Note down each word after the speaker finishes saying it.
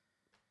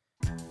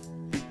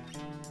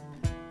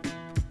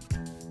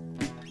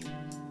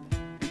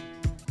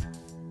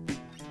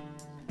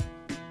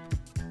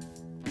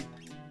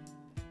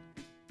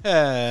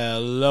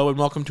Hello and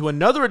welcome to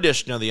another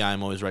edition of the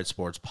I'm Always Right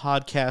Sports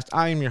podcast.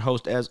 I am your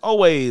host, as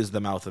always, the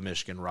Mouth of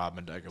Michigan, Rob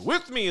Mendecker.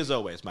 With me, as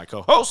always, my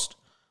co-host,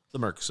 the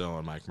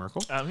Mercosone, Mike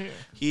Merkel. I'm here.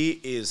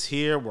 He is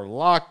here. We're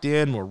locked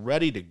in. We're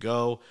ready to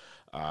go.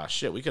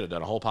 We could have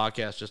done a whole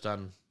podcast just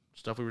on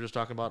stuff we were just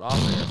talking about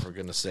off air, for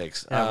goodness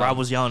sakes. Yeah, Rob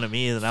was yelling at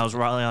me, and then I was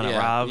yelling at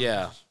Rob.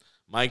 Yeah.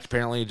 Mike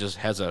apparently just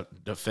has a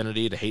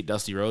affinity to hate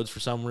Dusty Rhodes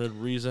for some weird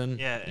reason.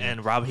 Yeah,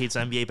 and Rob hates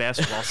NBA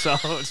basketball, so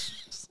it's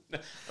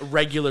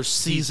regular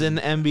season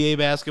NBA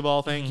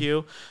basketball, thank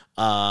you.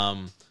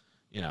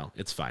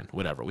 It's fine.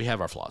 Whatever. We have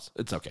our flaws.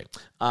 It's okay.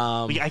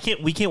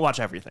 we can't watch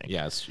everything.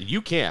 Yes,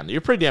 you can. You're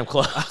pretty damn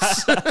close.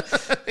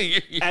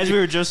 As we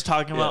were just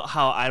talking about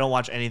how I don't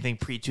watch anything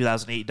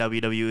pre-2008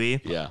 WWE.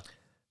 Yeah,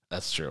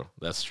 that's true.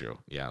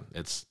 Yeah,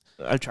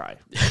 I try.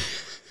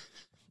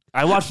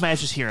 I watch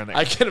matches here and there.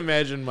 I can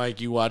imagine, Mike,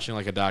 you watching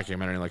like a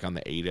documentary like on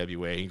the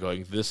AWA and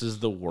going, "This is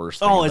the worst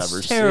thing I've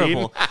ever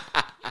terrible. seen."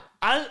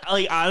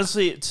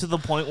 Honestly, to the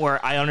point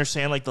where I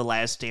understand like the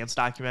Last Dance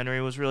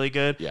documentary was really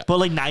good, but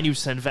like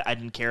 90% of it I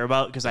didn't care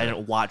about because I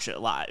didn't watch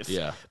it live.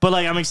 Yeah. But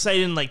like I'm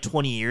excited in like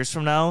 20 years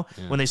from now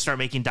when they start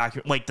making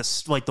like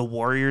the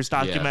Warriors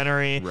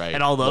documentary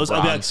and all those.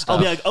 I'll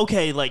be like,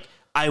 okay, like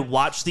I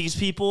watch these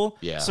people,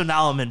 so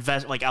now I'm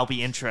I'll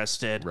be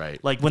interested. Right.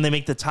 Like when they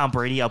make the Tom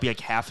Brady, I'll be like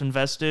half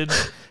invested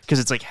because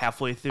it's like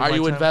halfway through. Are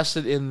you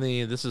invested in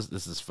the? This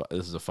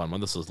is a fun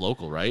one. This is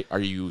local, right? Are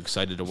you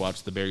excited to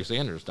watch the Barry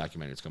Sanders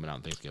documentary that's coming out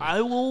on Thanksgiving?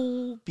 I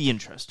will be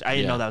interested. I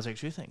didn't know that was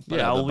actually a thing. But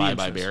the Bye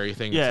Bye Barry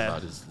thing. Yeah. It's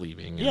about his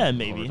leaving. And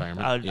maybe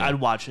I'd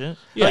watch it.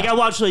 Yeah. Like I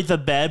watched like the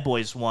Bad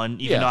Boys one,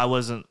 even though I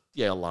wasn't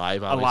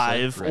alive,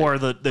 right. Or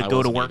the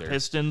Go to Work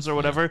Pistons or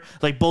whatever. Yeah.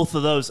 Like both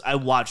of those, I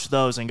watched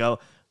those and go,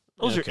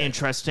 those are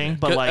interesting,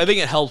 but like I think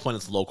it helps when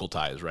it's local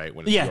ties, right?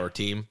 When it's your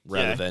team,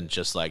 rather than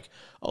just like,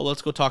 oh,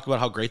 let's go talk about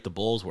how great the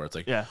Bulls were. It's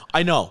like,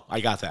 I know,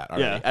 I got that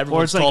already. Yeah.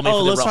 Everyone's or it's told like,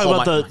 me let's talk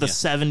about the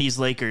 70s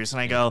Lakers,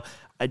 and I go,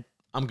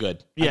 I'm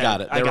good. I got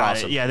it. They were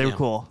awesome. Yeah, they were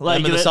cool.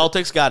 Like the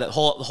Celtics got it. The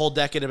whole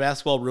decade of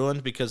basketball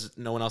ruined because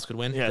no one else could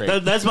win. Yeah,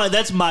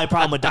 that's my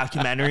problem with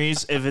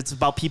documentaries. If it's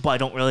about people I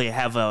don't really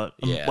have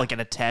like an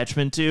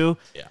attachment to.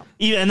 Yeah.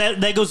 And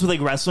that goes with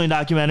like wrestling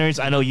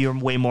documentaries. I know you're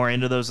way more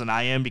into those than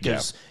I am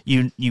because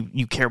you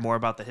care more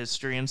about the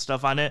history and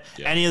stuff on it.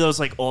 Yeah. Any of those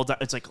like old,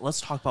 it's like let's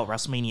talk about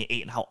WrestleMania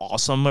 8 and how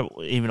awesome,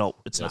 even though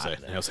it's not.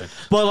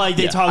 But like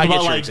they talk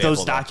about like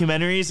those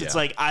documentaries. It's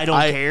like I don't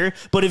care.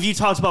 But if you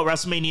talked about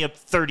WrestleMania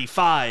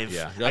 35.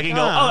 I can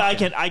go. I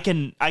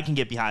can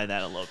get behind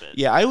that a little bit.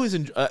 Yeah, I always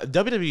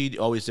WWE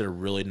always did a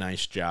really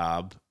nice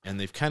job, and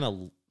they've kind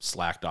of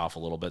slacked off a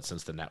little bit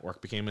since the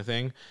network became a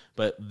thing.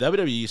 But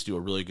WWE used to do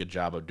a really good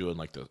job of doing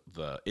like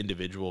the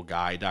individual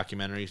guy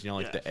documentaries,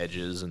 like the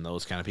Edges and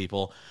those kind of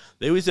people.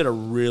 They always did a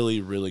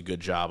really, really good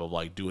job of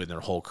like doing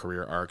their whole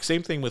career arc.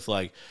 Same thing with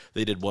like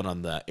they did one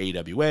on the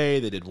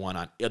AWA, they did one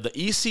on the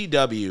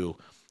ECW.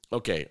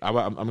 Okay,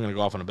 I'm going to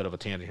go off on a bit of a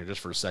tangent here just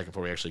for a second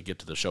before we actually get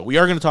to the show. We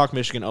are going to talk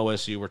Michigan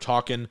OSU. We're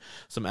talking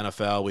some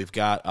NFL. We've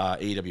got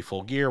AEW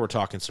Full Gear. We're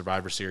talking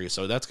Survivor Series,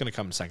 so that's going to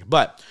come in a second.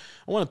 But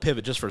I want to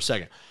pivot just for a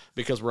second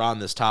because we're on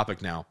this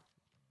topic now.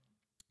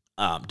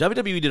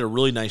 WWE did a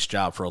really nice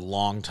job for a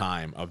long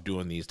time of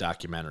doing these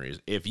documentaries.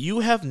 If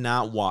you have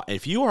not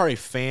if you are a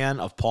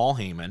fan of Paul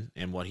Heyman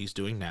and what he's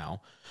doing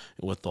now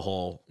with the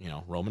whole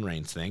Roman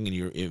Reigns thing, and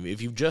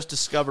if you've just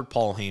discovered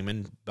Paul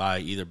Heyman by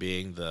either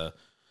being the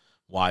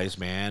wise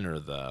man or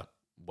the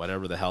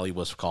whatever the hell he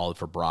was called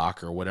for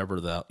Brock or whatever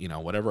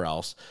whatever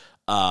else,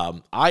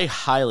 I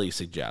highly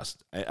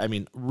suggest,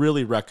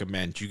 really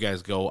recommend you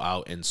guys go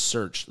out and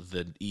search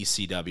the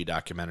ECW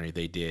documentary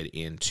they did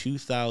in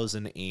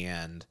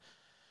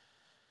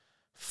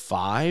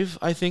 2005,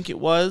 I think it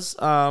was,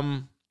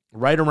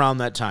 right around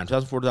that time,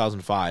 2004,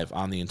 2005,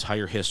 on the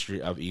entire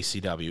history of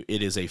ECW.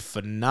 It is a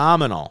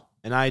phenomenal,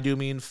 and I do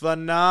mean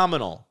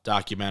phenomenal,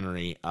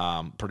 documentary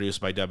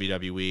produced by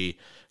WWE.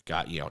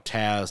 Got,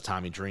 Taz,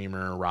 Tommy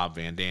Dreamer, Rob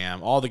Van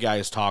Dam, all the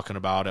guys talking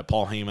about it,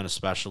 Paul Heyman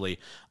especially.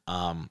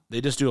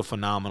 They just do a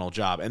phenomenal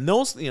job. And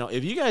those,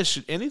 if you guys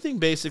should, anything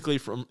basically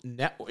from,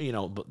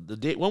 the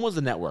date, when was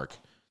the network?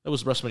 That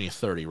was WrestleMania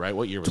 30, right?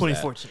 What year was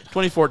 2014. that?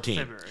 2014.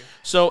 February.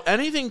 So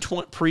anything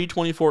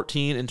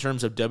pre-2014 in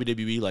terms of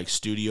WWE, like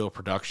studio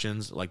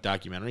productions, like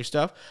documentary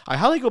stuff, I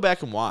highly go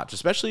back and watch,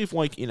 especially if,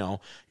 one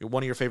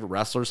of your favorite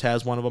wrestlers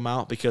has one of them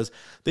out, because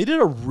they did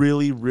a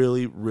really,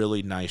 really,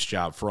 really nice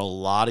job for a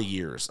lot of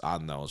years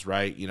on those,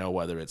 right?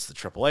 Whether it's the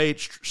Triple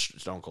H,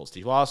 Stone Cold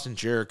Steve Austin,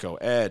 Jericho,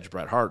 Edge,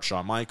 Bret Hart,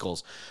 Shawn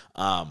Michaels,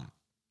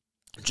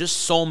 just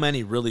so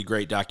many really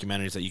great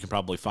documentaries that you can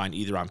probably find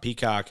either on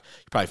Peacock.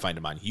 You probably find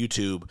them on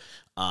YouTube.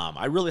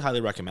 I really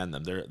highly recommend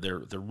them.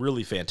 They're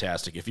really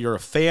fantastic. If you're a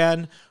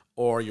fan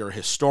or you're a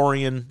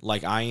historian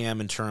like I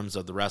am in terms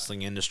of the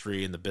wrestling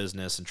industry and the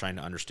business and trying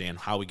to understand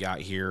how we got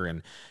here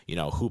and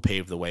who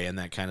paved the way and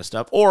that kind of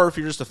stuff, or if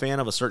you're just a fan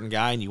of a certain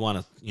guy and you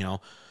want to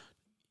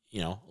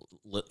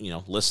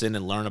listen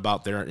and learn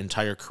about their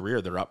entire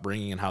career, their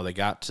upbringing, and how they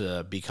got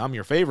to become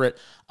your favorite,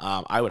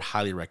 I would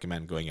highly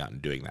recommend going out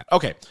and doing that.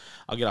 Okay,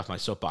 I'll get off my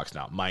soapbox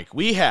now. Mike,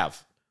 we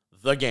have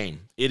the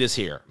game. It is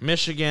here.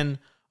 Michigan,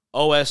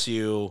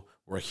 OSU,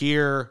 we're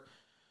here.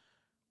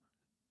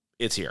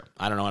 It's here.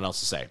 I don't know what else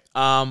to say.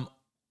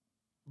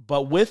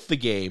 But with the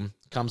game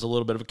comes a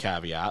little bit of a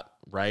caveat,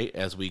 right?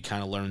 As we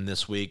kind of learned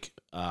this week,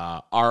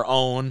 our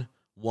own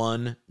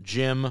one,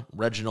 Jim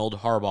Reginald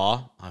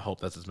Harbaugh. I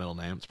hope that's his middle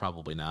name. It's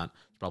probably not.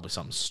 It's probably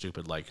something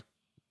stupid like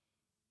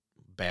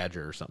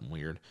Badger or something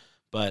weird.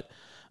 But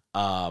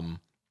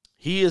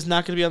he is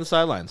not going to be on the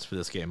sidelines for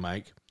this game,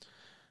 Mike.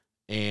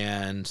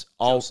 And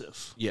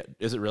Joseph. Yeah,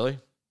 is it really?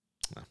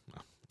 No,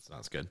 that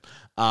sounds good.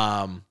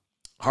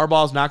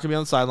 Harbaugh's not going to be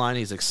on the sideline.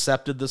 He's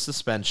accepted the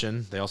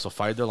suspension. They also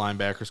fired their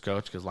linebackers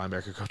coach because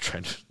linebacker coach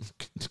tried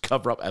to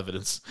cover up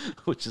evidence,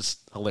 which is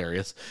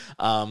hilarious.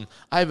 I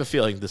have a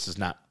feeling this is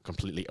not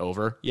completely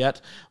over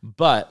yet,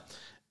 but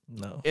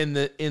no. In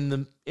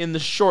the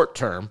short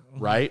term,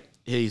 right?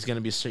 He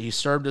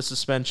served a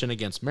suspension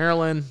against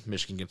Maryland.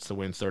 Michigan gets the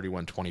win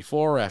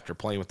 31-24 after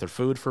playing with their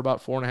food for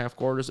about 4.5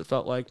 quarters, it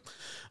felt like.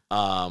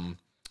 And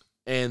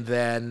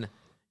then,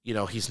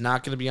 he's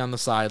not going to be on the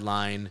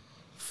sideline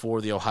for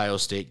the Ohio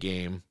State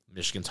game.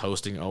 Michigan's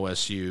hosting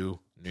OSU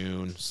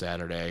noon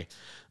Saturday.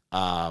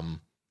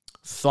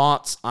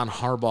 Thoughts on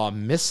Harbaugh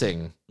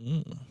missing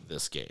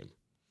this game?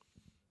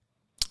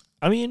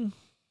 I mean,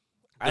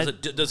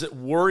 does it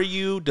worry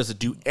you? Does it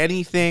do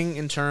anything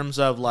in terms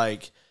of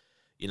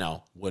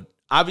would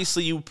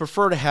obviously you would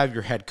prefer to have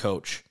your head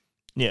coach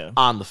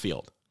on the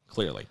field,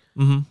 clearly.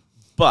 Mm-hmm.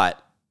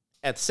 But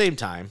at the same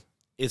time,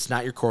 it's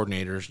not your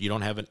coordinators. You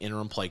don't have an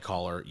interim play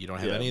caller. You don't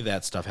have any of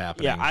that stuff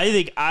happening. Yeah, I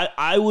think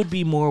I would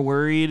be more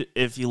worried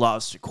if you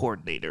lost your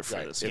coordinator for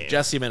this game. If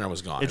Jesse Minter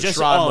was gone. If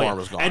Sherrod Moore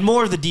was gone. And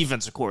more of the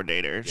defensive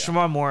coordinator. Yeah.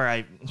 Sherrod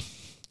Moore,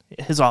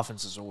 his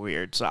offenses are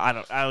weird, so I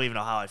don't even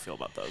know how I feel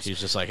about those.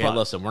 He's just like, hey,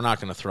 listen, we're not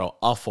going to throw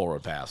a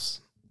forward pass.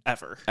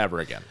 Ever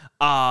again.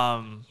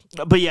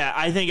 But yeah,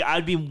 I think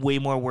I'd be way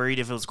more worried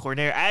if it was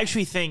coordinator. I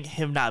actually think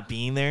him not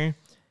being there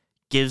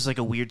gives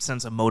a weird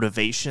sense of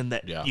motivation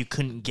that you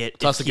couldn't get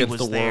if he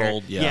was there.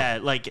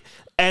 World,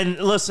 and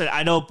listen,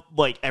 I know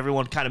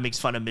everyone kind of makes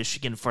fun of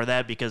Michigan for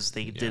that because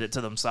they did it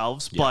to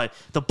themselves, but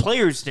the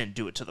players didn't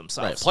do it to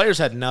themselves. Right. Players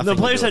had nothing. The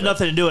players had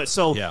nothing to do it.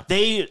 So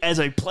they, as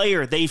a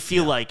player, they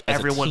feel like as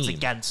everyone's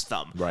against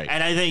them. Right.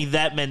 And I think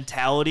that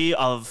mentality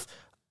of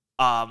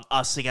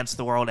us against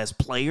the world as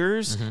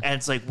players, and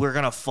it's we're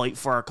gonna fight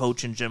for our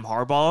coach and Jim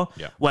Harbaugh,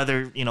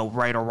 whether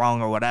right or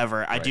wrong or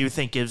whatever. I do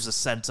think gives a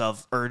sense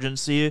of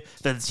urgency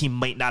that the team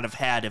might not have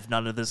had if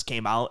none of this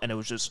came out and it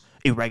was just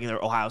a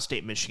regular Ohio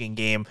State Michigan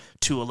game,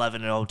 2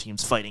 11-0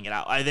 teams fighting it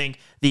out. I think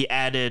the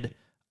added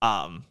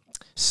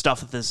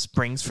stuff that this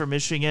brings for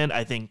Michigan,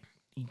 I think,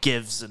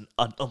 gives an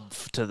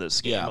oomph to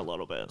this game a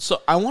little bit.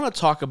 So I want to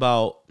talk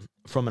about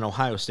from an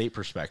Ohio State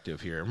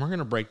perspective here, and we're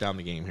gonna break down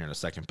the game here in a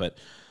second, but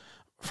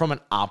from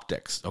an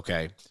optics,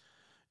 okay,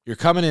 you're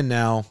coming in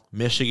now.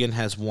 Michigan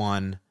has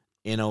won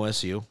in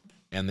OSU,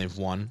 and they've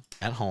won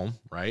at home,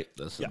 right?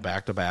 This is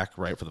back-to-back,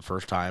 right, for the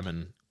first time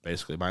in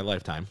basically my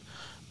lifetime.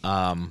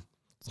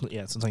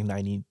 Since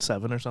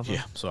 97 or something.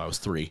 Yeah, so I was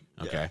 3,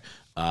 okay.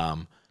 Yeah.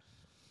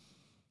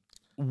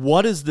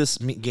 What does this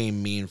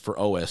game mean for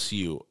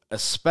OSU,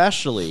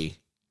 especially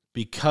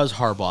because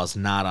Harbaugh's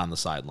not on the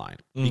sideline?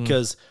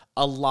 Because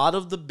a lot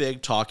of the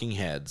big talking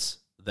heads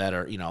that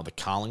are, the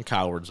Colin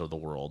Cowards of the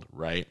world,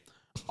 right,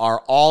 are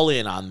all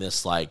in on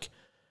this,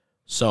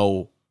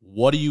 so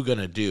what are you going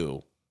to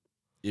do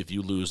if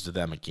you lose to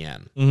them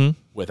again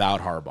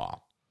without Harbaugh,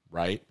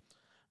 right?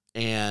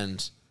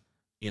 And,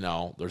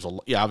 there's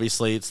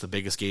obviously it's the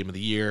biggest game of the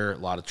year, a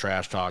lot of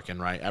trash talking,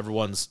 right?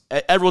 Everyone's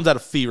at a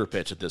fever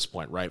pitch at this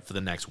point, right, for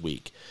the next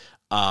week.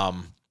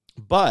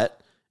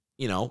 But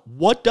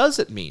what does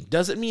it mean?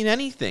 Does it mean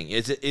anything?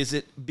 Is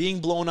it being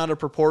blown out of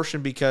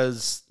proportion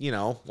because,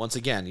 once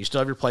again, you still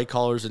have your play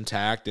callers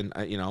intact and,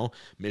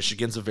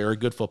 Michigan's a very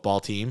good football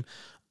team.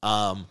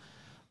 From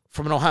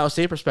an Ohio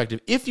State perspective,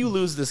 if you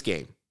lose this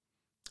game,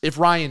 if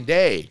Ryan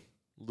Day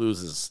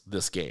loses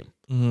this game,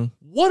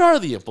 what are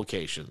the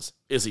implications?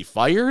 Is he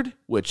fired?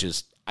 Which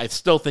is, I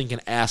still think, an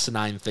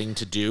asinine thing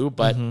to do,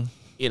 but,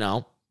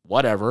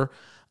 whatever.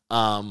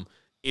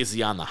 Is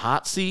he on the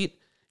hot seat?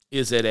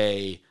 Is it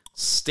a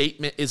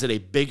statement? Is it a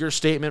bigger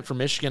statement for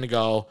Michigan to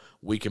go,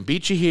 we can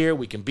beat you here,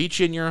 we can beat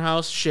you in your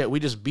house? Shit, we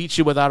just beat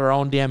you without our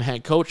own damn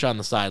head coach on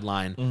the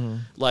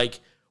sideline.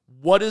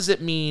 What does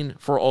it mean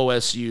for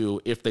OSU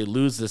if they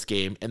lose this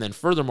game? And then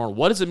furthermore,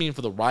 what does it mean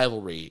for the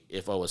rivalry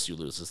if OSU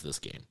loses this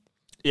game?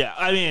 Yeah,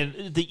 I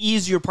mean, the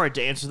easier part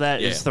to answer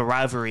that is the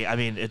rivalry. I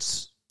mean,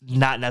 it's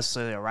not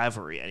necessarily a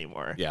rivalry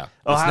anymore. Yeah.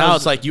 Now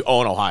it's like you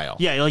own Ohio.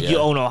 Yeah, you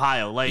own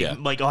Ohio.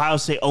 Like Ohio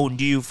State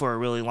owned you for a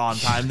really long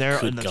time there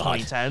in the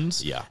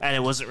 2010s. Yeah. And it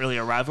wasn't really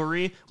a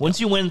rivalry.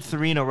 Once you win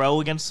 3 in a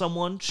row against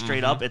someone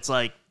straight up, it's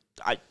like,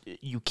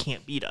 you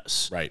can't beat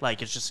us. Right.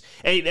 Like, it's just,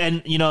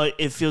 and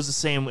it feels the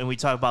same when we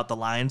talk about the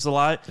Lions a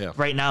lot. Yeah.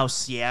 Right now,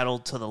 Seattle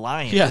to the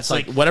Lions. Yeah, it's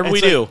like whatever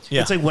we do.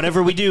 Yeah. It's like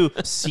whatever we do,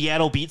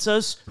 Seattle beats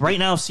us. Right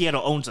now,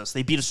 Seattle owns us.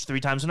 They beat us 3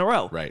 times in a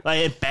row. Right.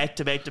 Like,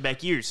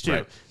 back-to-back years, too.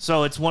 Right.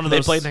 So it's one of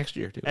those. They play next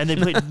year, too. And they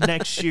play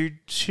next year,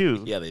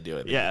 too. Yeah, they do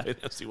it. Yeah.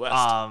 NFC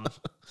West.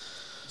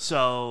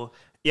 So...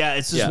 Yeah,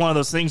 it's just one of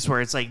those things where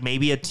it's like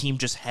maybe a team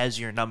just has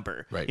your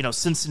number. Right.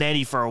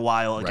 Cincinnati for a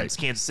while against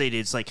Kansas City,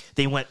 it's like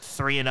they went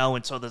 3-0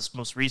 until this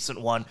most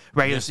recent one,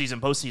 regular season,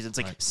 postseason. It's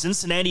like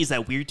Cincinnati is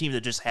that weird team that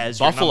just has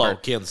Buffalo, your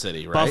number. Kansas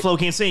City, right? Buffalo,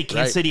 Kansas City.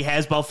 Kansas City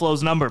has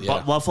Buffalo's number.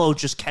 Yeah. Buffalo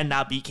just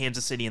cannot beat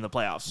Kansas City in the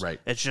playoffs. Right.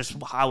 It's just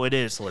how it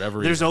is. For whatever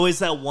reason. There's always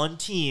that one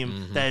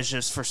team that is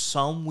just for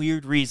some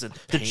weird reason.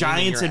 The Pain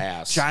Giants in your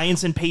and ass.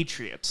 Giants and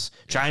Patriots.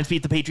 Giants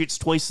beat the Patriots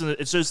twice.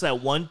 It's just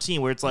that one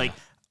team where it's like,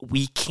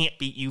 we can't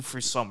beat you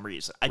for some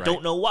reason. I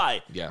don't know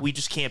why. Yeah. We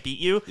just can't beat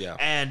you. Yeah.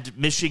 And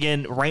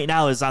Michigan right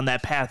now is on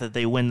that path that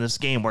they win this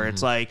game where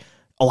it's like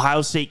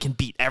Ohio State can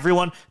beat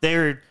everyone.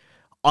 They're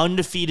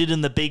undefeated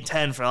in the Big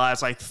Ten for the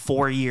last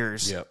 4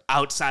 years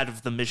outside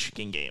of the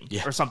Michigan game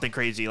or something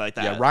crazy like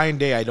that. Yeah, Ryan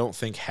Day, I don't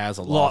think has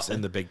a loss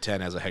in the Big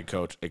Ten as a head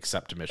coach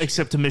except to Michigan.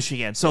 Except to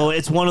Michigan. So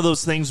it's one of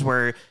those things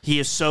where he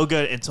is so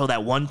good until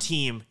that one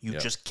team you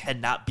just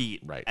cannot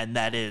beat. Right. And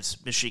that is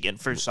Michigan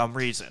for some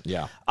reason.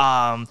 Yeah.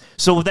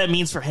 So what that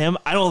means for him,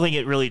 I don't think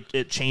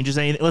it changes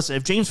anything. Listen,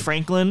 if James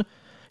Franklin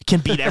can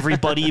beat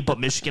everybody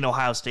but Michigan,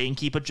 Ohio State and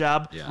keep a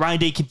job, Ryan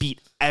Day can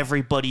beat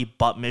everybody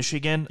but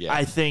Michigan. Yeah.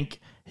 I think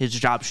his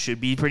job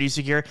should be pretty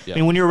secure. Yeah. I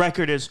mean, when your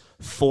record is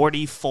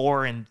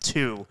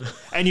 44-2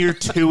 and your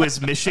 2 is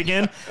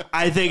Michigan,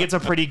 I think it's a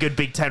pretty good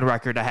Big Ten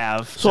record to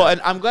have. So,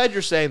 and I'm glad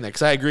you're saying that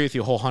because I agree with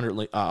you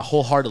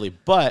wholeheartedly.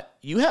 But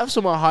you have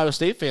some Ohio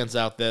State fans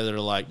out there that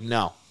are like,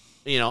 no,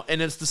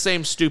 and it's the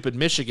same stupid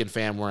Michigan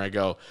fan where I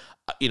go,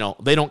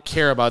 they don't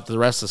care about the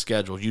rest of the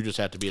schedule. You just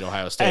have to beat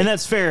Ohio State. And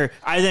that's fair.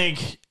 I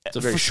think it's a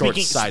very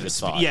short-sighted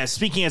thought. Yeah,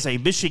 speaking as a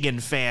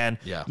Michigan fan,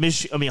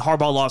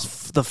 Harbaugh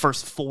lost the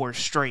first 4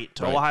 straight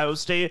to Ohio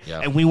State,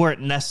 and we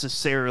weren't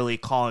necessarily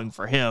calling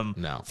for him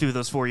through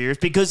those 4 years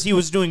because he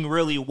was doing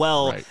really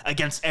well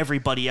against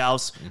everybody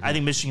else. I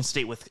think Michigan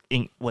State with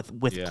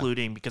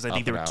including because I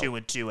think they were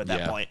 2-2 at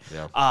that point,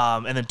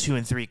 and then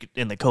 2-3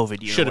 in the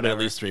COVID year. Should have been at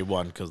least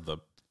 3-1 because the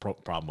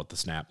problem with the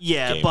snap.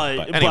 Yeah, game.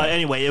 But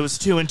anyway, it was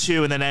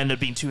 2-2, and then ended up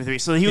being 2-3.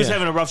 So he was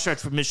having a rough stretch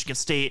for Michigan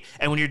State,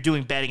 and when you're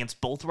doing bad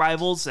against both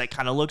rivals, that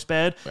kind of looks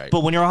bad. Right.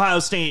 But when you're Ohio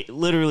State,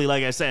 literally,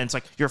 like I said, it's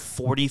like you're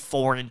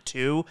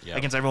 44-2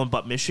 against everyone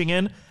but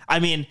Michigan.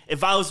 I mean,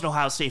 if I was an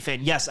Ohio State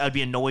fan, yes, I'd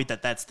be annoyed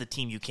that that's the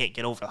team you can't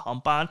get over the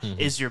hump on,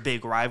 is your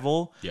big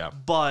rival. Yeah.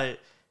 But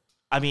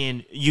I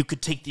mean, you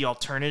could take the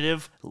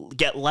alternative,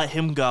 let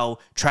him go,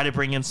 try to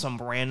bring in some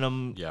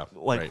random,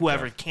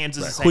 whoever,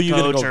 Kansas head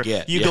coach, or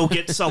you go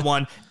get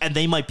someone, and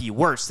they might be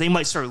worse. They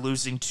might start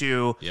losing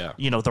to,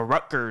 the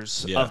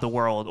Rutgers of the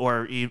world,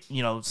 or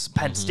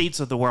Penn States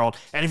of the world.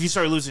 And if you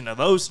start losing to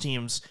those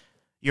teams,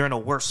 you're in a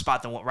worse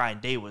spot than what Ryan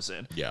Day was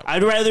in. Yeah.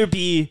 I'd rather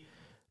be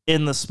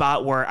in the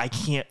spot where I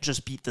can't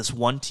just beat this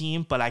one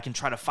team, but I can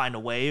try to find a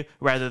way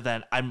rather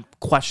than I'm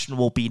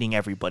questionable beating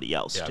everybody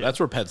else. Yeah, too. that's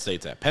where Penn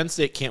State's at. Penn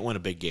State can't win a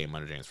big game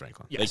under James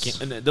Franklin. Yes. They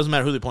can't, and it doesn't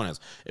matter who the opponent is.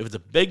 If it's a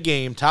big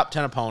game, top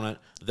 10 opponent,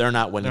 they're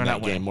not winning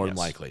that game more than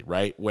likely,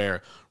 right?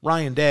 Where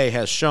Ryan Day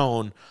has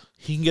shown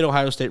he can get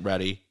Ohio State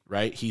ready,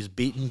 right? He's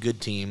beaten good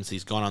teams.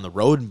 He's gone on the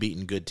road and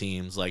beaten good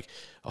teams. Like,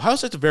 Ohio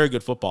State's a very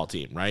good football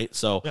team, right?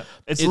 So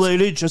it's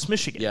literally just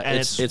Michigan. Yeah, and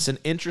it's an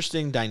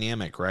interesting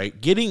dynamic, right?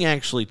 Getting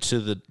actually to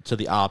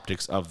the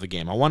optics of the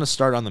game. I want to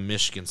start on the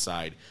Michigan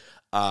side.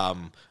 I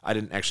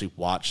didn't actually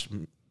watch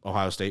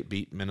Ohio State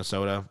beat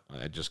Minnesota.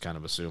 I just kind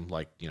of assumed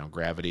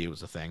gravity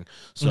was a thing.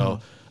 So,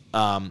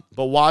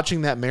 but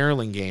watching that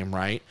Maryland game,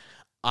 right?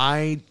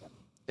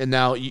 And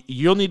now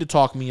you'll need to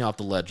talk me off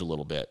the ledge a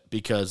little bit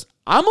because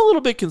I'm a little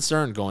bit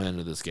concerned going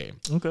into this game.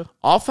 Okay.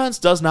 Offense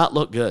does not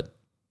look good.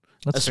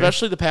 That's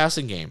especially the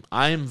passing game.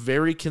 I am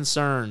very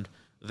concerned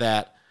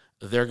that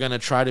they're going to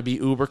try to be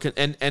uber.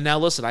 And now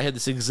listen, I had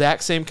this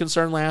exact same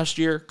concern last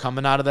year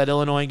coming out of that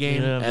Illinois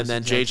game. And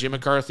then J.J.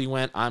 McCarthy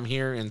went, I'm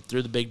here, and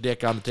threw the big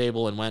dick on the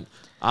table and went,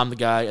 I'm the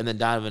guy. And then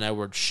Donovan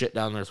Edwards shit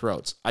down their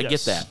throats. I get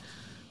that.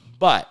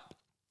 But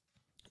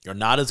you're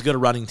not as good a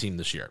running team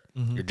this year.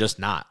 You're just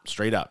not.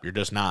 Straight up. You're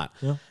just not.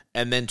 Yeah.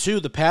 And then,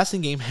 2, the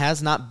passing game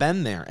has not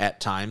been there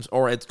at times,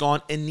 or it's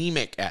gone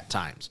anemic at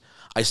times.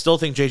 I still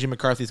think J.J.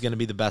 McCarthy is going to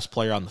be the best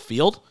player on the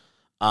field,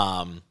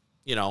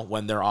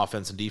 when they're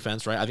offense and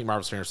defense, right? I think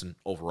Marvis Harrison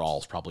overall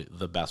is probably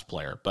the best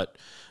player. But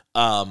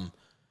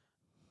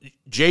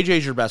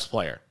J.J.'s your best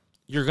player.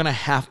 You're going to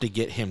have to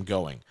get him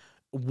going.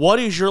 What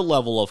is your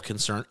level of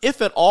concern,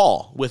 if at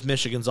all, with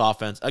Michigan's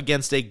offense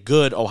against a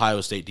good Ohio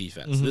State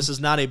defense? This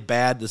is not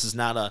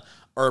a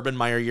Urban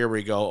Meyer year where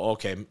you go,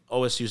 okay,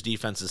 OSU's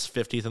defense is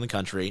 50th in the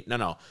country.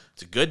 No.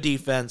 It's a good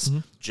defense.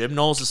 Jim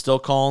Knowles is still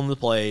calling the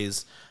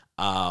plays.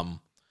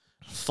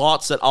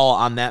 Thoughts at all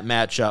on that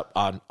matchup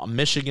on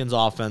Michigan's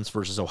offense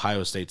versus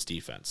Ohio State's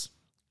defense?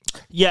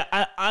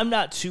 Yeah, I'm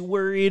not too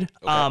worried.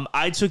 Okay.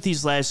 I took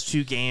these last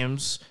 2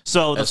 games.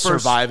 So the first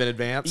survive in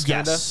advance,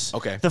 kinda? Yes.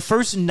 Okay. The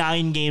first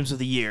 9 games of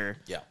the year,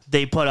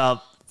 they put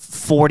up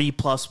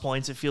 40-plus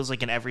points, it feels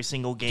like, in every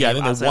single game. Yeah, I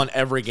think they won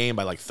every game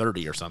by like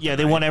 30 or something. Yeah,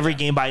 they won every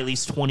game by at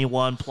least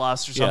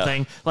 21-plus or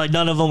something. Like,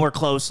 none of them were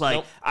close.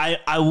 Like,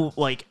 nope.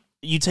 Like,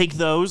 you take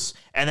those,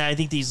 and then I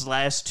think these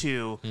last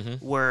 2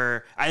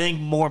 were, I think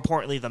more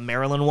importantly, the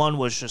Maryland one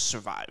was just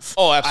survive.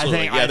 Oh,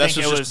 absolutely. That's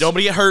just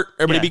nobody get hurt,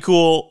 everybody be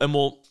cool, and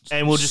we'll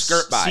just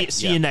skirt by.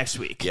 See you next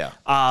week. Yeah.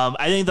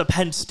 I think the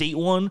Penn State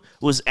one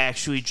was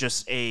actually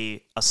just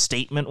a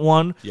statement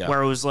one,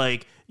 where it was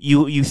like,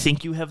 you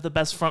think you have the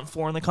best front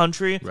 4 in the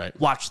country? Right.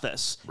 Watch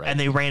this. Right. And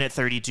they ran it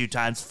 32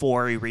 times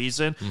for a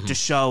reason, to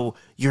show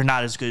you're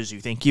not as good as you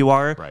think you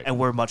are, and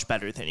we're much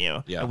better than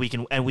you. Yeah.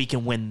 And we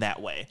can win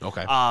that way.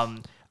 Okay.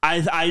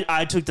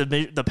 I took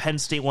the Penn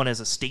State one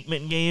as a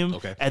statement game,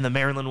 and the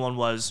Maryland one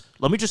was,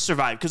 let me just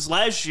survive. Because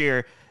last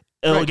year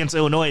against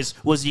Illinois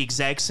was the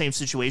exact same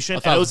situation,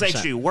 and it was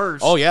actually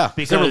worse. Oh, yeah.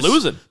 Because they were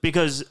losing.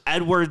 Because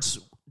Edwards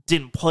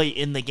didn't play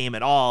in the game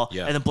at all,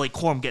 and then Blake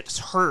Corum gets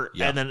hurt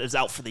and then is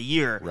out for the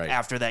year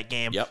after that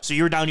game. So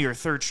you're down to your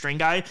 3rd string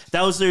guy.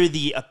 That was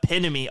the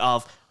epitome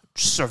of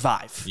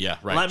survive. Yeah,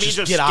 right. Let me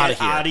just get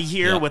out of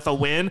here with a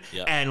win,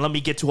 and let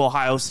me get to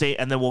Ohio State,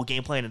 and then we'll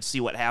game plan and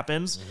see what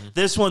happens.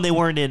 This one, they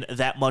weren't in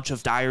that much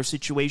of dire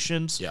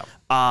situations. They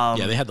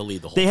had the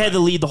lead the whole time. They had the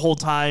lead the whole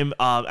time.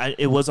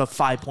 It was a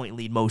 5-point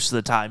lead most of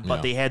the time,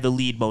 but they had the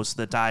lead most of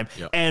the time.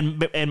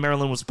 And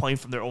Maryland was playing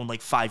from their own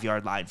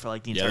 5-yard line for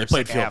the entire they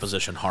played field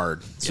position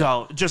hard.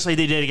 So just like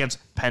they did against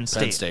Penn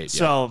State.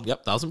 So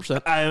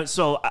 1,000%.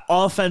 So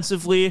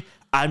offensively,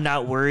 I'm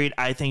not worried.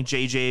 I think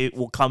JJ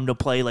will come to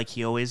play like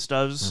he always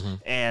does,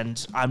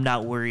 and I'm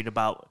not worried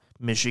about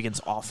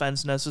Michigan's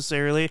offense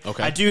necessarily.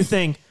 Okay. I do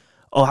think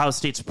Ohio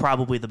State's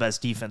probably the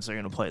best defense they're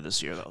going to play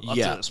this year, though.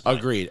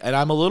 Agreed. And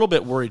I'm a little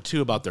bit worried,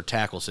 too, about their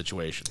tackle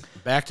situation.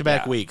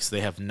 Back-to-back weeks,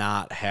 they have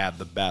not had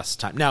the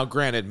best time. Now,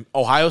 granted,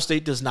 Ohio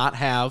State does not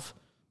have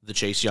the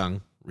Chase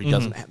Young.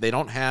 They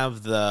don't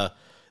have the...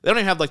 They don't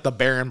even have the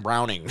Baron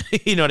Browning,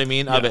 you know what I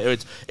mean?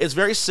 It's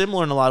very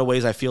similar in a lot of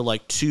ways, I feel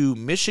like, to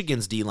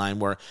Michigan's D-line,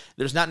 where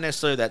there's not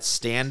necessarily that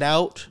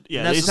standout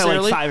necessarily.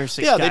 They just 5 or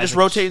 6 guys. They just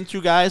rotating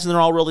through guys, and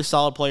they're all really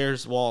solid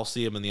players. We'll all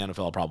see them in the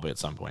NFL probably at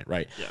some point,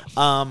 right?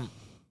 Yeah.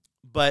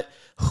 But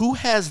who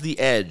has the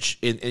edge,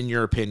 in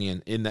your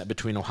opinion, in that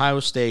between Ohio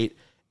State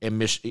and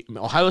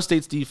Ohio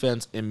State's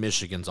defense and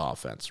Michigan's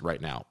offense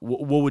right now?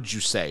 What would you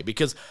say?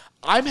 Because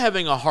I'm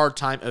having a hard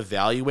time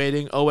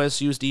evaluating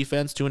OSU's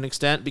defense to an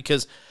extent,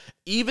 because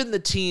even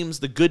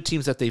the good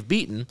teams that they've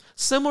beaten,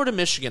 similar to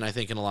Michigan, I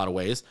think, in a lot of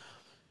ways,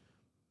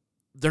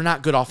 they're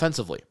not good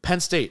offensively. Penn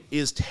State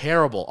is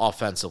terrible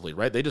offensively,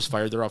 right? They just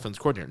fired their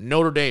offensive coordinator.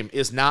 Notre Dame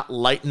is not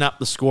lighting up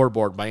the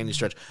scoreboard by any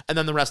stretch. And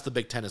then the rest of the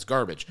Big Ten is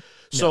garbage.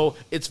 So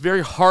it's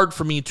very hard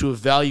for me to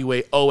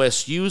evaluate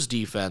OSU's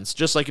defense,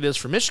 just like it is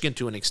for Michigan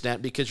to an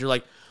extent, because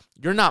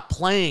you're not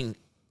playing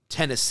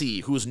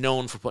Tennessee, who's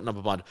known for putting up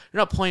a bunch. You're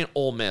not playing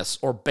Ole Miss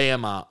or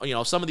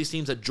Bama, some of these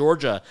teams that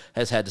Georgia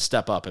has had to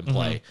step up and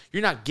play.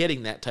 You're not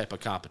getting that type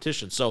of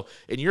competition. So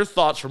in your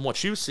thoughts from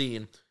what you've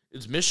seen,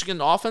 does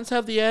Michigan offense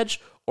have the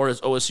edge, or does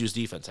OSU's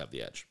defense have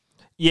the edge?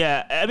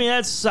 Yeah, I mean,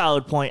 that's a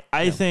solid point.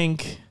 I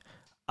think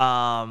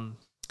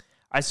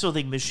I still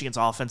think Michigan's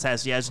offense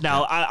has the edge.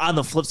 Now, on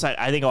the flip side,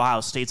 I think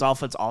Ohio State's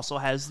offense also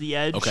has the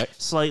edge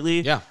slightly.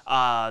 Yeah.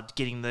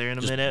 Getting there in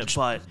a minute.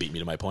 But beat me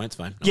to my point. It's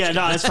fine.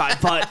 It's fine.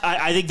 But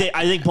I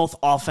think both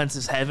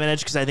offenses have an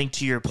edge, because I think,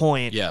 to your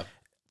point,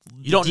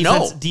 you don't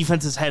know.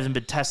 Defenses haven't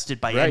been tested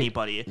by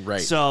anybody.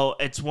 Right. So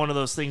it's one of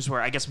those things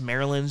where I guess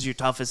Maryland's your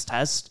toughest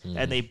test,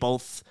 and they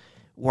both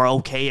were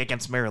okay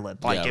against Maryland.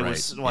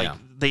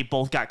 They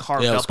both got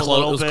carved up a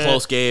little bit. It was a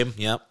close game.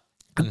 Yep.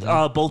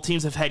 Both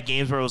teams have had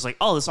games where it was like,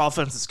 oh, this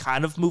offense is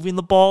kind of moving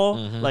the ball.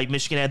 Like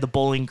Michigan had the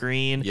Bowling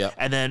Green,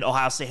 and then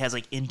Ohio State has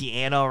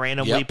Indiana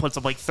randomly puts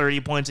up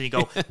 30 points, and you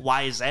go,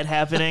 why is that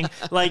happening?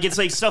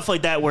 It's stuff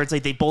like that where it's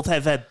they both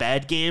have had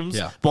bad games,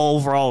 but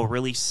overall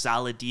really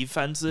solid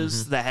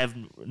defenses that have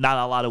not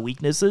a lot of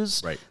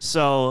weaknesses. Right.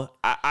 So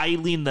I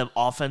lean the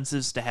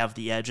offenses to have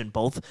the edge in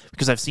both,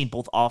 because I've seen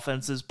both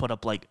offenses put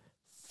up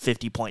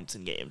 50 points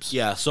in games.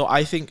 Yeah, so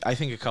I think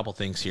a couple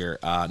things here.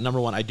 Number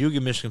one, I do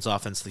give Michigan's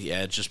offense the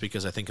edge just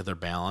because I think of their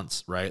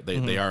balance, right?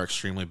 They are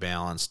extremely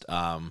balanced.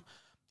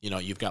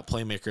 You've got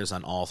playmakers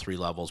on all 3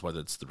 levels, whether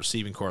it's the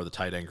receiving core, the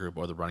tight end group,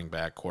 or the running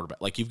back,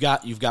 quarterback. You've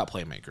got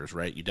playmakers,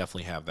 right? You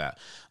definitely have that.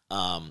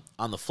 On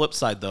the flip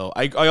side, though,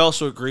 I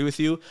also agree with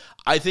you.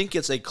 I think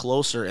it's a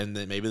closer, and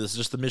then maybe this is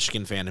just the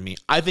Michigan fan to me,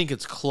 I think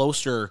it's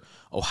closer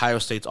Ohio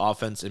State's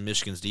offense and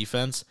Michigan's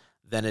defense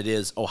than it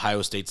is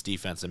Ohio State's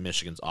defense and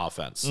Michigan's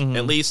offense,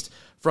 at least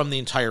from the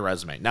entire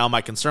resume. Now, am I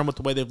concerned with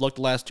the way they've looked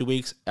the last 2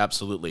 weeks?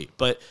 Absolutely.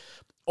 But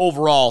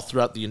overall,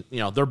 throughout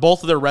they're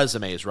both of their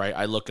resumes, right?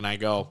 I look and I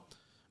go,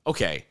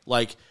 okay,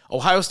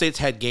 Ohio State's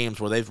had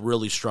games where they've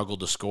really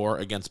struggled to score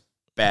against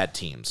bad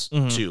teams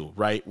too,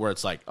 right? Where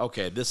it's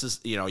okay, this is,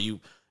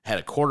 you had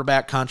a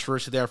quarterback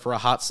controversy there for a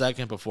hot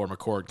second before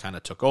McCord kind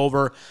of took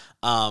over.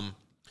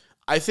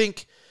 I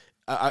think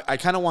I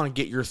kind of want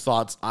to get your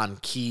thoughts on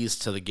keys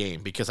to the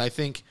game, because I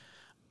think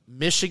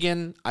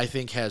Michigan,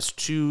 has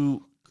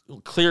two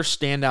clear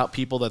standout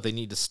people that they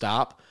need to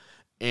stop.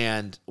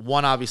 And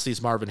one obviously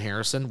is Marvin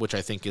Harrison, which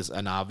I think is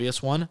an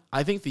obvious one.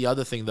 I think the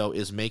other thing, though,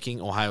 is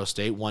making Ohio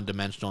State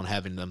one-dimensional and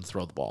having them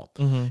throw the ball.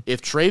 Mm-hmm.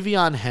 If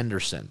TreVeyon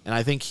Henderson, and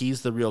I think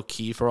he's the real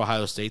key for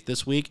Ohio State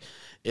this week,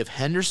 if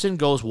Henderson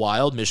goes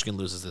wild, Michigan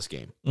loses this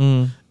game.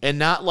 And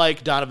not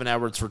like Donovan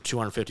Edwards for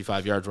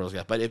 255 yards,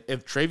 but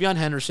if TreVeyon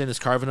Henderson is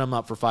carving them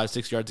up for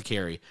 5-6 yards a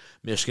carry,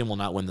 Michigan will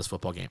not win this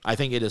football game. I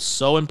think it is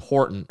so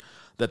important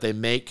that they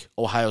make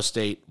Ohio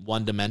State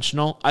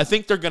one-dimensional. I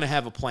think they're going to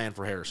have a plan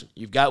for Harrison.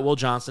 You've got Will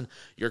Johnson.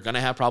 You're going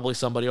to have probably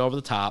somebody over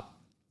the top.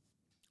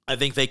 I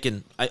think they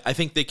can. I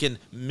think they can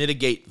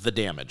mitigate the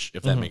damage,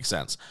 if that makes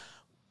sense.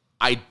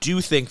 I do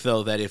think,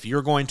 though, that if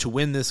you're going to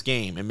win this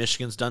game, and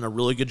Michigan's done a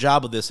really good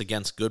job of this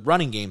against good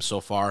running games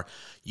so far,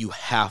 you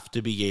have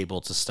to be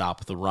able to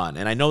stop the run.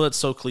 And I know that's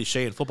so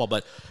cliche in football,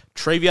 but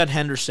TreVeyon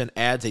Henderson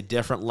adds a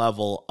different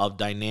level of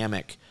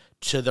dynamic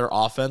to their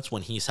offense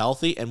when he's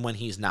healthy and when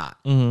he's not.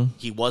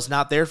 He was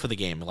not there for the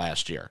game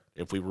last year,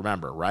 if we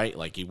remember, right?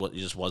 Like he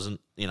just wasn't,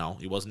 he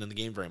wasn't in the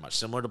game very much,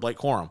 similar to Blake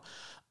Corum.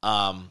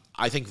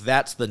 I think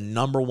that's the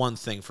number one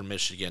thing for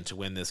Michigan to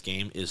win this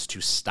game, is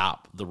to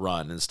stop the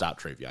run and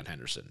stop TreVeyon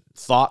Henderson.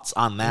 Thoughts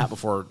on that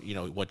before,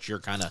 what's your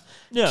kind of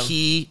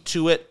key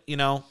to it,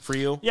 for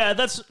you? Yeah,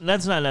 that's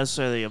not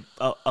necessarily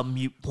a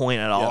mute point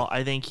at all.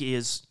 I think he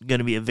is going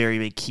to be a very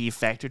big key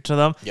factor to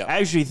them. I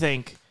actually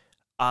think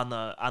on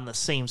the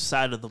same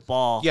side of the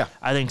ball,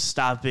 I think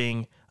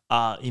stopping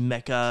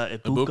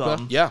Emeka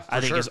Egbuka, I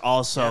think is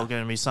also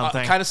going to be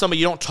something. Kind of somebody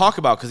you don't talk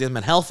about because he hasn't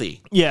been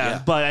healthy.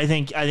 But I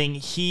think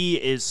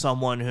he is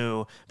someone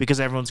who, because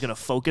everyone's going to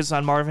focus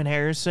on Marvin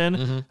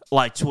Harrison,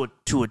 like to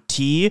a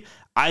T.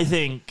 I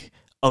think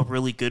a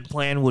really good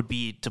plan would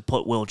be to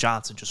put Will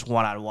Johnson just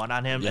one-on-one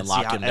on him, and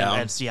lock him down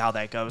and see how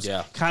that goes.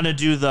 Kind of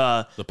do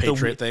the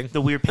Patriot thing, the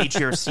weird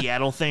Patriot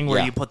Seattle thing,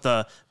 where you put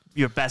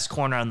your best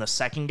corner on the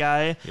second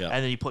guy, and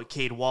then you put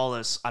Cade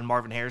Wallace on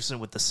Marvin Harrison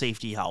with the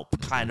safety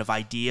help kind of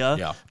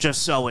idea.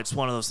 Just so it's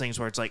one of those things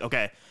where it's like,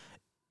 okay,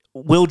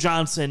 Will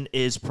Johnson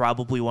is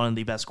probably one of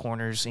the best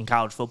corners in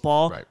college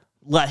football.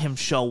 Let him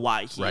show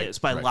why he is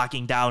by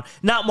locking down,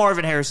 not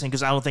Marvin Harrison,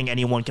 because I don't think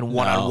anyone can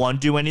one-on-one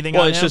do anything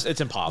on him.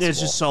 It's impossible. It's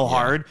just so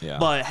hard.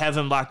 But have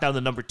him lock down the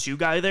number 2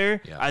 guy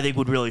there, I think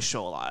would really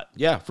show a lot.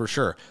 Yeah, for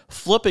sure.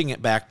 Flipping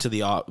it back to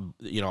the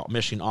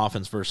Michigan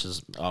offense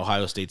versus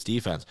Ohio State's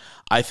defense,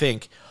 I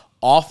think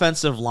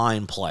offensive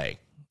line play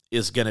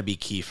is going to be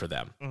key for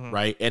them,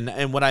 right?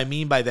 And what I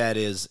mean by that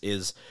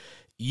is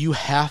you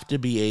have to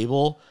be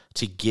able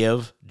to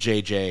give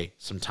JJ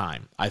some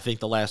time. I think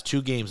the last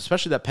 2 games,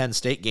 especially that Penn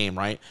State game,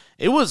 right?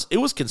 It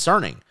was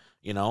concerning.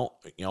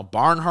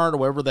 Barnhart, or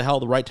whatever the hell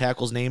the right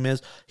tackle's name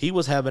is, he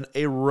was having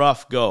a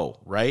rough go,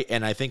 right?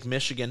 And I think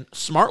Michigan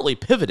smartly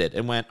pivoted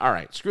and went, all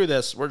right, screw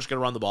this. We're just going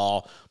to run the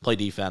ball, play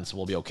defense, and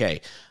we'll be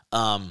okay.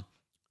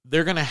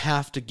 They're going to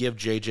have to give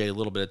JJ a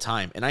little bit of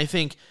time. And I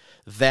think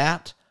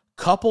that,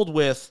 coupled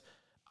with,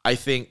 I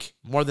think,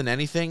 more than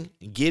anything,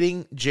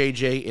 getting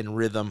JJ in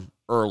rhythm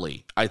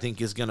early, I think,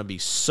 is going to be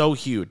so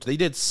huge. They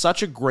did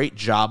such a great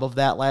job of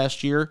that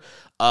last year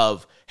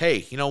of,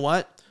 hey, you know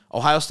what?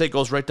 Ohio State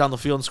goes right down the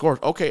field and scores.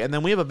 Okay, and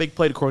then we have a big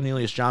play to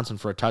Cornelius Johnson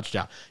for a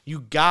touchdown.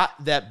 You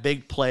got that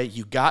big play.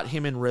 You got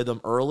him in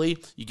rhythm early.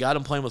 You got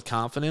him playing with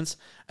confidence.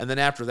 And then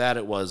after that,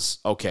 it was,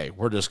 okay,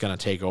 we're just going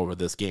to take over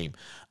this game.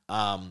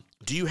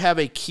 Do you have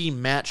a key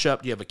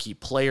matchup? Do you have a key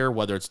player,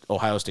 whether it's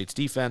Ohio State's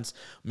defense,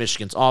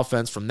 Michigan's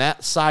offense, from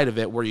that side of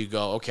it where you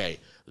go, okay,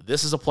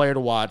 this is a player to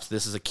watch.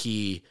 This is a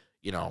key,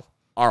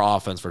 our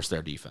offense versus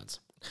their defense.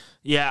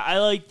 Yeah, I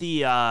like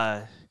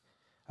I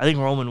think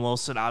Roman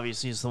Wilson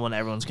obviously is the one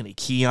everyone's going to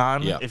key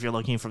on if you're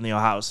looking from the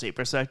Ohio State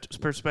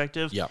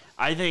perspective.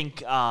 I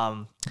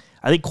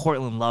think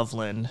Cortland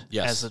Loveland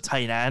as a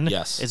tight end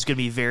is going to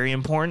be very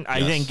important.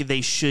 I think they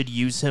should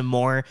use him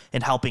more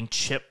in helping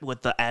chip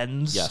with the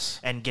ends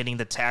and getting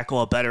the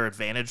tackle a better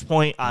advantage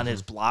point on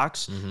his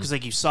blocks. Because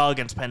like you saw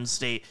against Penn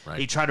State,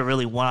 he tried to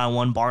really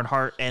one-on-one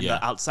Barnhart and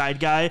the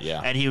outside guy,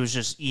 and he was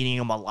just eating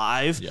him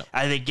alive.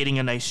 I think getting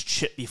a nice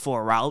chip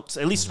before routes,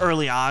 at least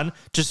early on,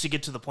 just to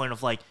get to the point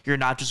of like, you're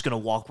not just going to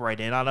walk right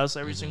in on us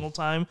every single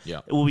time.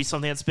 It will be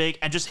something that's big.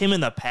 And just him in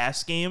the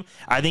pass game,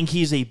 I think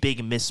he's a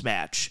big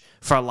mismatch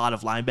for a lot of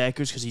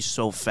linebackers because he's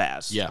so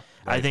fast.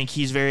 I think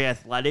he's very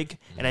athletic,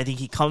 and I think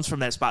he comes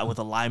from that spot with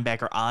a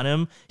linebacker on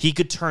him. He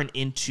could turn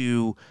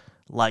into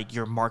like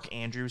your Mark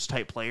Andrews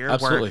type player,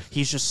 where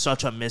he's just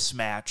such a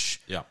mismatch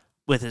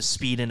with his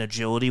speed and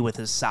agility, with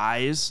his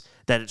size,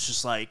 that it's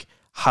just like,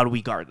 how do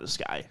we guard this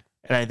guy?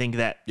 And I think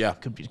that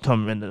could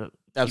come into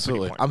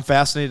Absolutely. I'm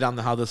fascinated on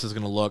how this is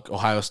going to look.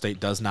 Ohio State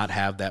does not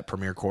have that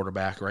premier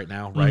quarterback right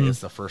now, right?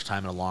 It's the first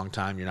time in a long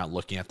time you're not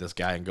looking at this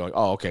guy and going,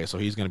 oh, okay, so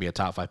he's going to be a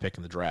top 5 pick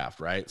in the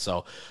draft, right?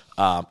 So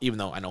even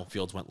though I know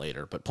Fields went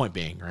later, but point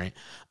being, right?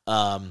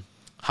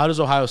 How does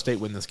Ohio State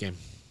win this game?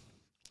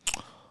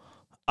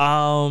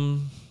 I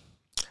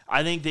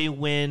think they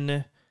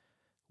win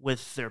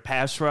with their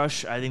pass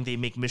rush. I think they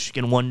make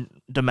Michigan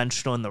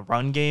one-dimensional in the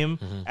run game,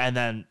 and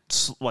then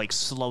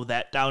slow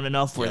that down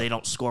enough where they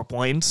don't score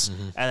points.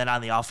 And then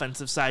on the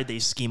offensive side, they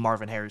scheme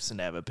Marvin Harrison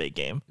to have a big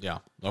game. Yeah.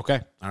 Okay.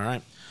 All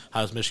right.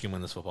 How does Michigan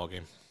win this football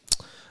game?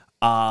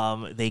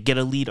 They get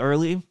a lead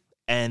early,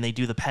 and they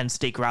do the Penn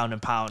State ground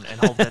and pound and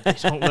hope that they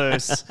don't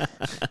lose.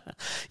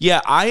 Yeah,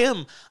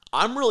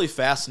 I'm really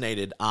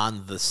fascinated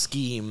on the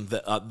scheme,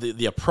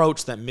 the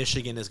approach that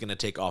Michigan is going to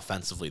take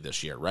offensively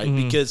this year, right?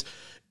 Because,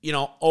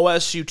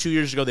 OSU 2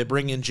 years ago, they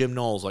bring in Jim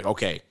Knowles, like,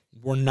 okay,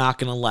 we're not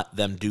going to let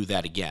them do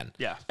that again.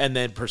 Yeah. And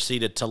then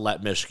proceeded to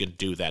let Michigan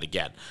do that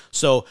again.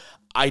 So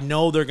I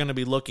know they're going to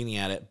be looking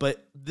at it,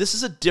 but this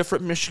is a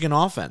different Michigan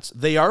offense.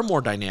 They are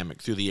more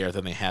dynamic through the air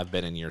than they have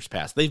been in years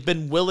past. They've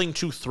been willing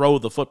to throw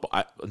the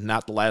football,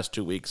 not the last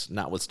 2 weeks,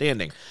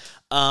 notwithstanding.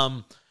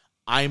 I'm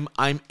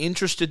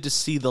interested to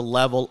see the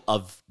level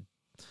of,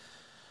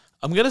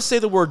 I'm going to say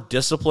the word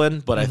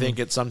discipline, but I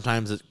think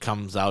sometimes it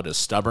comes out as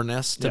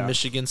stubbornness to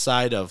Michigan's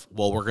side of,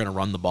 well, we're going to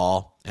run the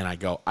ball. And I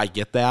go, I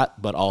get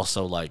that, but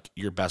also like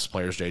your best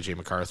player is J.J.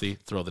 McCarthy,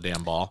 throw the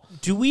damn ball.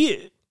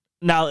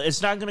 Now,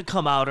 it's not going to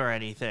come out or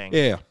anything.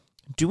 Yeah.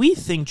 Do we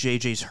think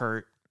JJ's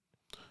hurt?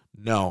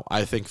 No,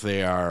 I think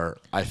they are.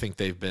 I think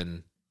they've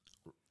been,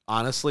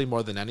 honestly,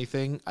 more than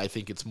anything, I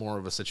think it's more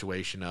of a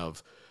situation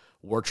of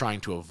we're trying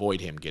to avoid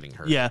him getting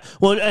hurt. Yeah.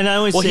 Well, and I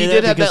always say he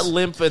did have that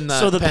limp in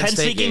the Penn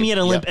State game. He had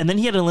a limp, and then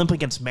he had a limp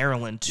against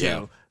Maryland, too.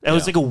 Yeah. It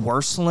was like a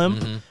worse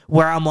limp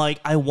where I'm like,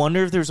 I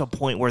wonder if there's a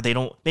point where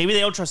maybe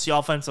they don't trust the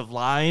offensive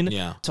line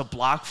to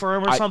block for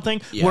him or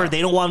something, where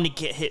they don't want him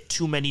to get hit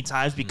too many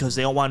times because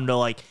they don't want him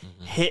to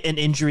hit an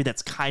injury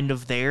that's kind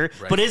of there,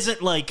 but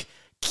isn't like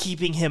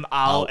keeping him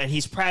out, and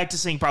he's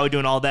practicing, probably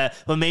doing all that,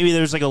 but maybe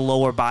there's like a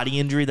lower body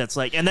injury that's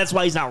like, and that's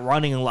why he's not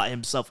running a lot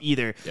himself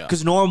either,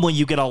 because normally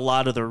you get a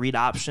lot of the read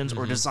options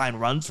or design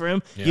runs for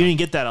him. You didn't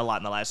get that a lot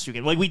in the last 2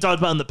 games. Like we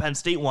talked about in the Penn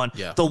State one,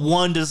 the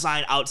one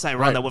design outside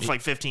run that went for like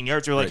 15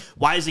 yards. You're like,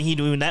 why isn't he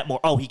doing that more?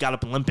 Oh, he got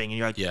up and limping, and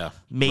you're like,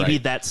 maybe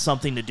that's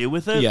something to do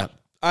with it. Yeah.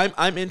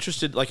 I'm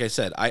interested, like I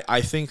said,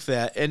 I think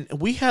that, and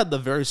we had the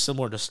very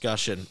similar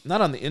discussion, not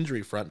on the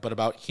injury front, but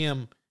about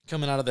him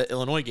coming out of the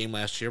Illinois game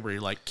last year where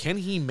you're like, can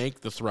he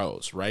make the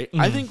throws, right?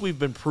 I think we've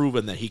been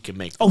proven that he can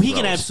make the throws. He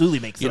can absolutely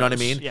make throws. You know what I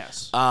mean?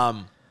 Yes.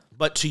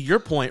 But to your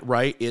point,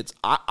 right,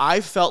 I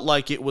felt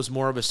like it was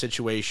more of a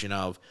situation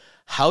of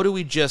how do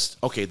we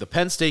the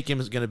Penn State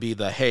game is going to be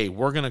hey,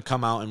 we're going to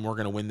come out and we're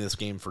going to win this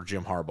game for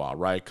Jim Harbaugh,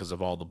 right, because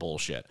of all the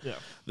bullshit. Yeah.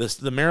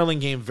 The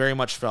Maryland game very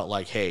much felt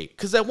like, hey,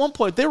 because at one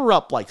point they were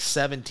up like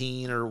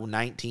 17 or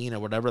 19 or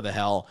whatever the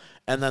hell,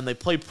 and then they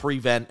played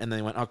prevent, and then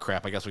they went, oh,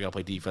 crap, I guess we got to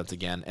play defense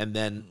again, and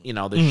then,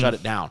 they shut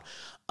it down.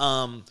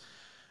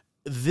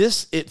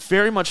 It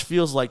very much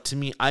feels like to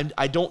me,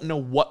 I don't know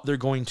what they're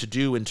going to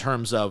do in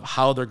terms of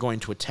how they're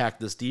going to attack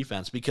this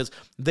defense, because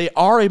they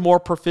are a more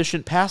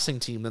proficient passing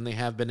team than they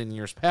have been in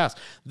years past.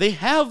 They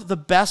have the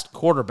best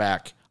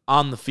quarterback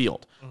on the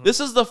field. This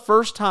is the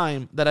first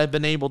time that I've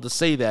been able to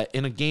say that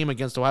in a game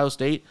against Ohio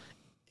State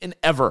in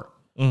ever.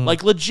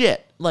 Like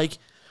legit. Like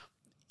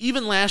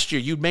even last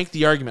year, you'd make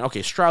the argument,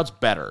 okay, Stroud's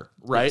better,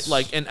 right? Yes.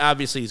 Like, and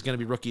obviously he's going to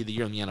be rookie of the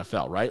year in the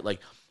NFL, right? Like,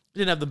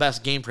 didn't have the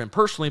best game for him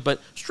personally, but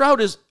Stroud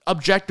is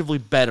objectively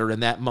better in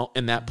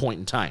that point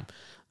in time.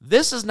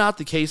 This is not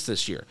the case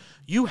this year.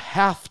 You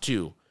have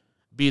to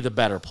be the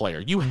better player.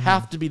 You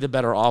have to be the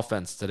better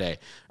offense today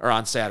or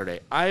on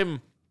Saturday.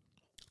 I'm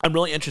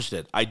really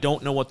interested. I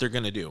don't know what they're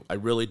going to do. I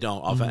really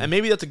don't. And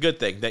maybe that's a good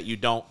thing that you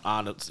don't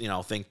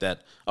think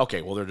that,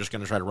 okay, well, they're just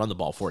going to try to run the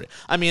ball for you.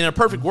 I mean, in a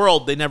perfect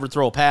world, they never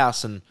throw a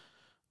pass and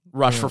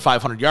rush for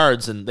 500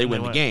 yards and they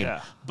win the game.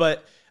 Yeah.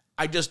 But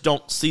I just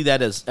don't see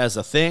that as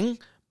a thing.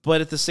 But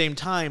at the same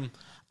time,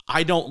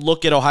 I don't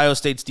look at Ohio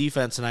State's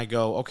defense and I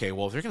go, okay,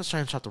 well, if they're going to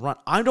try and stop the run,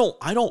 I don't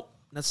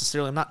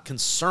necessarily, I'm not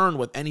concerned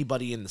with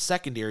anybody in the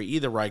secondary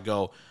either where I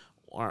go,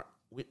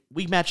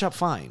 we match up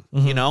fine.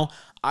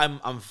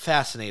 I'm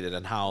fascinated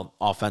on how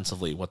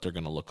offensively what they're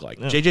going to look like.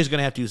 Yeah. JJ's going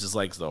to have to use his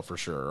legs though for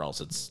sure, or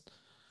else it's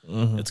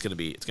going to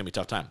be a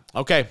tough time.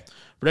 Okay,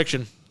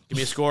 prediction. Give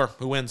me a score.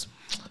 Who wins?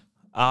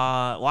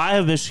 Well, I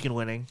have Michigan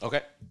winning.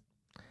 Okay.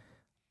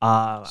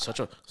 Such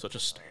a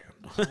stand.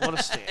 What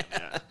a stand!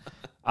 Yeah.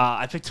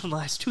 I picked them the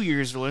last 2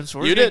 years to win, so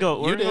we're gonna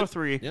go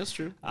 3. Yeah, that's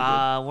true.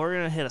 We're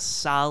gonna hit a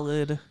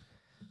solid, it's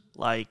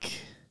gonna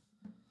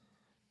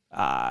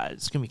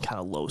be kind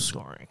of low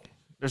scoring.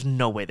 There's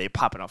no way they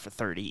pop it off for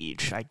 30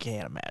 each. I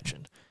can't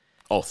imagine.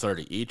 Oh,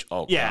 30 each?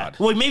 Oh, yeah. God.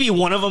 Well, maybe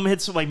one of them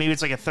hits, maybe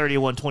it's like a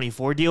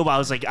 31-24 deal, but I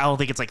was like, I don't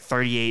think it's like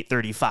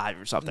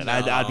 38-35 or something. No.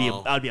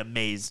 I'd be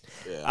amazed.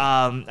 Yeah.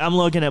 I'm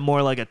looking at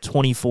more like a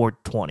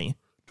 24-20.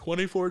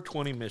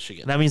 24-20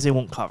 Michigan. That means they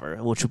won't cover,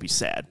 which would be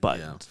sad, but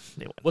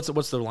they win.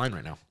 What's the line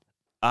right now?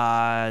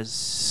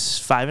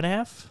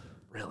 5.5.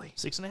 Really?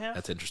 6.5?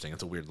 That's interesting.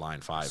 That's a weird line.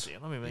 5. See,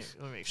 let me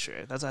make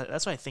sure. That's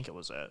what I think it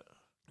was at.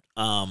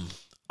 I'm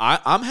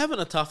having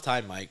a tough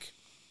time, Mike,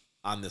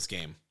 on this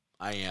game.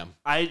 I am.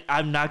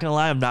 I'm not gonna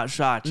lie. I'm not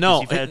shocked. No,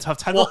 you've had a tough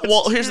time.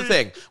 Well, here's the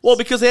thing. Well,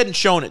 because they hadn't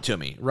shown it to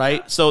me,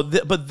 right? Yeah. So,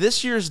 but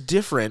this year's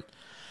different.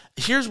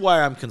 Here's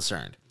why I'm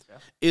concerned,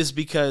 is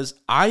because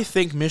I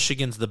think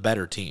Michigan's the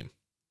better team,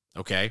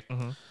 okay?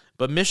 Mm-hmm.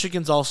 But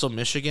Michigan's also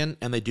Michigan,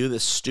 and they do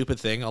this stupid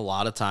thing a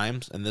lot of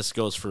times, and this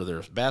goes for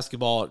their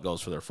basketball, it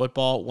goes for their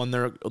football. When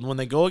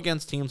they go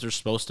against teams they're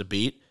supposed to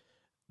beat,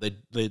 they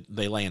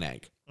lay an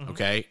egg,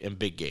 okay, in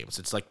big games.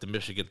 It's like the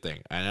Michigan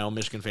thing. I know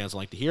Michigan fans don't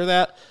like to hear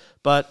that,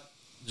 but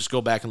just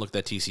go back and look at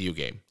that TCU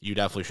game. You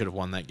definitely should have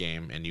won that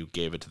game, and you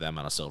gave it to them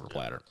on a silver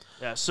platter.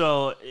 Yeah,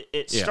 so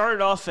it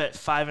started off at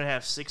 5.5,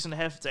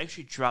 6.5. It's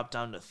actually dropped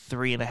down to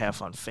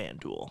 3.5 on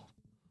FanDuel.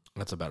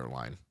 That's a better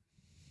line.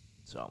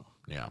 So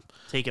yeah,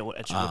 take it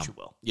what you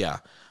will. Yeah,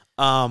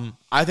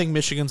 I think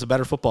Michigan's a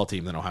better football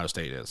team than Ohio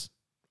State is.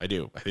 I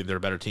do. I think they're a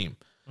better team,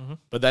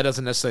 but that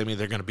doesn't necessarily mean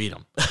they're going to beat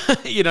them.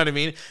 You know what I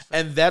mean?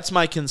 And that's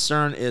my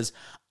concern. Is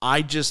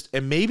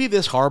and maybe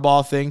this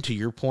Harbaugh thing, to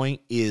your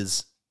point,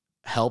 is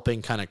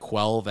helping kind of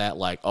quell that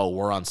like, oh,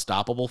 we're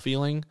unstoppable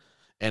feeling,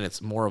 and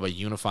it's more of a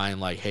unifying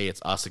like, hey,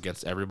 it's us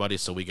against everybody,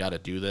 so we got to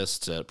do this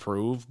to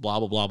prove blah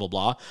blah blah blah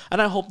blah.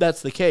 And I hope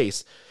that's the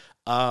case.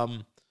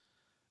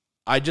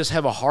 I just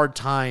have a hard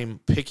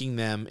time picking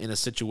them in a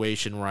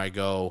situation where I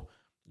go,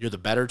 you're the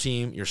better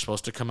team, you're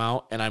supposed to come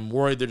out, and I'm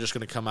worried they're just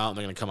going to come out and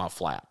they're going to come out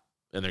flat.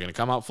 And they're going to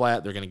come out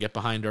flat, they're going to get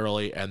behind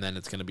early, and then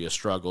it's going to be a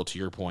struggle, to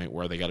your point,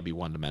 where they got to be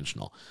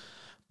one-dimensional.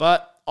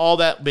 But all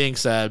that being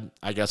said,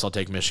 I guess I'll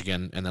take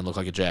Michigan and then look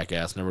like a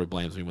jackass, and everybody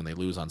blames me when they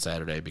lose on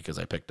Saturday because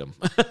I picked them.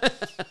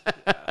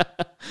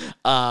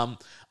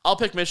 I'll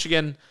pick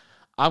Michigan.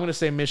 I'm going to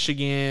say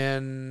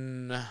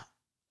Michigan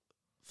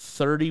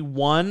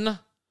 31.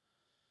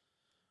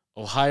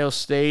 Ohio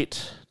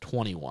State,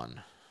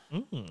 21.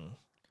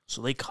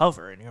 So they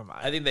cover in your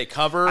mind. I think they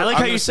cover. I like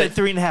how you said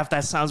 3.5.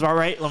 That sounds about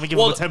right. Let me give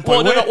them a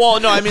 10-point win.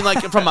 No, I mean,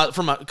 like,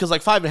 because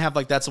like 5.5,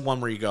 like, that's the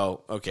one where you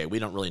go, okay, we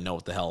don't really know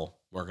what the hell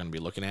we're going to be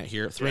looking at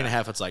here.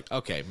 3.5, it's like,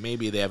 okay,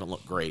 maybe they haven't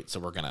looked great, so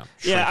we're going to.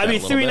 Yeah, I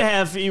mean,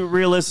 3.5,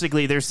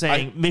 realistically, they're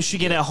saying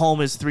Michigan at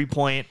home is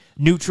 3-point.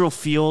 Neutral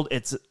field,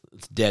 it's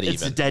dead even.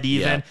 It's dead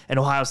even, and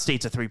Ohio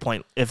State's a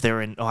 3-point if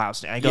they're in Ohio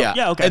State. I go,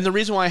 yeah, okay. And the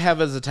reason why I have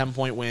it as a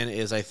 10-point win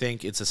is I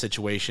think it's a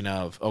situation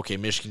of, okay,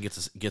 Michigan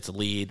gets a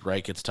lead,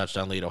 right? Gets a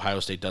touchdown lead. Ohio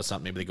State does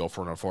something. Maybe they go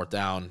for it on a fourth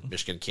down.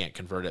 Michigan can't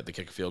convert it. They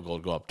kick a field goal,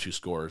 go up 2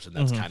 scores, and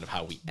that's kind of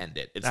how we end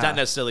it. It's not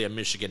necessarily a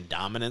Michigan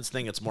dominance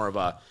thing. It's more of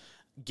a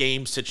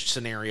game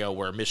scenario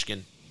where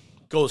Michigan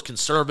goes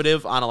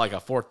conservative on a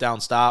fourth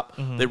down stop.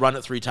 They run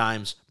it 3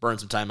 times, burn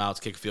some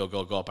timeouts, kick a field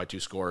goal, go up by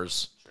 2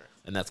 scores,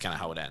 and that's kind of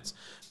how it ends.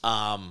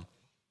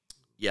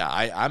 Yeah,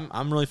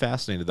 I'm really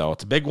fascinated, though.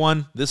 It's a big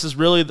one. This is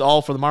really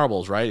all for the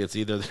marbles, right? It's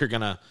either they're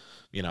going to,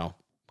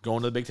 go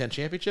into the Big Ten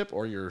Championship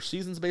or your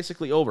season's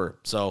basically over.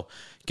 So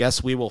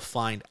guess we will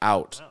find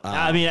out.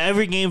 I mean,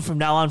 every game from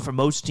now on for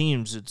most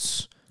teams,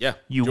 it's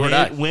you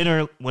win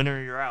or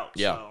you're out.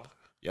 Yeah. So.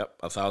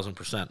 Yep,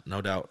 1,000%.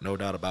 No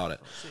doubt about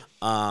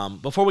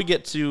it. Before we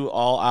get to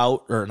all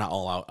out, or not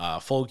all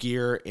out, Full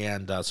Gear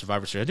and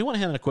Survivor Series, I do want to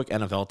hit on a quick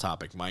NFL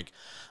topic, Mike.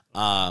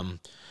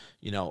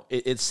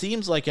 It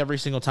seems like every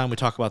single time we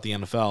talk about the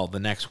NFL, the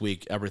next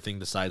week everything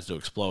decides to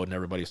explode and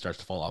everybody starts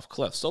to fall off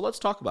cliffs. So let's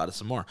talk about it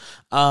some more.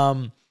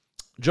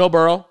 Joe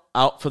Burrow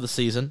out for the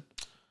season.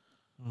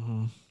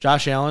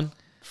 Josh Allen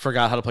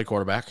forgot how to play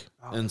quarterback.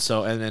 And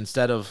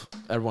instead of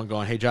everyone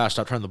going, hey, Josh,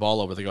 stop turning the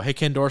ball over, they go, hey,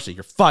 Ken Dorsey,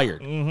 you're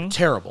fired.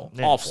 Terrible.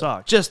 Yeah, awful.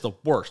 sucks. Just the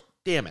worst.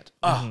 Damn it.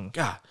 Oh,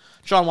 God.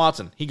 Sean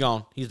Watson, he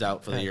gone. He's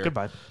out for the year.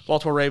 Goodbye.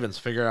 Baltimore Ravens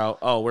figure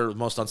out, we're the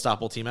most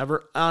unstoppable team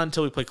ever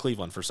until we play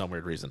Cleveland for some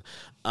weird reason.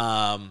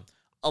 A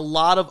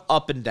lot of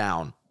up and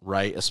down,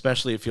 right?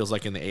 Especially it feels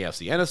like in the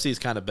AFC. NFC's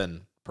kind of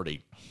been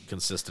pretty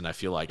consistent, I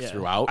feel like,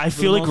 throughout. I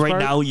feel like right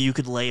now you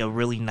could lay a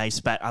really nice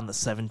bet on the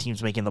 7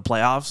 teams making the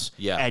playoffs,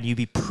 and you'd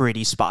be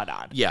pretty spot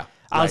on. Yeah.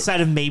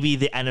 Outside of maybe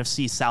the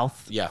NFC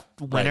South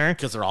winner.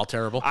 Because they're all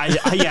terrible.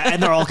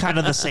 And they're all kind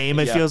of the same,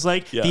 it feels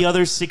like. Yeah. The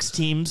other 6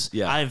 teams,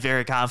 I'm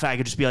very confident I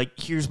could just be like,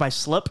 here's my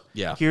slip.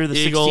 Yeah. Here are the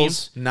Eagles,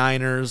 6 teams.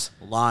 Niners,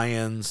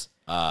 Lions,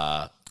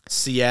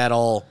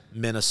 Seattle,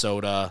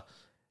 Minnesota,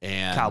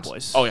 and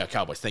Cowboys. Oh, yeah,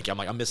 Cowboys. Thank you.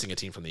 I'm missing a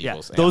team from the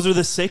Eagles. Those are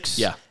the 6.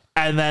 Yeah.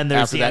 And then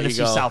there's After the that,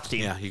 NFC South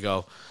team. Yeah, you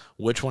go,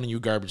 which one of you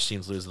garbage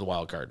teams loses the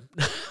wild card?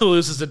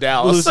 Loses to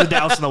Dallas. Loses to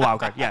Dallas in the wild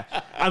card, yeah.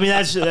 I mean,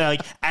 that's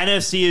like,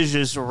 NFC is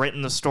just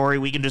written the story.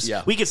 We can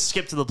we could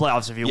skip to the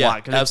playoffs if you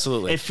want.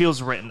 Absolutely. It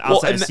feels written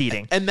outside of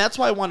seeding. And that's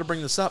why I wanted to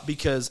bring this up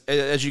because,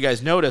 as you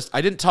guys noticed,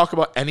 I didn't talk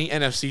about any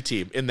NFC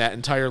team in that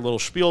entire little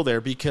spiel there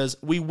because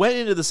we went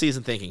into the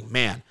season thinking,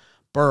 man,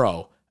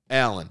 Burrow,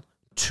 Allen,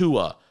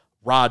 Tua,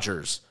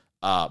 Rodgers,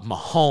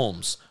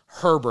 Mahomes,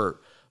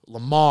 Herbert,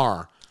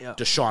 Lamar,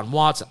 Deshaun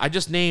Watson. I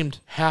just named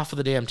half of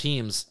the damn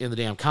teams in the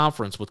damn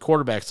conference with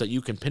quarterbacks that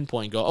you can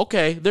pinpoint and go,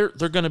 okay, they're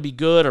going to be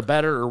good or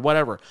better or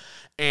whatever.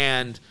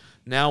 And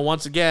now,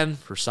 once again,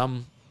 for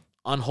some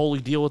unholy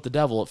deal with the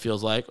devil, it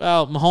feels like,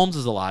 well, Mahomes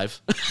is alive.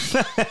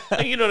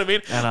 You know what I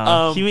mean?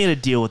 And, he made a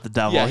deal with the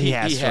devil. Yeah, he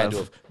had to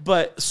have.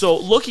 But so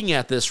looking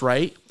at this,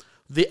 right,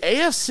 the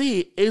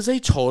AFC is a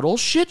total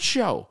shit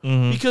show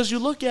because you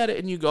look at it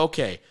and you go,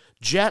 okay,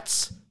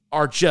 Jets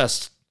are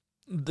just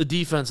the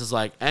defense is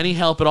like, any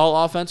help at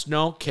all offense?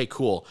 No? Okay,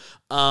 cool.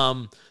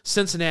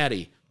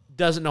 Cincinnati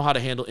doesn't know how to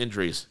handle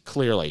injuries,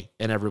 clearly,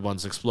 and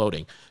everyone's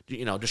exploding.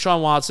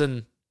 Deshaun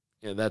Watson,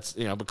 that's,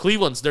 but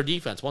Cleveland's their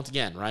defense, once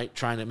again, right?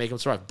 Trying to make them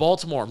survive.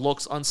 Baltimore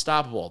looks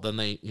unstoppable. Then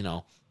they,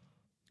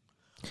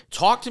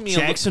 talk to me.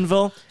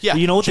 Jacksonville? Yeah,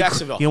 you know what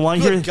Jacksonville. You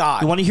want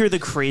to hear the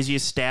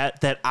craziest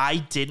stat that I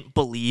didn't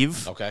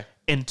believe? Okay.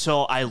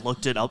 Until I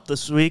looked it up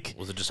this week.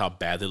 Was it just how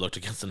bad they looked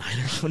against the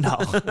Niners? No,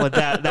 but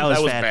that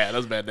was bad. That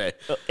was a bad day.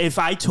 If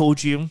I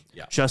told you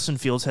Justin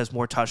Fields has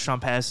more touchdown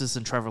passes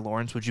than Trevor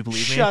Lawrence, would you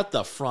believe me? Shut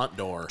the front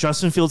door.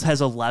 Justin Fields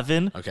has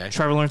 11. Okay.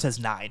 Trevor Lawrence has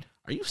 9.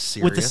 Are you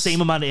serious? With the same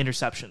amount of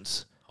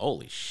interceptions.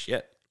 Holy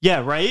shit.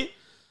 Yeah, right?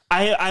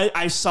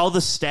 I saw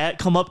the stat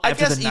come up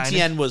after the Niners. I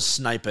guess ETN was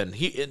sniping.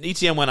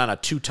 ETN went on a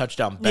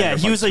 2-touchdown bet. Yeah,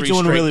 he was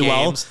doing really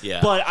games. well.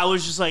 Yeah. But I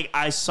was just like,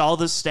 I saw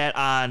the stat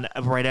on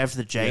right after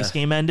the Jags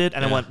game ended,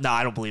 and I went, no,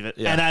 I don't believe it.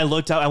 Yeah. And I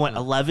looked out, I went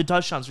 11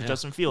 touchdowns for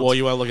Justin Fields. Well,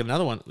 you want to look at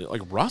another one?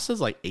 Like Russ is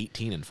like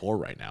 18-4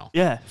 right now.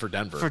 Yeah. For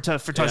Denver. For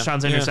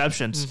touchdowns and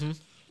interceptions. Mm-hmm.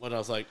 What I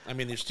was like, I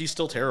mean, he's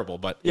still terrible,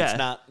 but it's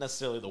not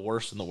necessarily the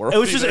worst in the world. It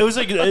was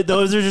like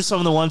those are just some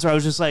of the ones where I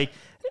was just like,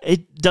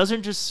 it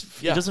doesn't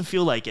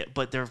feel like it,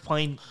 but they're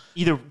playing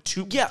either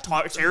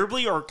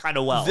terribly or kind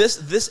of well. This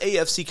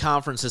AFC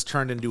conference has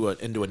turned into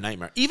a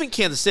nightmare. Even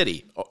Kansas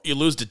City, you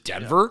lose to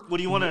Denver. Yeah. What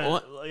do you want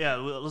to? Yeah,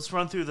 let's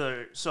run through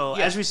the. So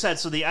as we said,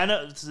 the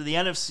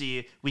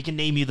NFC, we can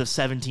name you the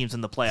 7 teams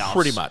in the playoffs.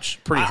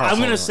 Pretty hard. I'm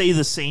going to say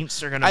the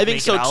Saints are going to. I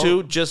think so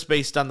too, just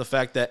based on the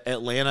fact that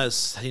Atlanta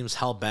seems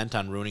hell bent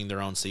on ruining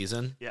their own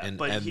season. Yeah, and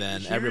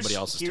then everybody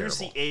else is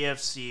terrible.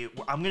 Here's the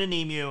AFC. I'm going to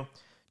name you.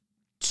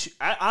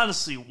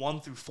 Honestly, 1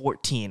 through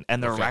 14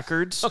 and their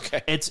records.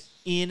 Okay, it's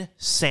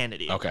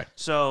insanity. Okay,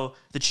 so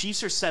the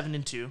Chiefs are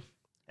 7-2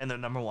 and they're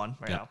number 1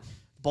 right now.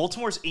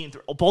 Baltimore's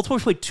 8-3.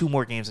 Baltimore's played 2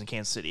 more games than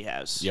Kansas City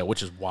has. Yeah,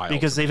 which is wild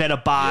because they've had a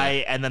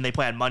bye and then they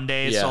play on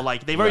Monday. Yeah. So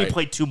they've already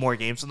played 2 more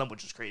games than them,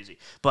 which is crazy.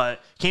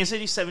 But Kansas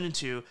City's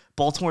 7-2.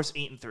 Baltimore's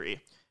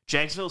 8-3.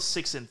 Jacksonville's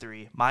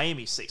 6-3,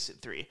 Miami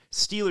 6-3,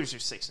 Steelers are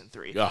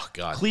 6-3. Oh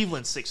God,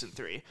 Cleveland's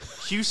 6-3,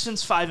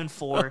 Houston's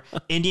 5-4,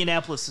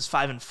 Indianapolis is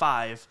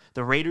 5-5,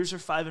 the Raiders are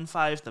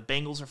 5-5, the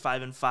Bengals are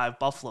 5-5,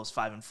 Buffalo's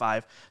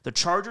 5-5, the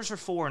Chargers are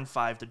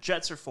 4-5, the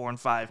Jets are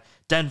 4-5,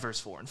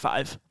 Denver's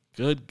 4-5.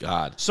 Good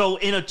God! So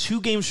in a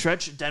 2-game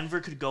stretch, Denver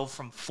could go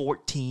from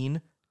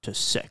 14 to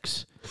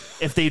 6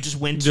 if they just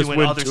win 2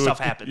 and other stuff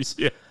happens.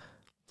 Yeah,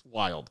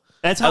 wild.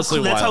 That's how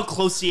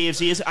close the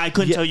AFC is. I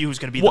couldn't tell you who's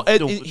going to be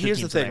the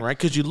here's the thing, right?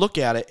 Because you look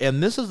at it,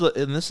 and this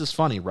is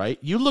funny, right?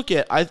 You look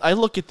at I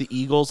look at the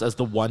Eagles as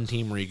the one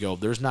team where you go,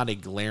 there's not a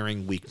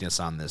glaring weakness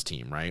on this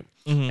team, right?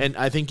 Mm-hmm. And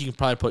I think you can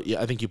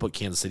probably put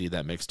Kansas City in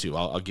that mix too.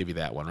 I'll give you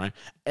that one, right?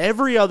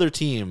 Every other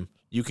team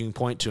you can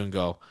point to and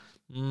go,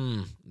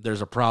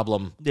 there's a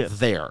problem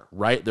there,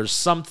 right? There's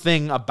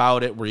something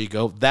about it where you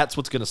go, that's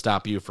what's going to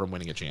stop you from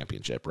winning a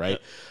championship, right?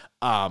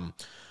 Yeah.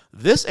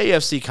 This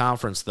AFC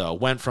conference, though,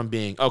 went from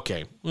being,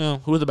 okay,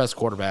 well, who are the best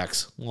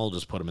quarterbacks? We'll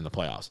just put them in the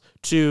playoffs.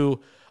 To,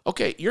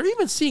 okay, you're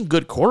even seeing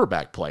good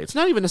quarterback play. It's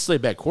not even necessarily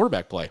bad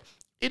quarterback play.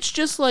 It's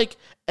just like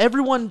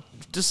everyone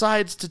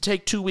decides to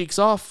take 2 weeks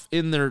off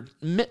in their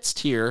midst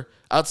here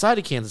outside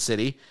of Kansas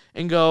City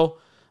and go,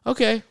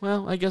 okay,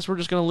 well, I guess we're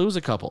just going to lose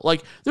a couple.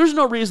 Like, there's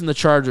no reason the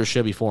Chargers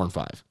should be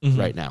 4-5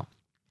 right now.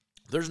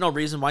 There's no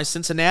reason why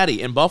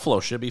Cincinnati and Buffalo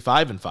should be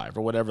 5-5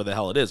 or whatever the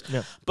hell it is.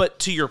 Yeah. But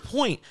to your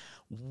point,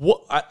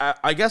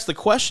 I guess the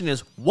question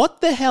is,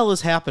 what the hell is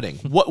happening?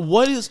 What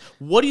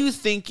do you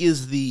think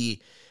is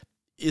the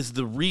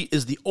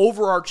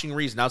overarching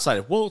reason outside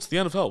of, well, it's the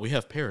NFL, we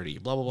have parity,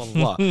 blah blah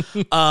blah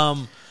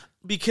blah.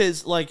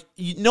 Because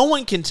no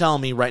one can tell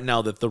me right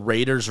now that the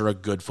Raiders are a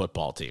good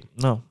football team.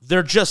 No,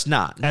 they're just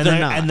not.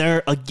 And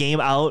they're a game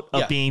out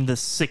of being the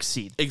 6th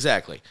seed.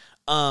 Exactly.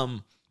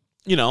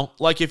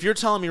 Like if you're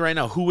telling me right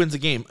now who wins the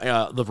game,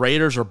 the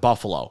Raiders or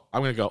Buffalo,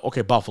 I'm gonna go,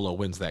 okay, Buffalo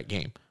wins that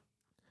game.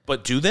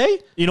 But do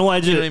they? You know what I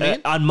did? You know what I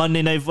mean? On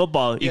Monday Night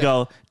Football, you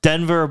go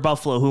Denver or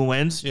Buffalo, who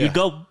wins? You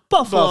go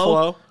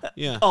Buffalo.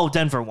 Yeah. Oh,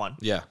 Denver won.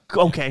 Yeah.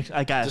 Okay,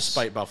 I guess.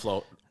 Despite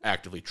Buffalo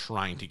actively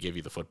trying to give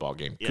you the football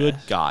game. Yeah. Good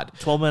God.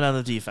 12 men on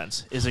the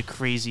defense. Is it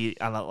crazy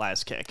on that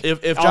last kick?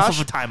 If off of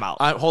a timeout.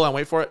 Hold on,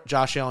 wait for it.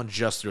 Josh Allen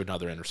just threw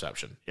another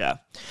interception. Yeah.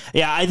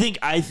 Yeah, I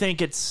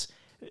think it's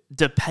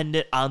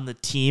dependent on the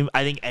team.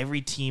 I think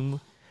every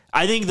team...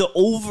 I think the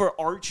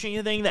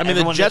overarching thing that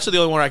the Jets are the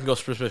only one I can go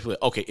specifically.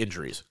 Okay,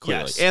 injuries,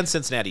 clearly. Yes. And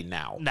Cincinnati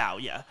now. Now,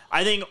 yeah.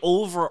 I think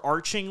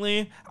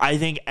overarchingly, I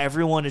think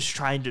everyone is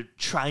trying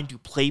to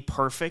play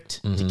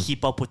perfect to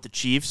keep up with the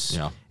Chiefs.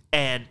 Yeah.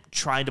 And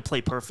trying to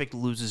play perfect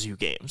loses you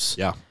games.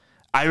 Yeah.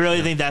 I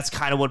really think that's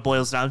kind of what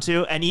boils down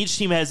to. And each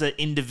team has an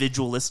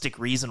individualistic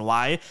reason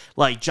why.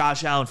 Like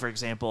Josh Allen, for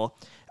example,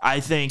 I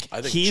think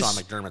Sean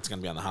McDermott's going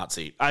to be on the hot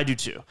seat. I do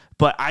too.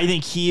 But I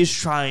think he is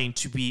trying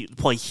to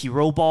play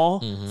hero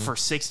ball for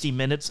 60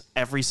 minutes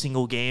every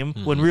single game,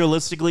 when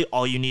realistically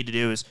all you need to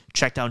do is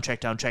check down,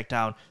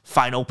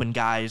 find open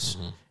guys.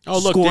 Oh,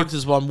 look, Diggs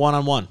is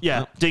one-on-one.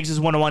 Yeah, Diggs is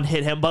one-on-one,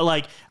 hit him. But,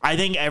 like, I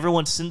think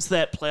everyone since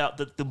that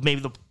playout, maybe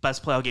the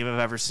best playout game I've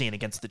ever seen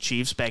against the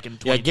Chiefs back in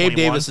 2021. Yeah, Gabe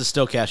Davis is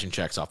still cashing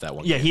checks off that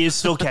one game. Yeah, he is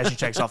still cashing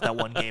checks off that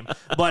one game.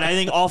 But I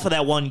think off of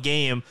that one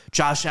game,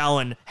 Josh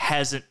Allen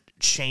hasn't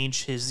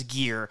changed his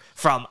gear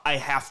from I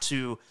have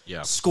to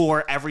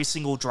score every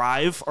single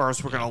drive or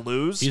else we're going to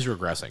lose. He's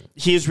regressing.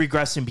 He is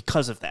regressing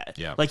because of that.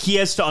 Yeah. Like, he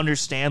has to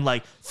understand,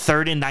 like,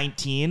 3rd and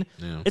 19,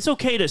 it's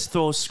okay to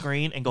throw a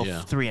screen and go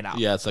 3 and out.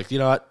 Yeah, it's like, you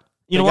know what?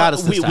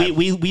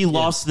 We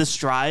lost this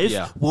drive.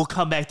 Yeah. We'll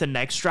come back the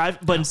next drive.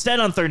 But instead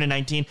on 3rd and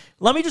 19,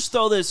 let me just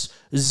throw this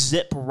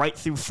zip right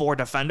through 4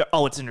 defender.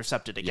 Oh, it's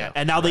intercepted again.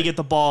 And now they get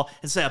the ball,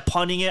 instead of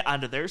punting it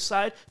onto their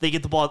side, they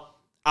get the ball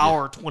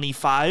hour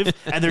 25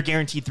 and they're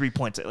guaranteed 3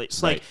 points at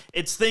least. Like,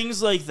 it's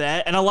things like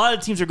that, and a lot of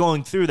teams are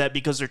going through that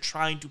because they're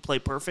trying to play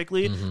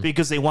perfectly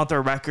because they want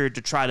their record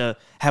to try to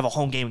have a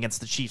home game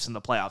against the Chiefs in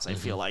the playoffs. I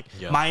feel like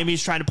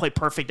Miami's trying to play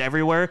perfect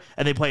everywhere,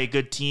 and they play a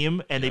good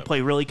team and they play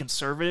really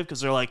conservative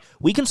because they're like,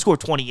 we can score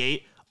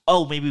 28.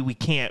 Oh, maybe we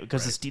can't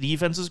because this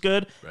defense is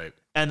good,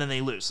 and then they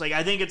lose. Like,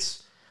 I think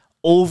it's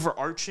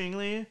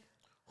overarchingly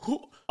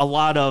a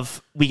lot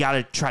of we got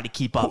to try to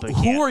keep up.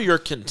 Who are your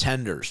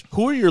contenders?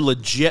 Who are your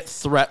legit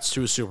threats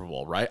to a Super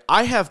Bowl, right?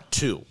 I have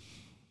 2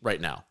 right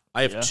now.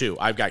 I have 2.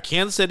 I've got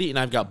Kansas City and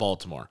I've got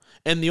Baltimore.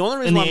 And the only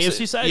reason in the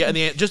AFC side?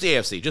 Yeah, just the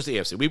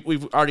AFC.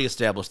 We've already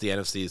established the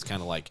NFC is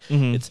kind of like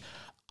it's.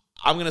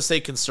 I'm going to say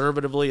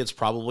conservatively, it's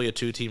probably a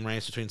 2-team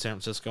race between San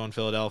Francisco and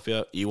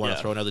Philadelphia. You want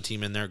to throw another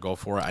team in there, go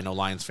for it. I know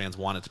Lions fans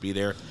want it to be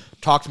there.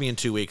 Talk to me in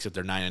 2 weeks if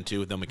they're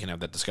 9-2, then we can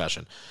have that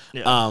discussion.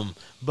 Yeah.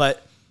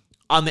 But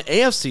on the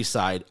AFC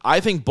side,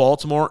 I think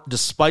Baltimore,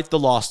 despite the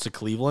loss to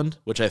Cleveland,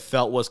 which I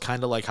felt was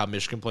kind of like how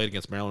Michigan played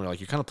against Maryland, where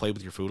like you kind of played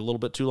with your food a little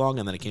bit too long,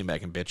 and then it came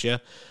back and bit you.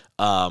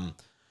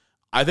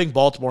 I think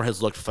Baltimore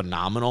has looked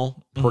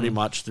phenomenal pretty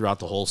much throughout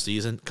the whole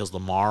season because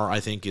Lamar, I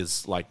think,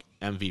 is like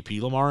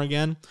MVP Lamar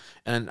again.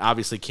 And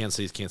obviously Kansas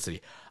City is Kansas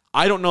City.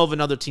 I don't know of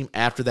another team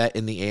after that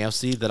in the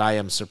AFC that I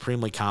am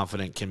supremely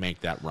confident can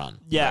make that run.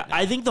 Yeah,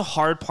 I think the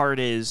hard part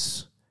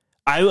is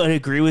I would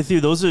agree with you.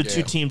 Those are the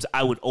 2 teams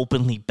I would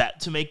openly bet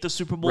to make the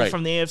Super Bowl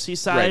from the AFC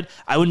side. Right.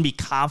 I wouldn't be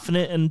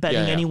confident in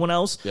betting anyone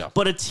else. Yeah.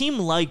 But a team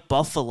like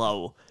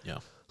Buffalo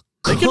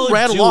they can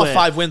rattle off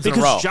 5 wins in a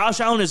row. Because Josh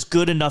Allen is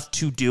good enough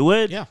to do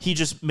it. Yeah. He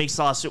just makes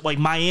a lot of... Like,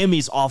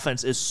 Miami's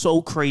offense is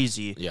so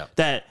crazy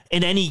that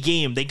in any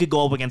game, they could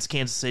go up against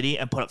Kansas City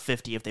and put up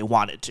 50 if they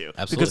wanted to.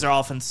 Absolutely. Because their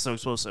offense is so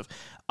explosive.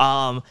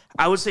 I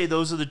would say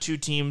those are the 2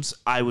 teams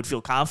I would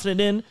feel confident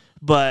in,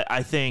 but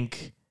I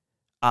think...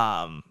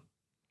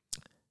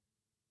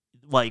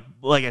 Like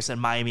I said,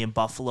 Miami and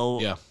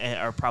Buffalo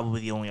are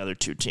probably the only other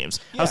 2 teams.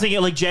 I was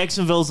thinking like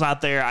Jacksonville's not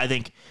there. I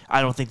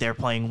don't think they're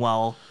playing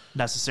well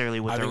necessarily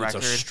with their record.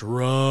 It's a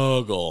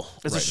struggle.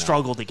 It's a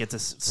struggle to get to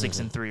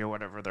 6-3 or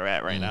whatever they're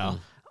at right now.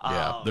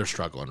 Yeah, they're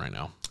struggling right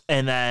now.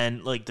 And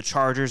then like the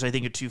Chargers, I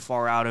think are too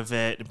far out of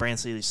it. Brandon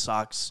Staley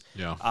sucks.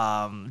 Yeah.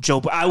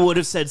 I would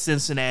have said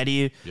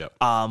Cincinnati. Yep.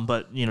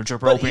 But Joe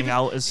Burrow being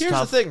out is here's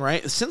tough. the thing,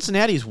 right?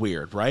 Cincinnati's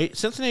weird, right?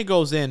 Cincinnati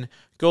goes and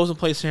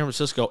plays San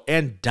Francisco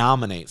and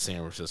dominates San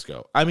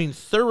Francisco. I mean,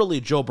 thoroughly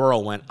Joe Burrow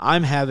went,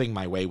 I'm having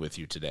my way with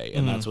you today,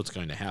 and that's what's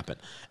going to happen.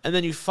 And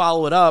then you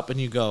follow it up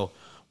and you go,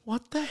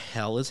 what the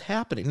hell is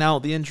happening? Now,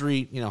 the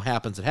injury,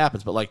 happens,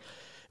 but like,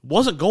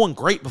 wasn't going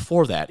great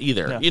before that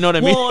either. Yeah. You know what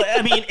I mean? Well,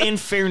 I mean, in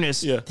fairness,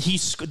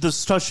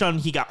 the touchdown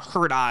he got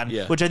hurt on,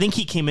 which I think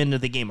he came into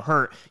the game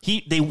hurt.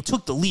 They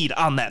took the lead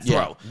on that throw.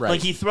 Yeah, right.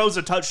 Like he throws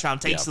a touchdown,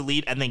 takes the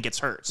lead, and then gets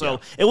hurt.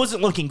 So it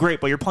wasn't looking great.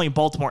 But you're playing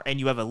Baltimore,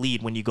 and you have a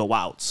lead when you go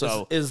out.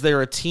 So is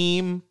there a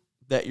team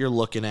that you're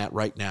looking at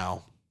right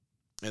now,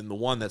 and the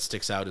one that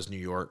sticks out is New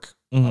York?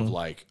 Of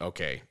like,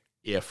 okay,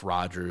 if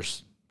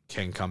Rodgers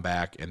can come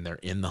back and they're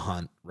in the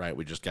hunt, right?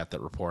 We just got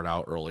that report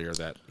out earlier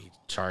that he's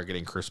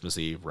targeting Christmas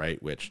Eve,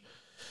 right? Which,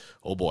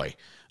 oh boy.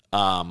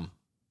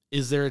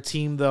 Is there a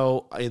team,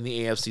 though, in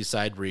the AFC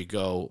side where you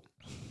go,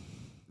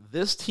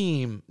 this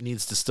team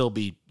needs to still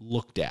be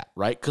looked at,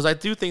 right? Because I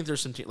do think there's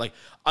some team, like,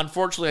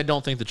 unfortunately, I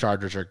don't think the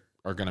Chargers are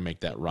going to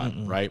make that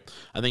run, right?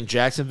 I think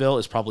Jacksonville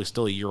is probably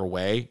still a year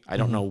away. I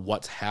don't know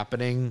what's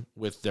happening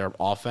with their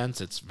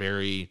offense. It's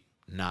very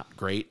not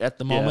great at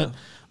the moment.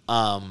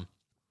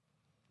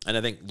 And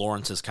I think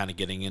Lawrence is kind of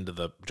getting into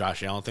the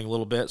Josh Allen thing a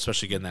little bit,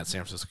 especially getting that San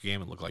Francisco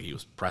game. It looked like he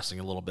was pressing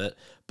a little bit.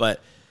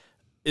 But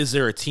is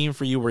there a team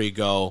for you where you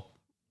go,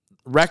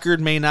 record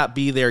may not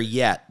be there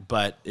yet,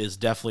 but is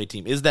definitely a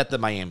team? Is that the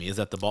Miami? Is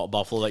that the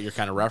Buffalo that you're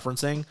kind of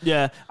referencing?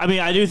 Yeah. I mean,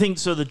 I do think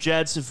so. The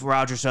Jets, if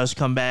Rodgers does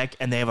come back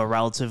and they have a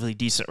relatively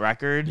decent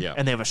record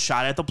and they have a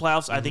shot at the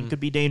playoffs, I think could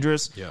be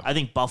dangerous. Yeah. I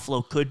think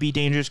Buffalo could be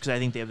dangerous because I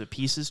think they have the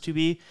pieces to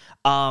be.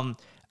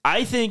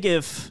 I think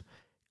if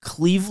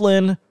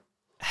Cleveland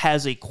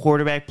has a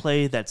quarterback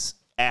play that's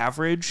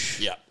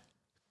average,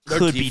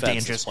 could be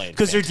dangerous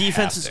because their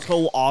defense is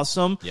so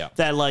awesome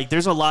that like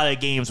there's a lot of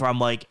games where I'm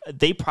like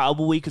they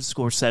probably could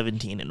score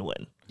 17 and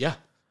win. Yeah.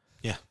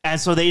 Yeah. And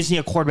so they just need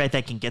a quarterback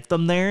that can get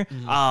them there.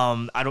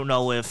 I don't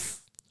know if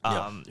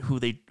who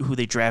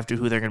they drafted,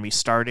 who they're going to be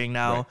starting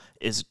now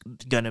is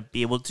going to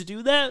be able to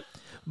do that.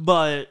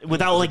 But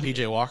without like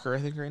PJ Walker, I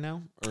think right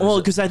now. Well,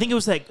 because I think it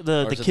was like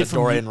the kid from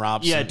Dorian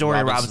Robinson. Yeah,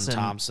 Dorian Robinson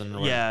Thompson.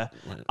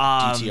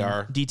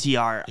 DTR.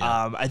 DTR.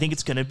 Yeah. I think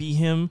it's going to be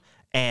him.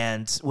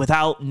 And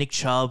without Nick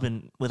Chubb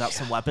and without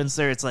some weapons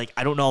there, it's like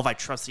I don't know if I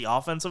trust the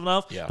offense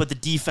enough. Yeah. But the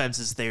defense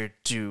is there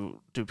to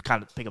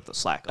kind of pick up the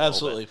slack.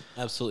 Absolutely.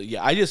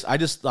 Yeah. I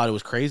just thought it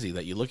was crazy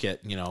that you look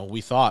at,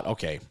 we thought,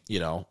 okay,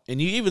 and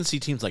you even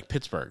see teams like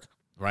Pittsburgh,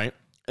 right?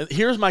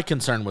 Here's my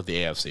concern with the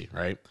AFC,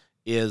 right?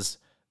 Is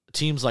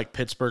teams like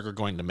Pittsburgh are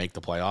going to make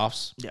the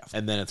playoffs,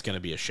 and then it's going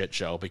to be a shit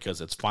show because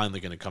it's finally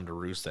going to come to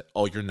roost that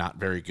you're not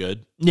very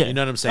good. Yeah, you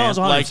know what I'm saying?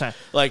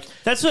 Like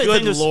that's what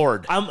good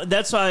Lord.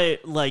 That's why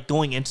like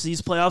going into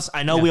these playoffs.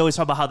 I know we always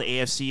talk about how the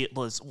AFC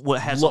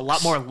has a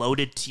lot more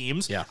loaded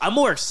teams. Yeah, I'm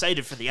more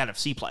excited for the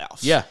NFC playoffs.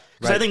 Yeah.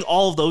 Because I think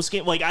all of those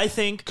games, I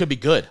think could be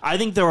good. I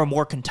think there are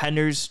more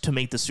contenders to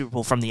make the Super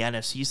Bowl from the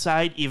NFC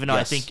side, even though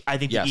I think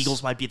the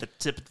Eagles might be the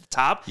tip at the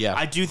top. Yeah.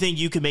 I do think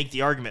you could make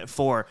the argument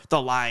for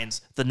the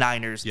Lions, the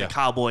Niners, the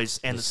Cowboys,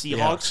 and the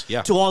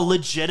Seahawks to all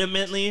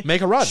legitimately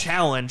make a run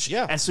challenge.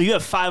 Yeah. And so you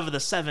have 5 of the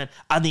 7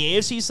 on the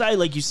AFC side.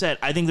 Like you said,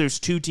 I think there's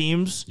 2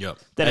 teams. Yep.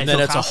 That and I feel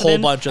then it's a whole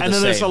bunch of and the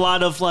then same. There's a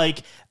lot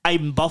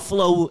of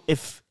Buffalo,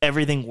 if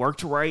everything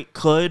worked right,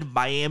 could.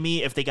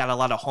 Miami, if they got a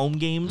lot of home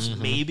games,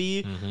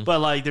 maybe.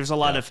 But there's a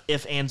lot of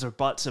ifs, ands, or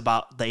buts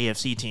about the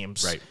AFC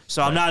teams. Right.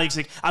 So I'm not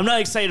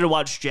excited to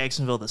watch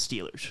Jacksonville the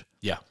Steelers.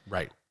 Yeah.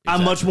 Right. Exactly.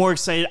 I'm much more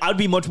excited. I'd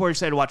be much more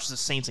excited to watch the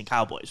Saints and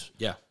Cowboys.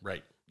 Yeah.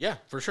 Right. Yeah,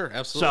 for sure.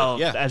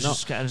 Absolutely.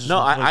 So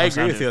I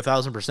agree with you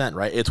 1,000%.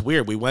 Right. It's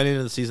weird. We went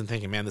into the season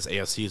thinking, man, this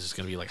AFC is just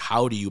going to be like,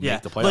 how do you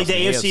make the playoffs? Like the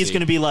AFC is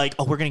going to be like,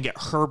 we're going to get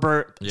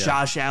Herbert,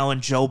 Josh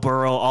Allen, Joe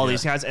Burrow, all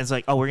these guys, and it's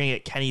like, we're going to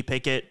get Kenny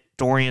Pickett,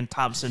 Dorian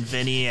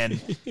Thompson-Vinny,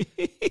 and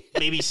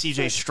maybe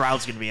CJ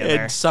Stroud's going to be in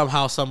there. And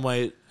somehow, some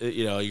way,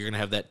 you're going to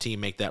have that team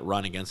make that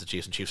run against the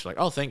Chiefs, and Chiefs are like,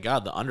 oh, thank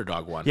God, the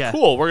underdog won. Yeah.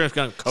 Cool, we're just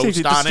going to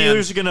coast on in. The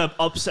Steelers are going to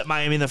upset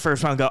Miami in the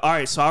first round and go, all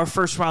right, so our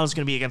first round is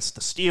going to be against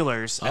the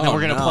Steelers, and then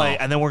we're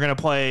going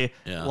to play,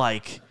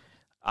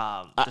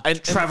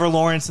 Trevor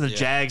Lawrence and the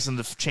Jags in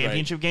the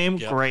championship game.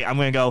 Yep. Great. I'm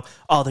going to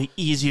go, the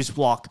easiest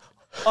walk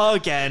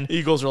again.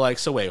 Eagles are like,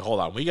 so wait,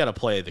 hold on. We got to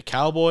play the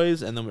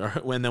Cowboys, and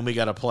then we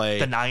got to play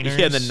the Niners.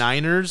 Yeah, the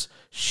Niners.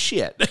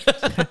 Shit.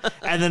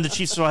 And then the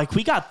Chiefs are like,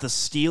 we got the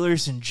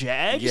Steelers and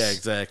Jags. Yeah,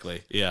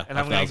 exactly. Yeah. And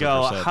I'm going to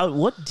go,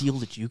 what deal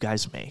did you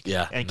guys make?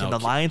 Yeah. And can the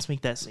Lions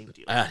make that same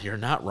deal? You're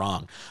not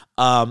wrong.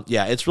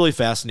 It's really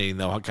fascinating,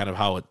 though, kind of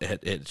how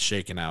it's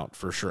shaken out,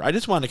 for sure. I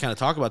just wanted to kind of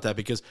talk about that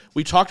because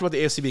we talked about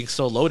the AFC being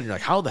so loaded. You're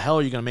like, how the hell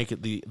are you going to make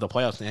it the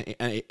playoffs in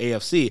the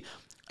AFC?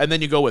 And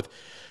then you go with,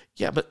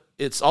 but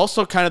it's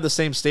also kind of the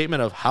same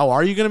statement of how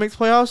are you going to make the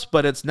playoffs,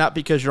 but it's not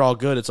because you're all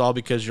good. It's all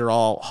because you're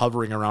all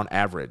hovering around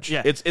average.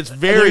 Yeah. It's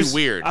very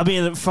weird. I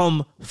mean,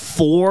 from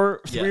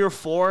 3 or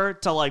 4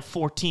 to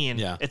 14,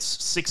 it's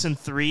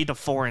 6-3 to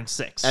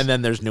 4-6. And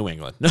then there's New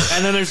England.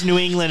 And then there's New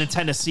England and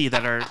Tennessee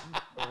that are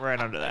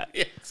right under that.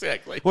 Yeah,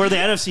 exactly. Where the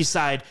NFC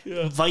side,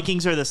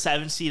 Vikings are the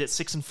 7th seed at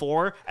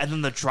 6-4, and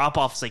then the drop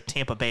off is like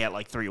Tampa Bay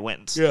at 3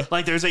 wins. Yeah.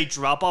 There's a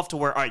drop off to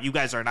where, all right, you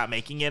guys are not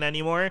making it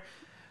anymore.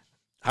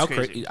 How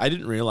crazy! I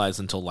didn't realize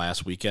until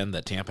last weekend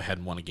that Tampa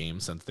hadn't won a game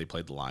since they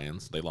played the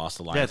Lions. They lost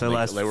the Lions. Yeah,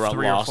 they were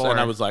lost, and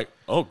I was like,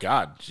 "Oh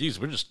God, geez,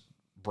 we're just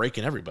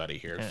breaking everybody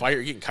here.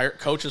 Getting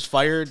coaches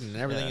fired and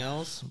everything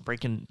else.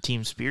 Breaking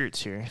team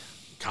spirits here.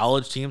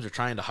 College teams are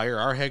trying to hire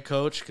our head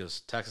coach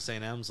because Texas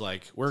A&M's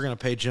like, we're going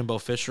to pay Jimbo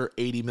Fisher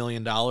 $80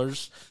 million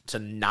to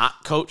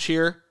not coach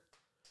here.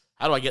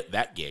 How do I get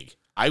that gig?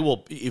 I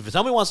will if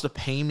somebody wants to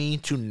pay me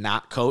to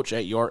not coach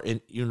at your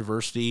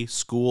university,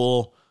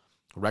 school,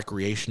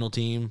 recreational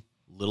team,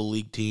 little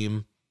league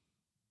team,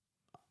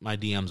 my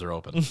DMs are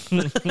open.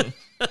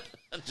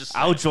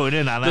 I'll join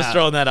in on that. Just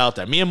throwing that out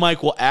there. Me and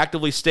Mike will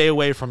actively stay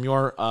away from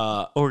your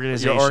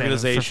organization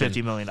for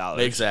 $50 million.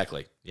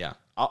 Exactly. Yeah,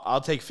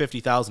 I'll take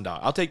 $50,000.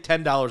 I'll take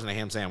 $10 and a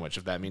ham sandwich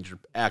if that means you're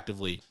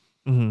actively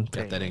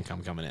got that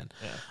income coming in.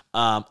 Yeah.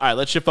 All right,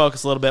 let's shift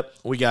focus a little bit.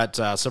 We got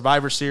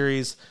Survivor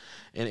Series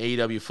and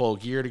AEW Full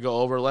Gear to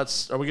go over.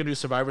 Are we gonna do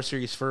Survivor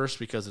Series first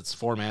because it's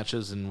 4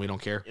 matches and we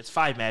don't care? It's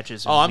 5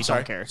 matches. And I'm sorry.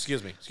 Don't care.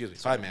 Excuse me.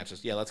 5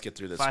 matches. Yeah, let's get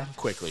through this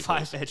quickly.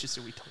 5 matches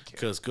and we don't care.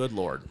 Because good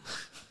Lord,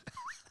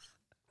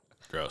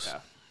 gross.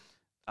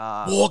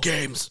 Yeah. War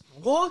games.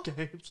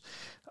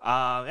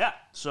 Yeah.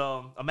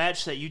 So a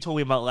match that you told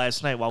me about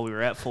last night while we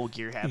were at Full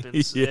Gear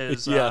happens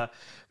is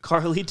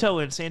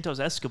Carlito and Santos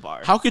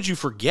Escobar. How could you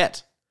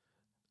forget?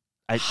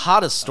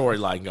 Hottest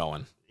storyline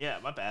going. Yeah,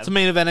 my bad. It's a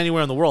main event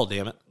anywhere in the world,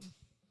 damn it.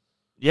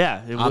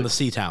 Yeah. On the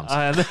C-Towns.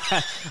 On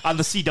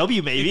the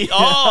CW, maybe.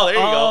 Oh, there you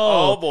go.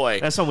 Oh, boy.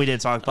 That's something we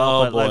didn't talk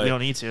about, but we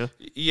don't need to.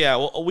 Yeah,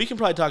 well, we can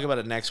probably talk about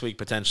it next week,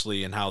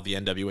 potentially, and how the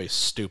NWA is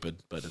stupid,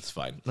 but it's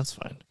fine. That's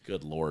fine.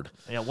 Good Lord.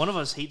 Yeah, one of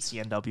us hates the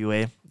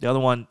NWA. The other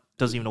one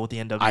doesn't even know what the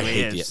NWA I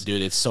hate is.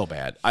 dude, it's so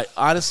bad. I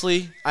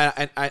honestly,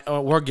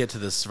 we'll get to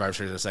this Survivor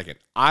Series in a second.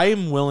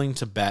 I'm willing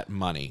to bet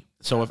money.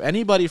 So if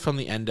anybody from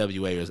the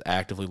NWA is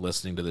actively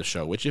listening to this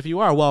show, which if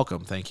you are,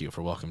 welcome. Thank you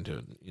for welcome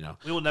to,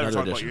 We will never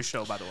talk about your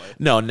show, by the way.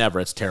 No,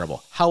 never. It's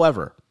terrible.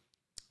 However,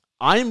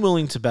 I'm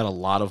willing to bet a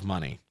lot of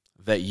money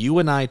that you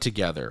and I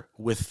together,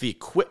 with the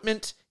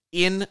equipment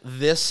in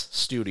this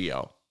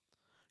studio,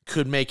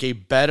 could make a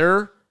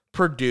better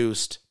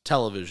produced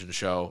television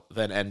show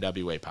than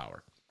NWA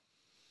Power.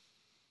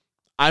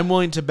 I'm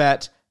willing to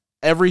bet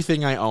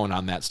everything I own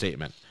on that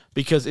statement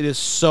because it is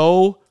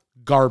so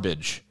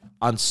garbage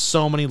on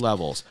so many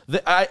levels.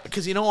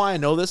 Because you know why I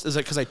know this is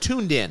because I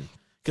tuned in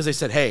because they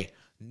said, "Hey,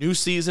 new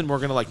season, we're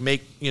gonna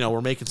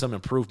we're making some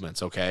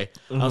improvements." Okay,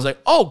 I was like,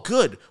 "Oh,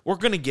 good, we're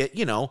gonna get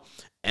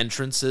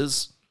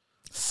entrances,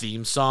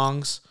 theme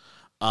songs,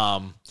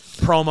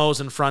 promos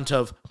in front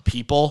of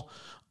people."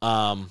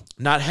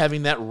 Not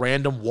having that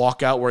random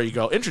walkout where you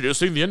go,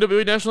 introducing the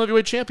NWA National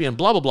Heavyweight Champion,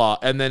 blah, blah, blah.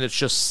 And then it's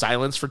just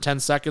silence for 10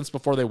 seconds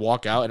before they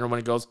walk out. And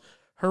everybody goes,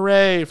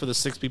 hooray for the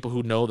 6 people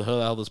who know the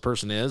hell this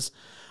person is.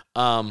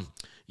 The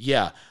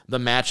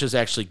match is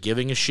actually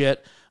giving a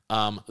shit.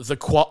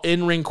 The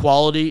in-ring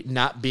quality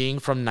not being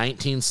from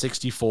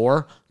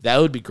 1964, that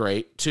would be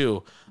great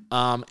too.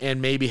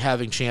 And maybe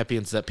having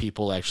champions that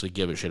people actually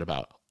give a shit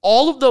about.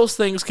 All of those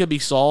things can be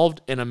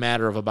solved in a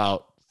matter of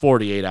about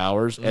 48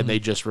 hours, and they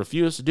just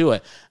refuse to do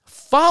it.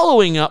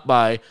 Following up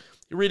by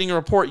reading a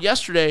report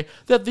yesterday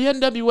that the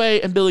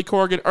NWA and Billy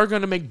Corgan are going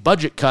to make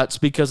budget cuts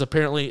because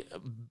apparently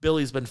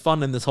Billy's been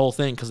funding this whole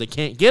thing because they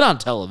can't get on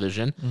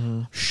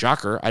television.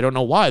 Shocker. I don't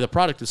know why. The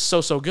product is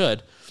so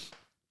good.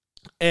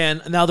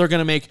 And now they're going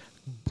to make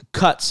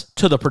cuts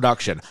to the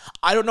production.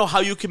 I don't know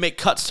how you can make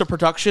cuts to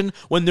production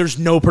when there's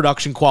no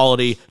production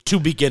quality to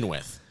begin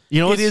with.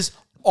 It is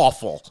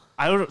awful.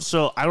 I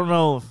don't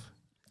know.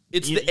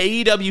 It's the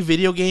AEW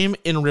video game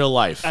in real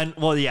life. And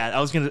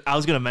I was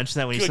gonna mention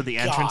that when you said the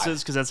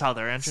entrances because that's how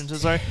their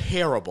entrances are.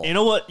 Terrible. You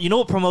know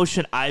what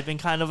promotion I've been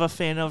kind of a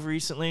fan of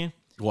recently?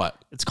 What?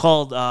 It's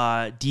called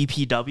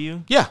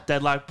DPW. Yeah.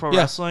 Deadlock Pro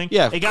Wrestling.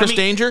 Yeah. Chris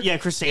Danger? Yeah,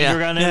 Chris Danger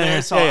got in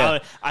there. So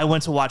I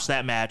went to watch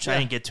that match. I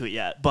didn't get to it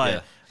yet.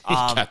 But he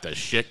got the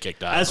shit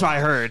kicked out. That's what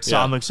I heard, so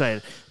I'm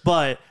excited.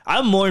 But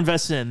I'm more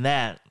invested in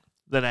that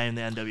than I am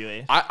the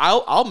NWA.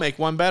 I'll make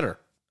one better.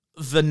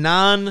 The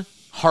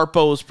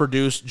non-Harpo's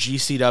produced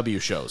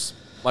GCW shows.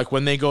 Like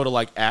when they go to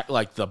like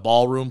the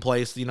ballroom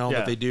place,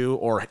 that they do,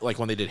 or like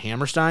when they did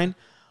Hammerstein,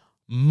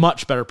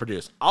 much better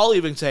produced. I'll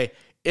even say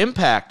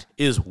Impact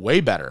is way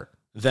better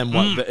than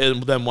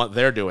what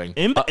they're doing.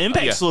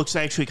 Impact looks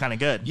actually kind of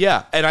good.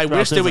 Yeah, and I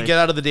wish they would get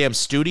out of the damn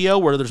studio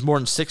where there's more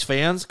than 6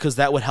 fans because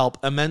that would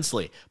help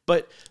immensely.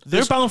 But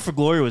their Bound for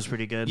Glory was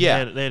pretty good.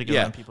 Yeah, they had a good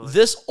run of people there.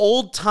 This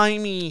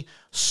old-timey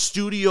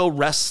studio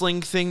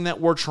wrestling thing that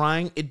we're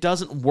trying, it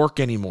doesn't work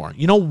anymore.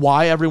 You know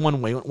why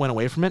everyone went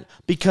away from it?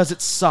 Because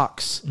it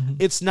sucks.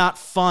 It's not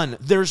fun.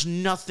 There's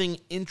nothing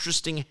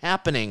interesting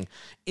happening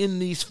in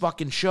these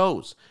fucking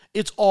shows.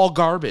 It's all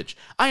garbage.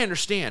 I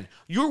understand.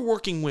 You're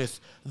working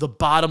with the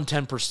bottom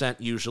 10%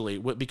 usually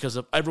because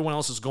of everyone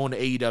else is going to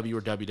AEW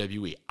or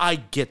WWE. I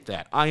get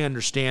that. I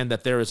understand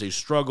that there is a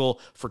struggle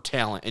for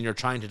talent and you're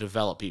trying to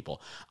develop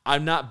people.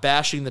 I'm not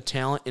bashing the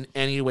talent in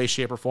any way,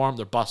 shape, or form.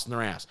 They're busting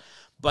their ass.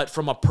 But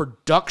from a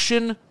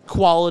production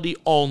quality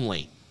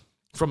only,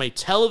 from a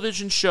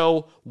television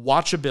show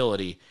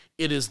watchability,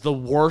 it is the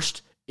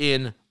worst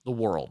in the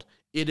world.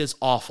 It is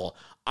awful.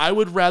 I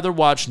would rather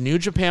watch New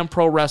Japan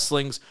Pro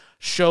Wrestling's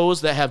shows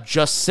that have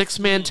just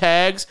 6-man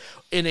tags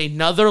in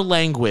another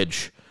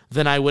language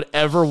than I would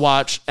ever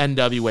watch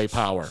NWA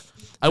Power.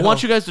 I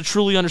want you guys to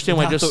truly understand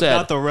what I just said.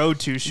 Not the Road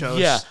to shows.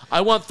 Yeah, I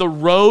want the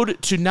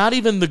Road to not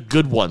even the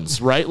good ones,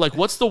 right? Like,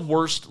 what's the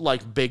worst,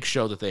 big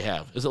show that they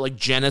have? Is it,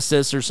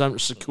 Genesis or some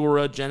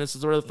Sakura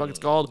Genesis or whatever the fuck it's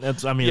called?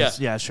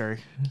 Yeah, sure.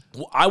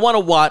 I want to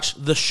watch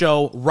the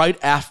show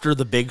right after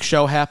the big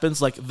show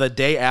happens, like the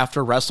day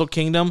after Wrestle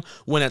Kingdom,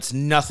 when it's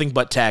nothing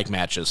but tag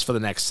matches for the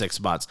next 6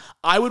 months.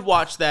 I would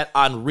watch that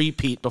on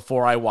repeat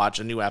before I watch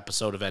a new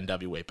episode of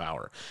NWA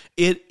Power.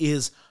 It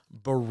is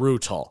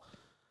brutal.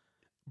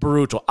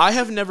 I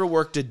have never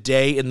worked a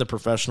day in the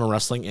professional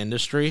wrestling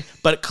industry,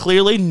 but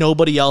clearly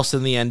nobody else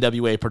in the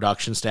NWA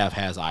production staff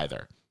has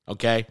either,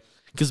 okay?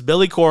 Because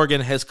Billy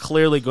Corgan has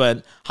clearly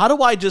gone, how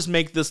do I just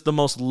make this the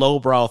most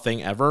lowbrow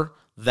thing ever?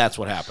 That's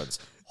what happens.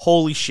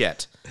 Holy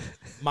shit.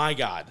 My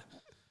God.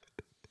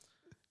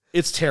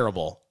 It's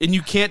terrible. And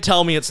you can't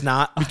tell me it's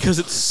not because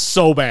it's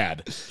so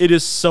bad. It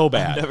is so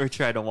bad. I've never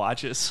tried to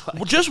watch it. So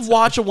just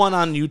watch one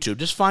on YouTube.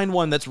 Just find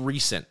one that's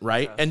recent,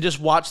 right? Yeah. And just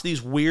watch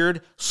these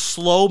weird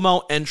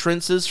slow-mo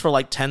entrances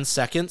for 10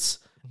 seconds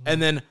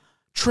and then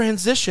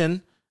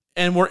transition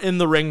And we're in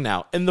the ring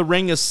now. And the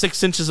ring is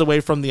 6 inches away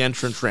from the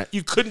entrance ramp.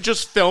 You couldn't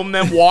just film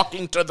them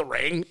walking to the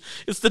ring.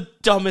 It's the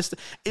dumbest.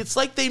 It's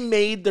like they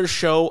made their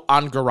show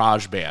on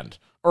GarageBand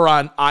or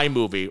on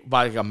iMovie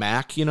by like a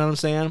Mac. You know what I'm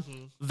saying?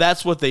 Mm-hmm.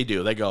 That's what they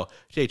do. They go,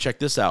 hey, check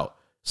this out.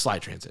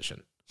 Slide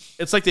transition.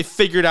 It's like they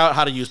figured out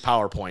how to use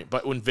PowerPoint,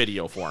 but in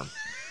video form.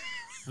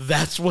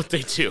 That's what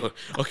they do,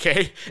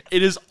 okay?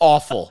 It is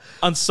awful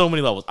on so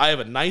many levels. I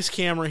have a nice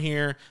camera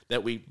here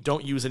that we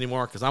don't use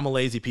anymore because I'm a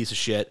lazy piece of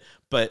shit,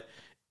 but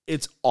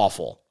it's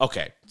awful.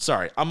 Okay,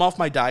 sorry. I'm off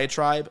my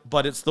diatribe,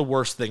 but it's the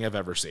worst thing I've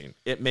ever seen.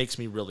 It makes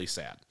me really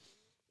sad.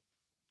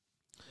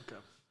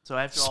 Okay. So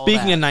after all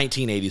Speaking that, of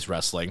 1980s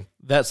wrestling,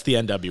 that's the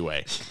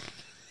NWA.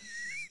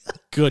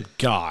 Good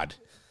God.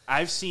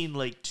 I've seen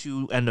like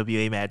 2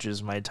 NWA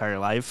matches my entire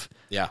life.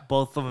 Yeah.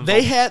 Both of them.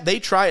 They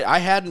tried. I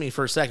had me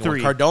for a second. 3.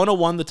 When Cardona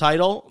won the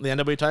title, the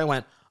NWA title, I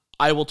went,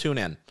 I will tune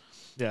in.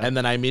 Yeah. And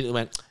then I immediately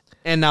went,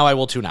 and now I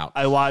will tune out.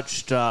 I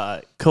watched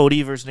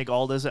Cody versus Nick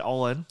Aldis at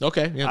All In.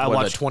 Okay. Yeah, I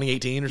watched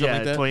 2018 or something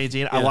like that?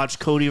 2018. Yeah. I watched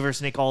Cody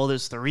versus Nick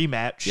Aldis, the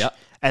rematch. Yep.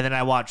 And then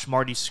I watched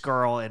Marty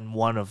Skrull and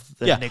one of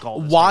the Nick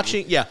Aldis.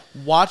 Watching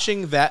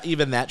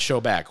that show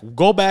back.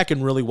 Go back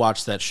and really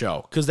watch that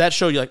show. Because that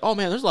show, you're like, oh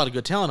man, there's a lot of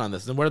good talent on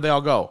this. And where do they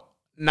all go?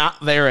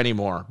 Not there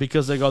anymore.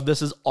 Because they go,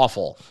 this is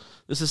awful.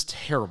 This is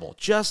terrible.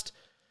 Just,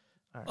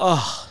 Anyway,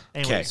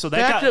 okay. so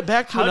that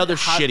back to another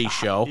shitty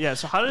show. Yeah,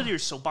 so how did your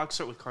soapbox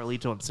start with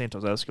Carlito and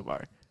Santos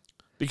Escobar?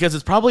 Because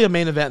it's probably a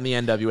main event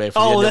in the NWA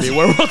for the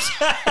NWA World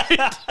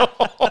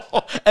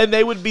Title. And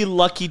they would be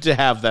lucky to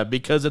have them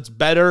because it's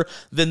better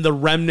than the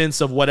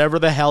remnants of whatever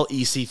the hell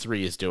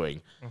EC3 is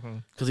doing.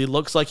 Because he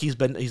looks like he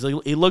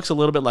looks a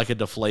little bit like a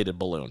deflated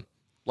balloon.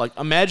 Like,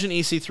 imagine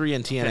EC3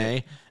 and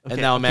TNA,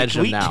 and now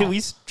imagine him now. Can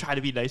we try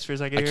to be nice for a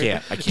second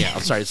here? I can't.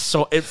 I'm sorry.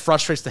 It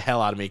frustrates the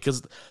hell out of me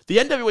because the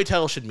NWA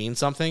title should mean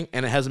something,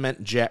 and it hasn't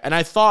meant jack. And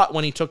I thought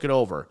when he took it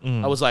over,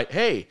 I was like,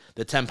 hey,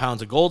 the 10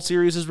 Pounds of Gold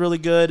series is really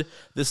good.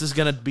 This is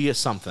going to be a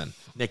something.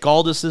 Nick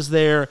Aldis is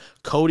there.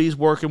 Cody's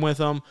working with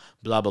him.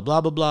 Blah, blah,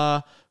 blah, blah,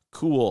 blah.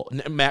 Cool.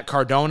 Matt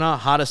Cardona,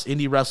 hottest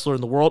indie wrestler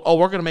in the world. Oh,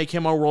 we're going to make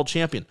him our world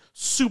champion.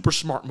 Super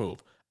smart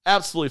move.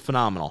 Absolutely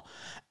phenomenal.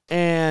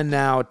 And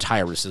now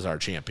Tyrus is our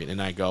champion.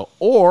 And I go,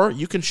 or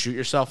you can shoot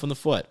yourself in the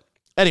foot.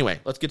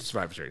 Anyway, let's get to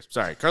Survivor Series.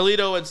 Sorry.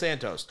 Carlito and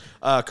Santos.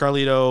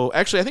 Actually,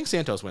 I think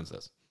Santos wins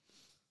this.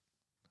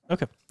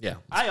 Okay. Yeah.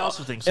 I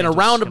also think in a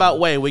roundabout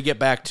way, we get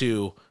back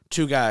to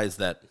 2 guys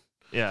that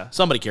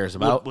somebody cares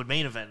about. Would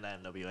main event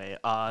in the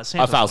NWA.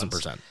 Santos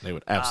 1,000%. They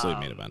would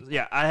absolutely main event.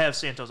 Yeah, I have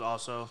Santos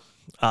also.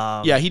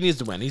 He needs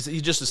to win.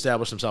 He just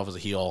established himself as a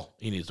heel.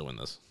 He needs to win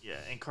this. Yeah,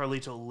 and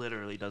Carlito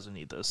literally doesn't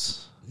need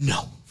this.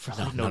 No,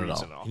 no not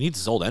reason at all. He needs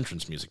his old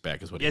entrance music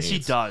back. Is what he needs. Yes,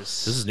 he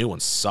does. This new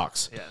one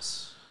sucks.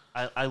 Yes,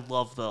 I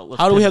love the.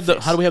 How do we have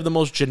the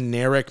most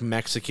generic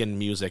Mexican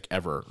music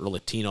ever, or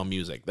Latino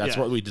music? That's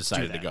what we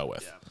decided to go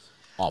with. Yeah.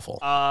 Awful.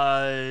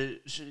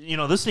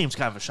 This name's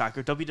kind of a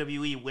shocker.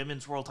 WWE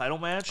Women's World Title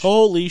match.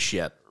 Holy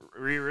shit!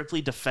 Rhea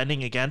Ripley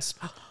defending against.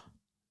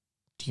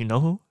 Do you know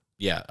who?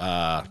 Yeah.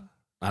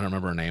 I don't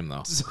remember her name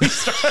though.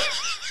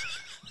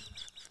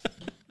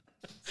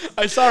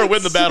 I saw her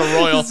win the Battle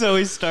Royal.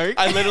 Zoe Stark.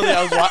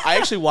 I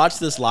actually watched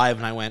this live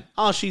and I went,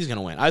 oh, she's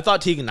gonna win. I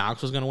thought Tegan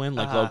Knox was gonna win,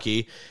 like low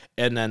key,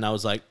 and then I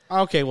was like,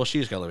 okay, well,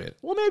 she's gonna win.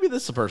 Well, maybe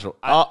this is the person.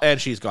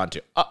 And she's gone too.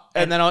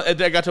 And then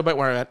I got to a point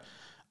where I went,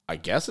 I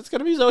guess it's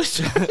gonna be Zoe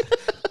Stark.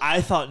 I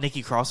thought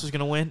Nikki Cross was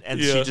gonna win, and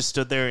she just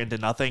stood there and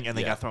did nothing, and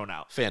they got thrown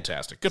out.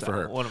 Fantastic, good for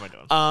her. What am I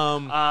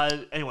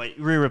doing? Anyway,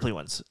 Rhea Ripley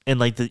wins in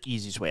like the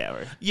easiest way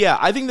ever. Yeah,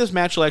 I think this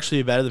match will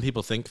actually be better than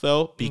people think,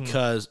 though,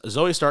 because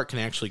Zoe Stark can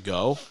actually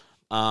go.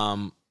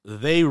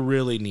 They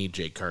really need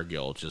Jade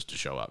Cargill just to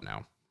show up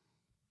now.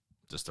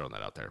 Just throwing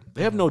that out there.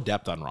 They have no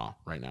depth on Raw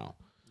right now.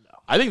 No.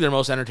 I think their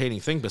most entertaining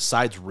thing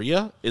besides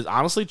Rhea is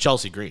honestly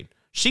Chelsea Green.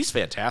 She's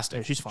fantastic.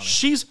 Yeah, she's funny.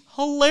 She's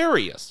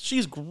hilarious.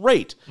 She's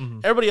great.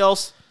 Everybody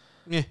else,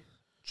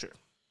 sure.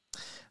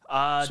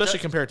 Especially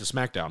compared to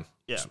SmackDown.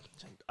 Yeah.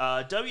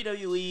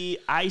 WWE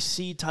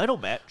IC title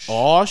match.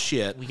 Oh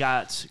shit. We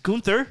got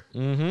Gunther.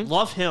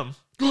 Love him.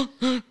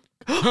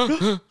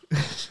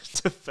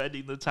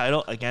 Defending the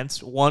title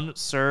against one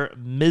Sir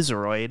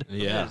Mizeroid.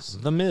 Yeah.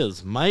 The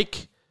Miz.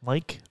 Mike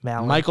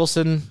Malin.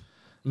 Michelson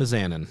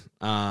Mizanin.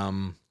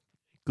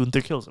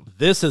 Gunther kills him.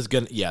 This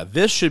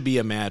should be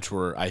a match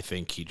where I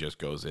think he just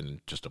goes in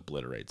and just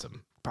obliterates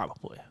him.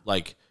 Probably.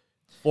 Like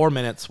 4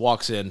 minutes,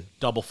 walks in,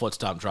 double foot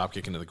stomp, drop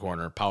kick into the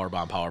corner, power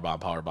bomb,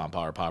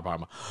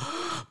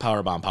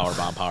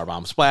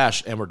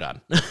 splash, and we're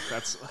done.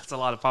 That's a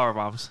lot of power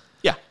bombs.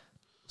 Yeah.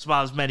 It's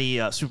about as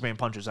many Superman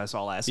punches I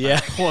saw last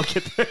night. We'll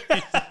get there.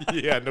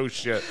 Yeah, no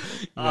shit.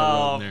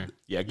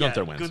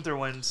 Gunther wins. Gunther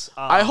wins.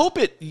 I hope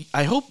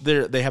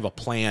they have a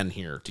plan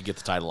here to get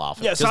the title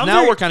off. Because so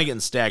now we're kind of getting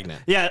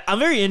stagnant. Yeah, I'm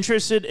very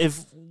interested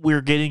if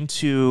we're getting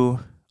to.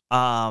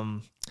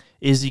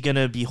 Is he going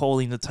to be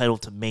holding the title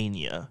to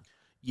Mania?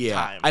 Yeah,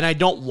 time? And I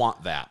don't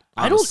want that.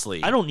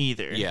 Honestly, I don't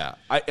either. Yeah,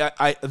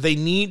 they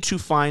need to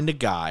find a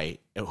guy,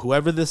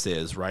 whoever this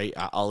is. Right,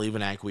 I'll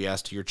even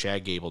acquiesce to your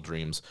Chad Gable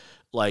dreams.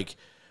 Like,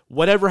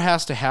 whatever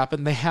has to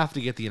happen, they have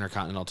to get the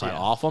Intercontinental title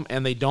off them,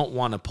 and they don't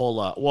want to pull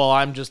a, well,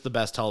 I'm just the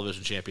best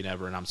television champion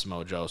ever, and I'm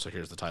Samoa Joe, so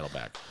here's the title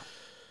back.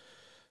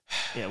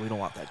 Yeah, we don't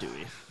want that, do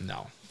we?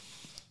 No.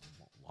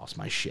 Lost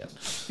my shit.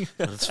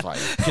 That's fine.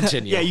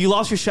 Continue. Yeah, you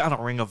lost your shit on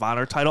a Ring of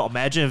Honor title.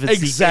 Imagine if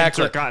it's the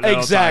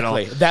Intercontinental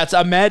title. That's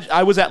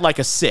I was at like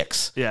a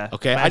 6. Yeah.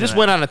 Okay. I just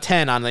went on a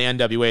 10 on the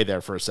NWA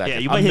there for a second. Yeah,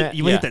 you might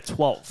hit that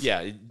 12.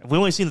 Yeah. We've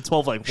only seen the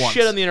 12 like once.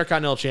 Shit on the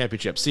Intercontinental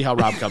Championship. See how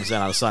Rob comes in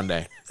on a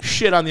Sunday.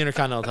 Shit on the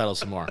Intercontinental title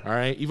some more. All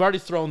right. You've already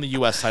thrown the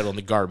U.S. title in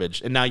the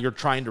garbage, and now you're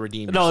trying to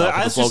redeem yourself. No,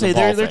 I was just say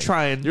they're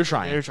trying. You're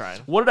trying. They're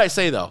trying. What did I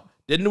say though?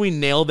 Didn't we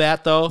nail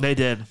that though? They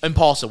did. And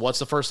Paul said, "What's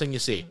the first thing you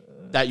see?"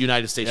 That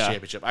United States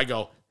Championship. I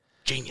go,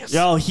 genius.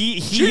 Yo,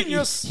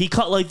 he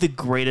cut like the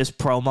greatest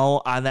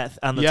promo on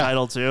the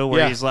title too,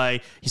 where he's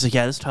like,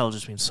 yeah, this title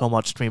just means so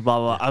much to me, blah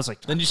blah. I was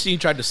like, then you see he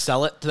tried to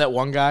sell it to that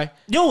one guy.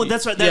 No,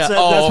 that's right. That's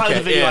probably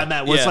the video I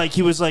meant. Was like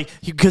he was like,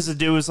 because the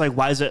dude was like,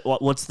 why is it?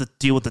 What's the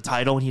deal with the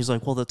title? And he's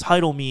like, well, the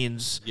title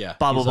means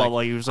blah blah blah.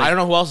 He was like, I don't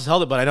know who else has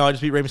held it, but I know I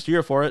just beat Rey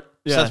Mysterio for it.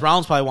 Seth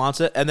Rollins probably wants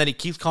it, and then he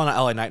keeps calling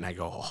out LA Knight, and I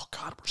go, oh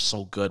god, we're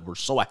so good, we're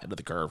so ahead of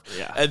the curve.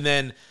 Yeah, and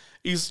then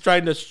he's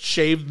trying to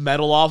shave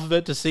metal off of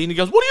it to see, and he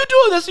goes, what are you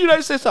doing? That's the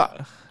United States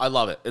title. I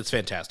love it. It's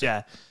fantastic.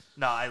 Yeah.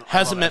 No, I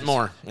hasn't meant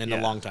more in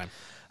a long time.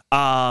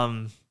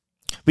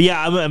 But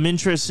yeah, I'm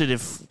interested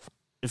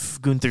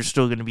if Gunther's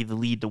still going to be the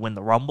lead to win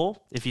the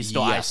Rumble, if he's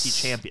still IC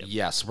champion.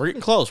 Yes, we're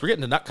getting close. We're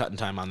getting to nut cutting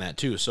time on that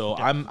too. So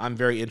I'm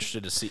very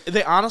interested to see.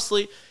 They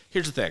honestly,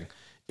 here's the thing: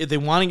 if they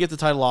want to get the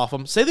title off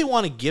him, say they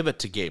want to give it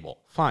to Gable,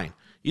 fine.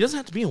 He doesn't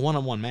have to be a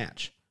one-on-one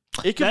match.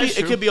 It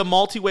could be a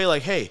multi-way.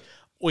 Like, hey,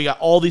 we got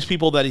all these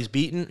people that he's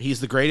beaten. He's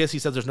the greatest. He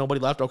says there's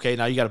nobody left. Okay,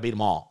 now you got to beat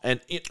them all.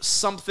 And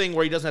something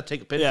where he doesn't have to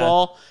take a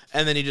pinfall,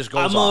 and then he just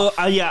goes off.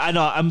 I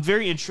know. I'm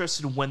very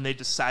interested when they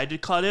decide to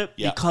cut it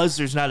because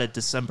there's not a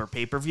December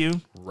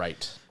pay-per-view.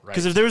 Right.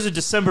 Because if there was a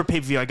December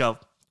pay-per-view, I go,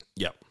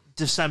 yep.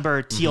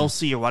 December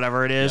TLC or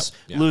whatever it is,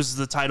 loses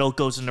the title,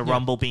 goes into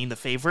Rumble being the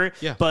favorite.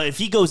 Yeah. But if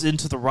he goes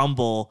into the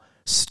Rumble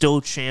still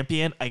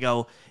champion, I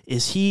go,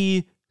 is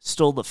he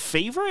still the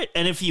favorite?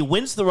 And if he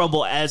wins the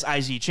Rumble as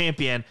IC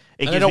champion,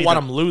 I don't want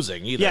him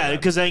losing either. Yeah,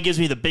 because then it gives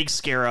me the big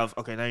scare of,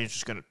 okay, now you're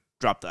just going to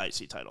drop the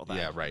IC title then.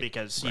 Yeah, right.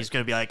 Because he's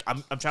going to be like,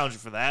 I'm challenging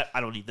for that.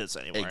 I don't need this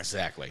anymore.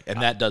 Exactly.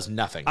 And that does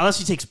nothing. Unless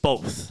he takes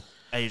both.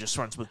 And he just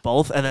runs with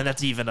both, and then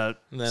that's even a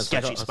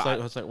sketchy spot.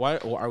 It's like, why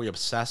are we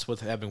obsessed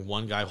with having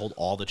one guy hold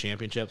all the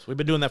championships? We've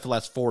been doing that for the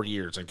last 4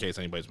 years, in case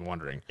anybody's been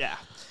wondering. Yeah.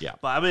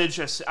 But I'm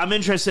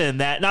interested in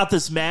that. Not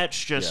this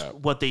match, just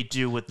what they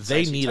do with the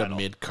They need title. a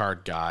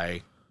mid-card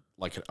guy,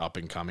 like an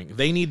up-and-coming.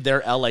 They need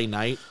their LA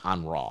Knight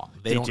on Raw.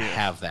 They don't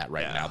have that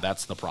right now.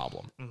 That's the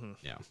problem. Mm-hmm.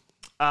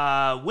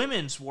 Yeah.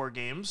 Women's War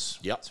Games.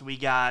 Yep. So we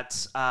got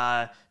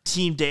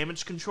Team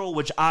Damage Control,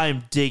 which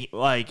I'm digging.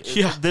 Like,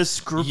 this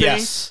grouping.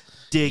 Yes.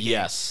 Digging.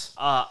 Yes.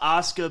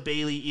 Asuka,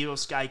 Bayley, Io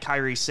Sky,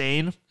 Kairi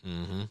Sane.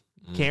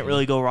 Can't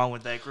really go wrong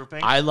with that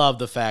grouping. I love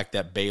the fact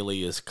that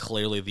Bayley is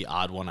clearly the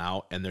odd one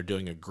out, and they're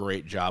doing a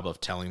great job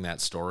of telling that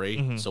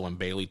story. So when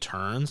Bayley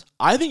turns,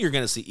 I think you're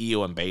going to see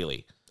Io and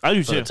Bayley. I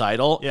do for too. the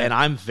title, and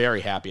I'm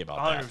very happy about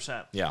 100%.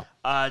 that.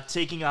 Yeah.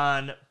 Taking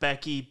on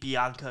Becky,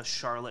 Bianca,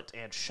 Charlotte,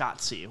 and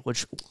Shotzi.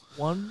 Which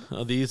one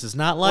of these is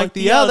not like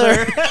the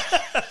other?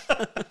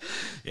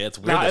 Yeah, it's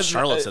weird that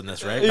Charlotte's in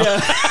this, right?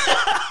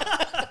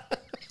 Yeah.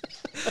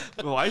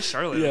 Why is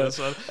Charlotte in this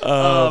one?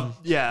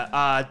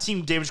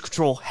 Team Damage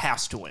Control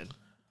has to win.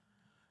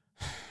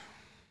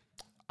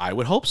 I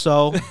would hope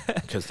so,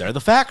 because they're the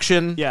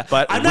faction. Yeah,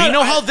 but we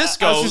know how this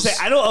goes. I was gonna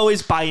say, I don't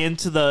always buy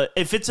into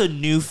if it's a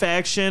new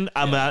faction.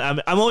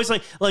 I'm always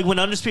like when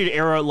Undisputed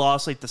Era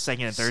lost like the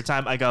second and third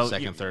time, I go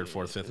second, third,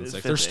 fourth, fifth, and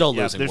sixth. They're still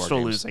losing. They're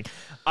still losing.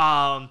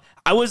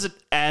 I wasn't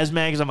as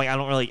mad because I'm like,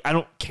 I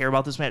don't care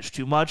about this match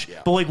too much.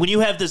 Yeah. But like when you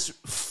have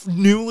this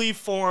newly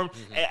formed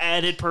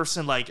added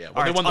person, like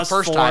when they won the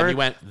first time, you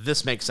went,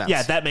 this makes sense.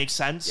 Yeah, that makes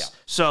sense. Yeah.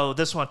 So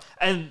this one,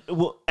 and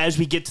as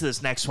we get to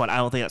this next one, I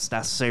don't think that's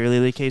necessarily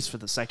the case for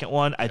the second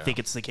one. I think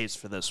it's the case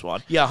for this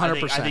one. Yeah,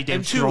 100%. I think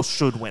Damage Control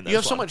should win this You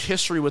have one. so much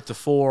history with the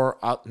four,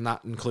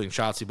 not including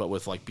Shotzi, but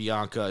with like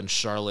Bianca and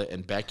Charlotte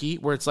and Becky,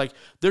 where it's like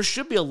there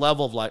should be a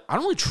level of like, I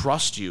don't really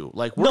trust you.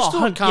 Like we're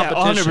still in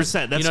competition. Yeah,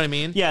 100%. You know what I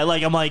mean? Yeah,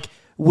 like I'm like,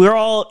 we're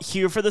all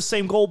here for the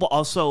same goal, but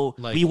also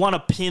we want to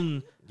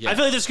pin. Yeah. I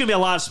feel like there's going to be a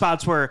lot of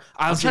spots where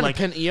I'm trying to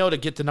pin Io to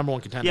get the number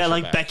one contender. Yeah,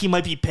 like back. Becky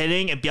might be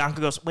pinning, and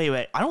Bianca goes,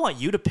 wait, I don't want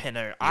you to pin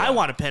her. Yeah. I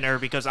want to pin her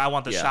because I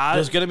want the shot.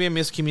 There's going to be a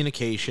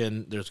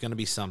miscommunication. There's going to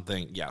be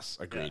something. Yes,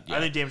 agreed. Yeah.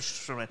 I think Damage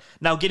Control win.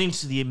 Now, getting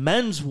to the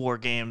men's War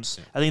Games,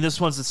 I think this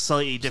one's a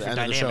slightly different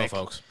dynamic. Of the show,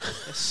 folks.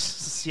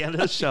 It's the end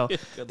of the show.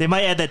 They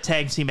might add that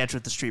tag team match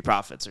with the Street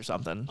Profits or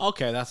something.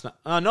 Okay, that's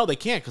not. No, they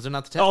can't because they're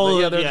not the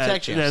tag. They're the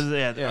tag champs.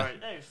 Yeah. All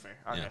right, fair.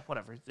 Okay,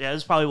 whatever. Yeah,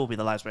 this probably will be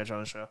the last match on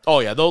the show. Oh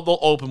yeah, they'll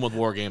open with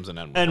War Games and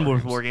then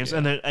War Games,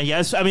 and then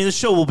yes, I mean the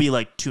show will be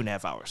like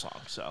 2.5 hours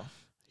long, so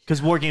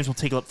because War Games will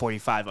take up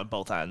 45 on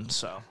both ends.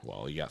 So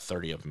you got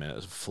 30 of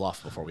minutes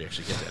fluff before we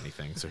actually get to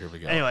anything. So here we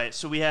go. Anyway,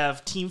 so we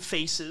have Team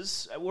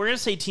Faces. We're gonna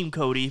say Team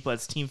Cody, but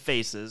it's Team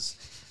Faces.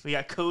 We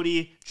got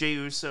Cody, Jey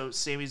Uso,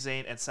 Sami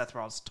Zayn, and Seth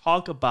Rollins.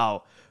 Talk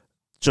about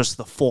just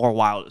the 4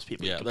 wildest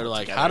people. Yeah, they're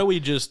like, how do we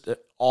just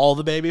all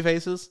the baby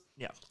faces?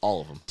 Yeah,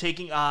 all of them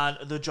taking on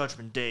the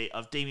Judgment Day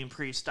of Damian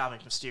Priest,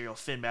 Dominic Mysterio,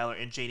 Finn Balor,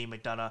 and JD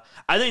McDonough.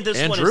 I think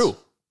this one Drew. is.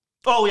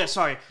 Oh, yeah,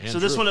 sorry. And so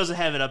this Drew. one doesn't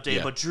have an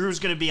update, but Drew's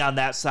going to be on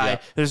that side.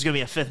 Yeah. There's going to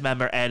be a 5th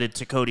member added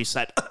to Cody's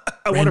side.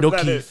 Randall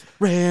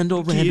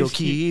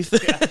Keith.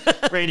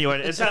 Yeah. Randy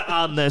Orton. It's not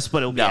on this,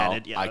 but it'll be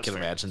added. Yeah, I can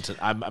imagine.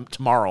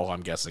 Tomorrow,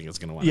 I'm guessing, is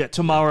going to win. Yeah,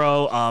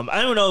 tomorrow.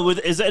 I don't know.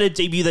 Is that a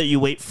debut that you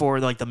wait for,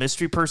 like the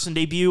mystery person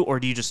debut, or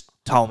do you just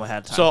tell them ahead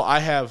of time? So I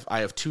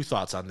have 2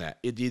 thoughts on that.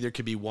 It either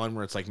could be one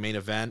where it's like main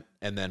event,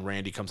 and then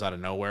Randy comes out of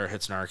nowhere,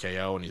 hits an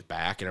RKO, and he's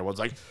back, and everyone's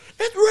like,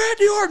 it's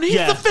Randy Orton.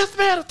 He's the 5th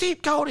man of Team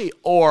Cody.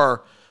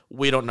 Or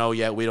we don't know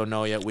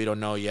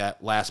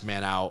yet. Last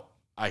man out.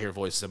 I hear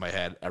voices in my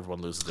head.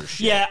 Everyone loses their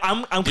shit. Yeah,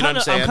 I'm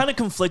kind of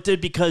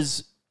conflicted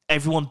because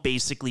everyone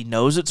basically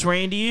knows it's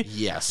Randy.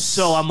 Yes.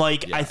 So I'm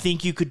like, I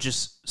think you could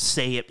just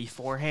say it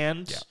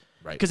beforehand. Yeah.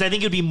 Right. Because I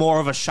think it'd be more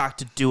of a shock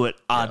to do it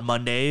on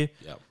Monday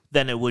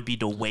than it would be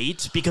to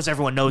wait because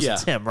everyone knows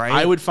it's him, right?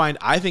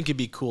 I think it'd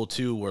be cool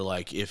too, where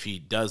like if he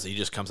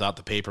just comes out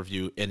the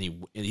pay-per-view and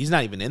he's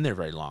not even in there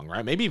very long,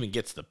 right? Maybe even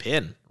gets the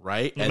pin,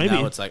 right? And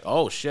now it's like,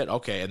 oh shit,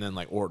 okay. And then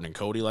like Orton and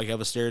Cody like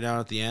have a stare down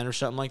at the end or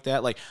something like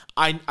that. Like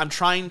I'm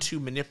trying to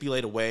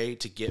manipulate a way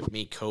to get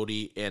me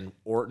Cody and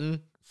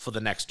Orton for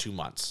the next 2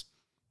 months.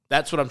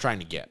 That's what I'm trying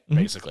to get,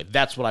 basically.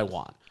 That's what I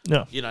want.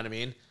 Yeah. You know what I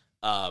mean?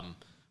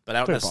 But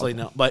I don't necessarily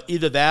know. But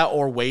either that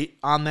or wait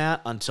on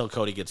that until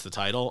Cody gets the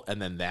title, and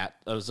then that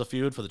is a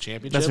feud for the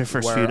championship. That's your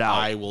first where feud out.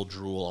 I will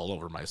drool all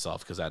over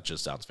myself because that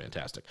just sounds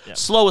fantastic. Yeah.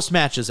 Slowest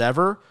matches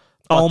ever.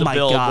 But Oh the my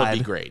build god! would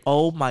be great.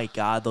 Oh my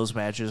god, those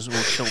matches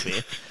will kill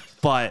me.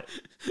 But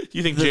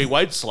you think Jay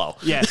White's slow?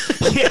 yeah,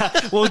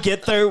 we'll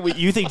get there.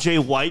 You think Jay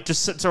White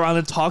just sits around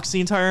and talks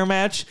the entire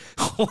match?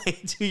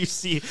 Wait till you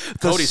see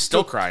Cody's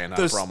still crying on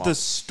promo. The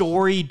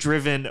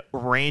story-driven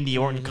Randy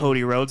Orton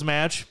Cody Rhodes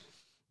match.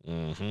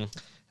 Mm-hmm.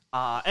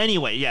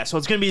 Anyway, yeah, so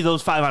it's going to be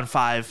those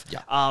 5-on-5.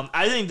 Yeah.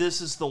 I think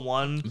this is the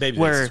one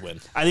where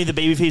win. I think the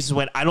babyfaces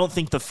win. I don't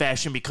think the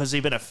faction, because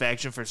they've been a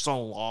faction for so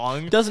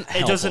long, it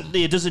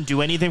doesn't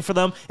do anything for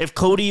them. If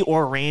Cody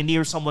or Randy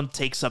or someone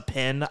takes a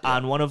pin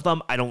on one of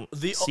them, I don't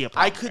see a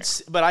problem.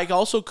 But I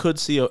also could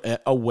see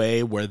a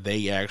way where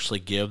they actually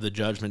give the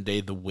Judgment Day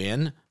the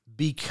win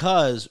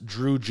because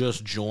Drew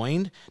just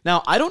joined.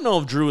 Now, I don't know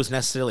if Drew is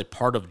necessarily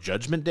part of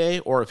Judgment Day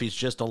or if he's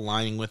just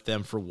aligning with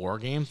them for War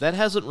Games. That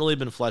hasn't really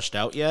been fleshed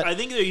out yet. I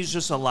think that he's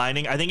just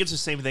aligning. I think it's the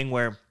same thing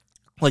where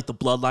like the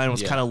Bloodline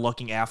was kind of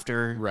looking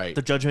after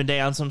the Judgment Day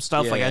on some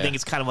stuff. I think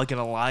it's kind of like an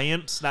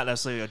alliance, not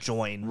necessarily a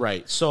join.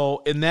 Right.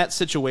 So in that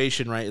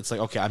situation, right, it's like,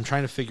 okay, I'm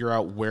trying to figure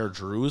out where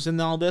Drew's in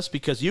all this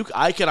because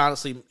I could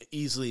honestly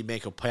easily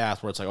make a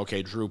path where it's like,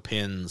 okay, Drew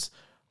pins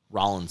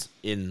Rollins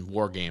in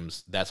War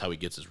Games. That's how he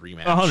gets his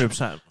rematch.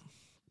 100%.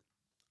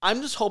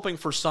 I'm just hoping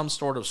for some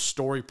sort of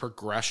story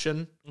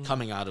progression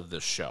coming out of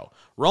this show.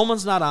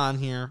 Roman's not on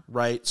here,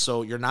 right?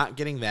 So you're not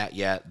getting that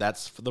yet.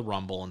 That's for the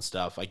Rumble and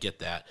stuff. I get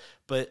that.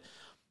 But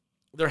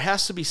there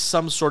has to be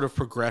some sort of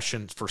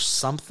progression for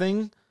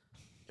something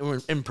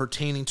in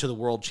pertaining to the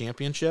World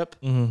Championship.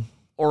 Mm-hmm.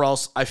 Or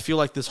else I feel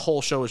like this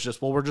whole show is just,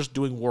 well, we're just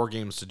doing War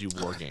Games to do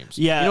War Games.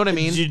 Yeah. You know what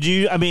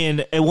I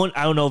mean? It won't,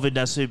 I don't know if it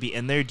necessarily be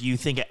in there. Do you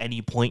think at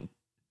any point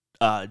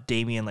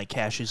Damian like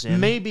cashes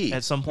in? Maybe.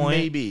 At some point?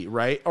 Maybe,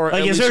 right? Or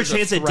like, is there a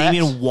chance that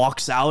Damian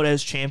walks out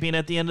as champion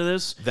at the end of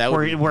this? That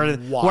would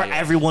where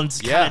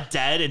everyone's kind of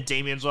dead and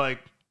Damian's like...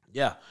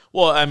 Yeah.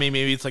 Well, I mean,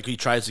 maybe it's like he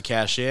tries to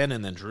cash in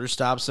and then Drew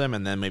stops him,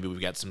 and then maybe we've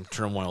got some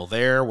turmoil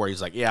there where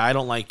he's like, yeah, I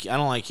don't like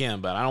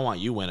him, but I don't want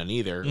you winning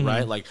either,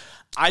 right? Like,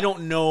 I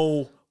don't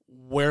know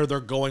where they're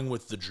going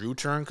with the Drew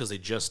turn because they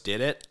just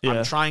did it. Yeah.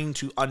 I'm trying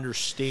to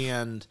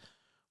understand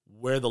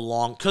where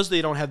because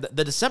they don't have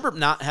the December,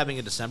 not having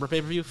a December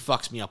pay-per-view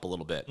fucks me up a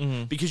little bit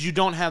because you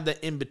don't have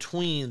that in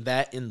between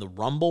that in the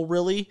Rumble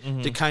really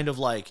to kind of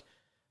like,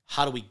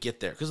 how do we get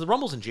there? Because the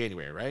Rumble's in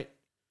January, right?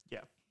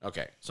 Yeah.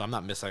 Okay. So I'm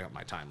not missing up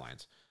my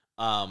timelines.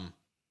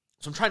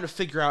 So I'm trying to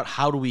figure out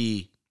how do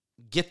we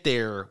get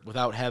there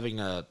without having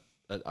a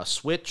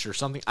switch or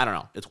something. I don't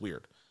know. It's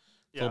weird.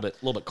 A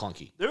little bit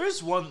clunky. There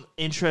is one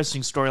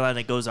interesting storyline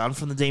that goes on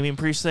from the Damian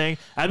Priest thing.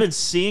 I've been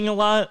seeing a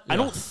lot. Yeah. I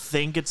don't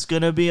think it's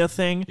going to be a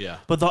thing. Yeah.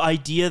 But the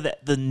idea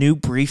that the new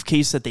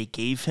briefcase that they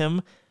gave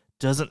him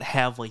doesn't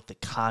have like the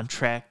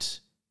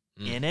contract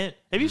in it.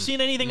 Have you seen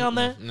anything on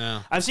that?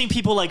 No. I've seen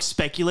people like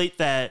speculate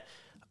that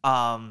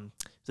the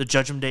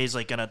Judgment Day is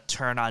like going to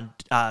turn on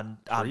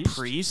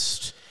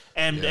Priest.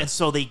 And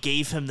so they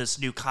gave him this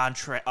new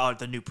contract,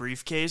 the new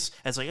briefcase.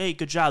 And it's like, hey,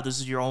 good job. This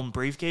is your own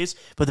briefcase.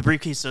 But the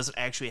briefcase doesn't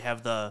actually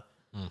have the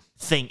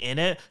thing in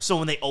it. So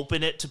when they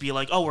open it to be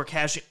like, oh, we're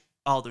cashing.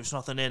 Oh, there's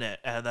nothing in it.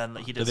 And then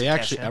he doesn't. Do they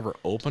actually ever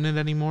open it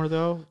anymore,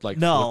 though? Like,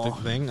 no. With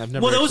the thing? I've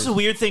never. Well, that was the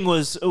weird thing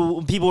was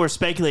people were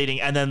speculating.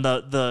 And then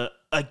the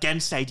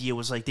against idea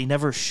was like they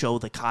never show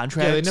the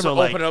contract. Yeah, they never so,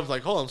 open like, it up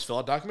like, hold on, let's fill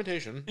out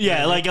documentation.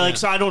 Yeah,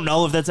 so I don't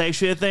know if that's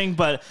actually a thing,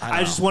 but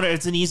I just wonder.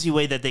 It's an easy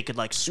way that they could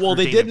like. Well,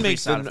 they did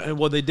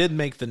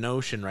make the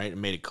notion right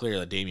and made it clear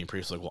that Damian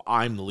Priest was like, well,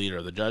 I'm the leader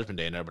of the Judgment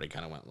Day, and everybody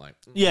kind of went like,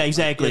 yeah,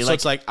 exactly. Yeah, so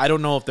it's like I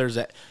don't know if there's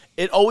a.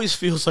 It always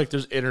feels like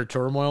there's inner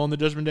turmoil in the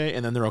Judgment Day,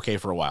 and then they're okay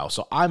for a while.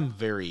 So I'm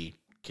very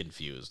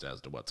confused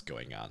as to what's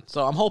going on.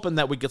 So I'm hoping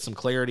that we get some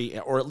clarity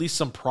or at least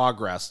some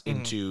progress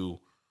into.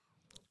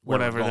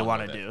 Whatever they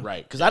want to do,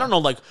 right? Because I don't know,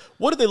 like,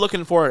 what are they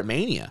looking for at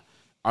Mania?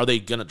 Are they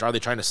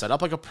trying to set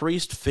up like a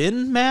Priest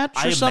Finn match?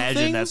 Or something? I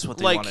imagine that's what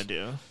they want to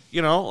do.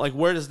 You know, like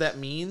where does that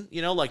mean?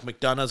 You know, like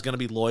McDonough's going to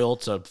be loyal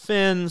to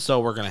Finn,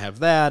 so we're going to have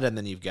that, and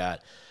then you've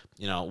got,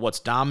 you know, what's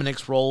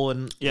Dominic's role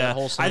in that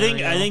whole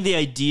scenario? I think the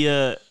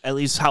idea, at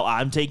least how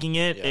I'm taking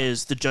it,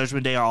 is the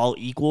Judgment Day are all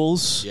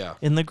equals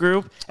in the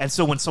group, and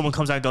so when someone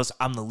comes out and goes,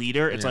 "I'm the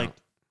leader," it's like.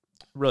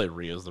 Really,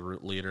 Rhea's the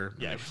leader.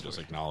 Yeah, should just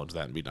acknowledge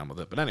that and be done with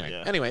it. But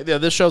anyway,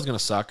 this show's gonna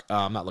suck.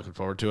 I'm not looking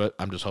forward to it.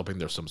 I'm just hoping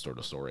there's some sort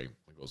of story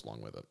that goes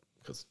along with it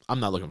because I'm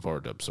not looking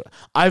forward to it.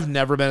 I've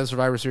never been a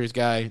Survivor Series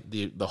guy.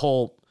 The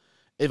whole,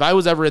 if I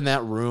was ever in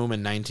that room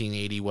in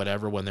 1980,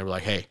 whatever, when they were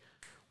like, "Hey,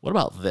 what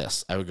about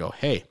this?" I would go,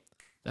 "Hey,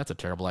 that's a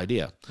terrible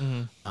idea."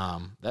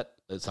 That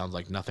it sounds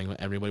like nothing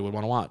everybody would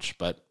want to watch.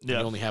 But you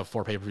only have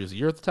 4 pay-per-views a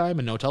year at the time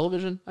and no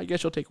television. I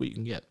guess you'll take what you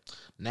can get.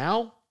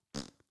 Now.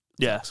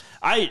 Yeah,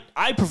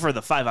 I prefer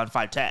the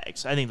 5-on-5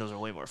 tags. I think those are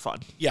way more fun.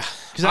 Yeah,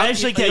 because I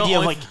actually like the idea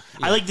of like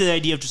I like the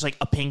idea of just like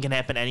a pin can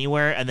happen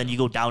anywhere, and then you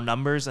go down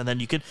numbers, and then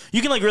you can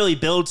like really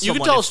build. You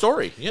can tell a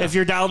story. Yeah. If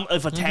you're down,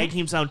 if a tag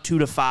team's down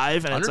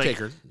 2-5, and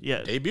Undertaker,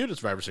 it's like, debuted at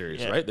Survivor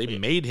Series, right? They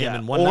made him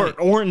in one night.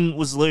 Orton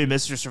was literally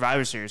Mr.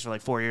 Survivor Series for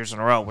like 4 years in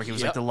a row, where he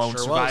was like the lone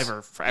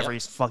survivor for every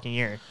fucking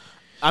year.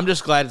 I'm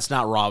just glad it's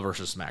not Raw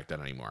versus SmackDown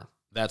anymore.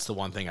 That's the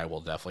one thing I will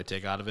definitely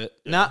take out of it.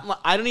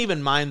 I don't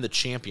even mind the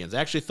champions.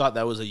 I actually thought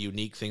that was a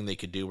unique thing they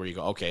could do where you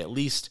go, okay, at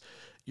least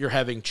you're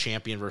having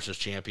champion versus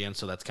champion,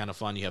 so that's kind of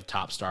fun. You have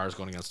top stars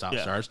going against top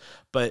stars.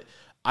 But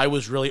I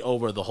was really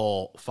over the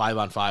whole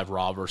 5-on-5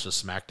 Raw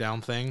versus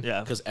SmackDown thing.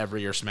 Yeah. Because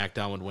every year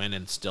SmackDown would win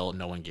and still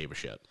no one gave a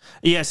shit.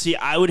 Yeah, see,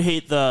 I would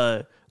hate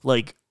the,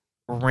 like,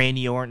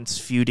 Randy Orton's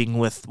feuding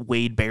with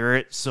Wade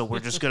Barrett, so we're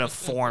just gonna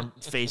form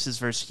faces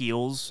versus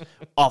heels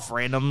off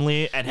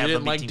randomly and have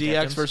them be team DX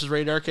captains. versus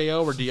Rated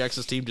RKO, where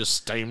DX's team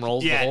just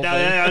steamrolls. Yeah, the whole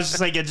thing. I was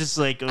just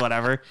like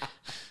whatever.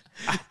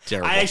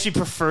 Terrible. I actually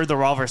prefer the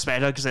Raw versus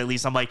SmackDown because at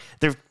least I'm like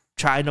they're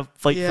trying to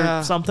fight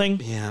for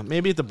something. Yeah,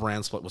 maybe the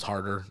brand split was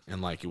harder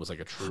and like it was like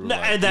a true.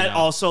 And that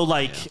also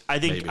like I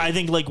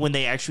think like when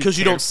they actually because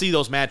you don't see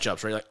those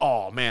matchups, right? Like,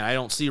 oh man, I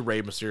don't see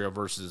Rey Mysterio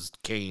versus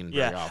Kane.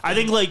 Very often. I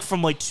think like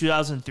from like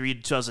 2003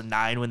 to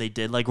 2009 when they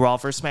did like Raw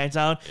versus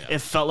SmackDown, it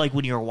felt like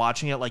when you were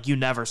watching it, like you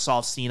never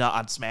saw Cena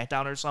on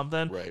SmackDown or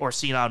something, or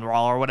Cena on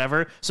Raw or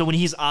whatever. So when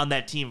he's on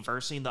that team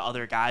versing the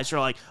other guys,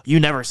 you're like you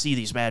never see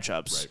these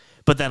matchups. Right.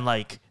 But then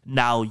like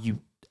now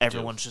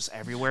everyone's just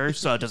everywhere,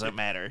 so it doesn't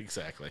matter.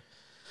 Exactly.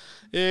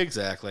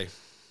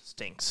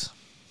 Stinks.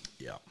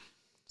 Yeah.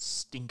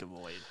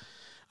 Stinkavoid.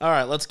 All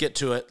right, let's get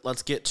to it.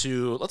 Let's get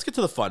to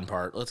the fun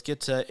part. Let's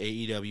get to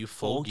AEW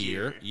Full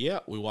Gear. Yeah,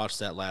 we watched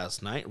that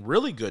last night.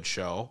 Really good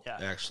show,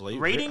 actually.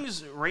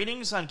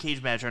 Ratings on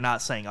Cage Match are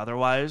not saying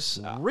otherwise.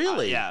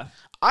 Really? Yeah.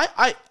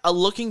 I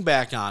looking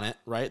back on it,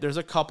 right? There's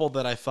a couple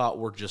that I thought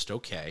were just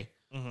okay.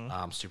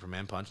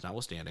 Superman Punch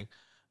notwithstanding.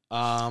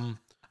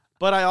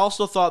 But I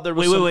also thought there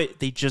was wait.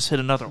 They just hit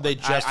another one.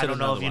 I don't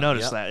know if you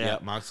noticed that. Yeah,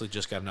 Moxley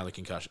just got another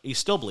concussion. He's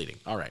still bleeding.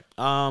 All right.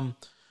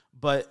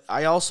 But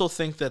I also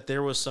think that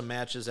there was some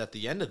matches at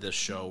the end of this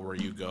show where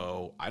you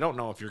go, I don't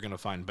know if you're going to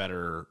find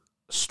better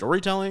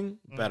storytelling,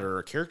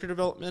 better character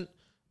development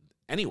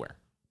anywhere.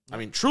 I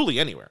mean, truly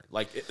anywhere.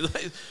 Like,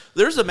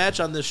 there's a match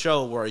on this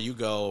show where you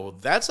go,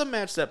 that's a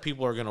match that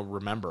people are going to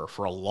remember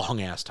for a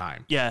long-ass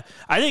time. Yeah.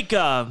 I think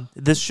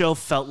this show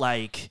felt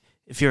like...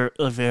 If you're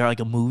like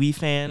a movie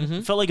fan,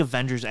 it felt like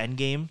Avengers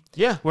Endgame.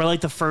 Yeah, where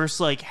like the first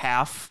like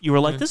half, you were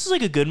like, "This is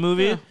like a good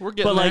movie," we're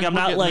getting but like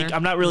there.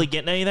 I'm not really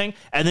getting anything.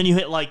 And then you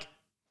hit like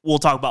we'll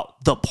talk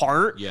about the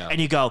part,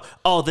 and you go,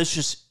 "Oh, this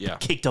just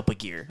kicked up a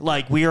gear."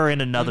 Like we are in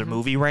another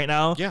movie right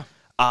now. Yeah,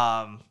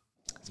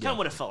 it's kind of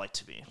what it felt like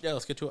to me. Yeah,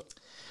 let's get to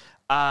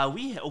it.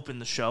 We opened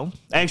the show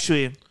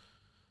actually.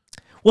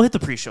 We'll hit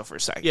the pre-show for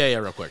a second. Yeah,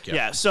 real quick.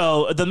 Yeah.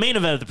 So the main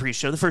event of the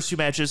pre-show, the first two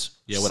matches,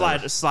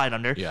 slide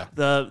under. Yeah.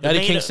 The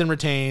Eddie Kingston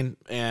retained,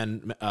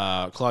 and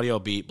Claudio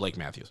beat Blake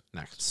Matthews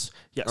next.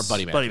 Yes. Or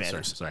Buddy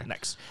Matthews. Sorry.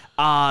 Next.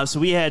 So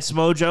we had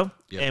Samoa Joe,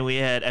 and we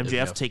had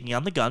MJF taking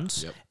on the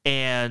Guns. Yep.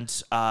 And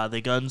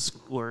the Guns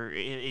were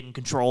in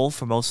control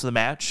for most of the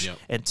match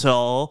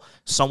until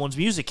someone's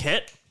music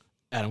hit.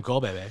 Adam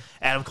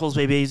Cole's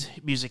baby's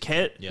music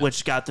hit,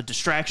 which got the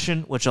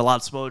distraction, which allowed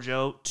Samoa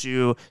Joe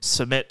to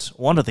submit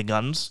one of the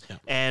Guns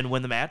and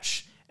win the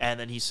match. And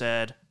then he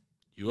said,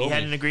 we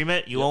had an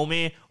agreement, you owe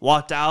me,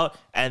 walked out,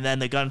 and then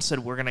the Guns said,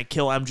 we're going to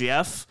kill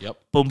MJF. Yep.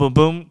 Boom, boom,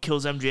 boom,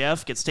 kills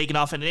MJF, gets taken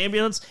off in an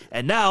ambulance,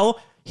 and now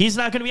he's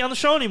not going to be on the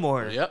show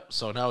anymore. Yep,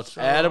 so now it's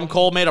Adam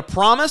Cole made a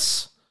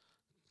promise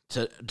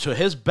to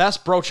his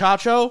best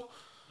brochacho,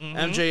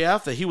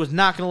 MJF, that he was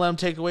not going to let him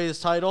take away his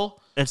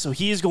title. And so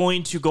he's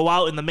going to go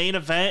out in the main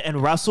event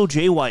and wrestle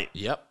Jay White.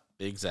 Yep,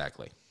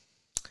 exactly.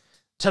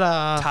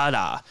 Ta-da.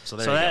 Ta-da. So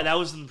that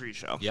was in the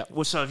pre-show. Yep.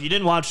 So if you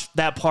didn't watch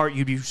that part,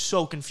 you'd be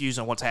so confused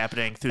on what's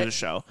happening through the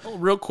show. Oh,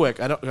 real quick,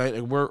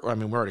 we're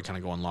already kind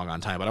of going long on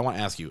time, but I want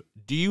to ask you,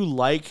 do you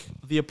like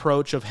the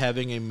approach of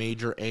having a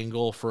major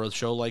angle for a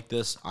show like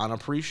this on a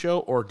pre-show,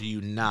 or do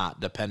you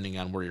not, depending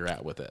on where you're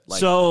at with it?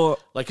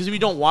 Because if you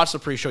don't watch the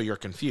pre-show, you're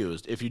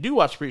confused. If you do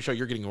watch the pre-show,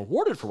 you're getting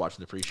rewarded for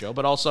watching the pre-show,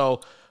 but also...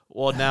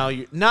 Well, now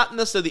you're not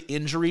necessarily the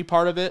injury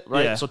part of it,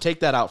 right? Yeah. So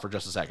take that out for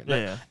just a second.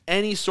 Yeah.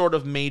 Any sort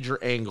of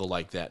major angle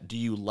like that, do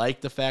you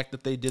like the fact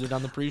that they did it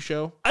on the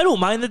pre-show? I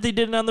don't mind that they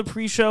did it on the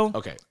pre-show.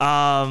 Okay.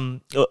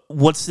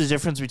 What's the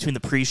difference between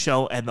the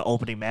pre-show and the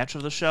opening match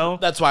of the show?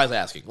 That's why I was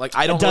asking. Like,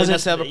 I don't really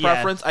necessarily have a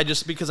preference. I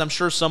just, because I'm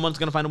sure someone's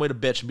going to find a way to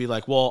bitch and be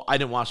like, well, I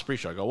didn't watch the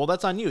pre-show. I go, well,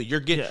 that's on you. You're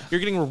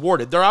getting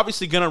rewarded. They're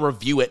obviously going to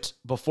review it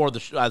before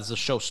as the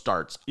show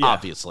starts,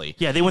 obviously.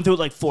 Yeah, they went through it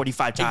like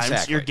 45 times.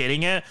 Exactly. You're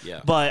getting it.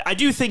 Yeah. But I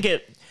do think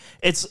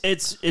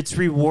it's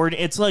rewarding.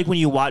 It's like when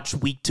you watch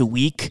week to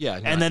week,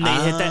 and then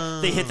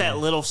they hit that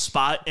little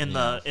spot in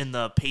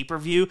the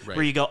pay-per-view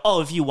where you go,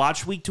 oh, if you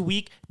watch week to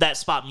week, that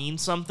spot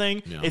means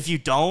something. Yeah. If you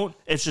don't,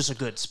 it's just a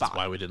good spot.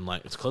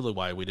 It's clearly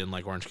why we didn't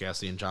like Orange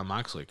Cassidy and John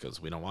Moxley, because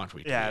we don't watch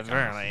week to week. Yeah,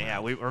 apparently. Yeah,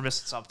 we're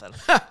missing something.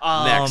 Next.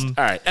 All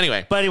right.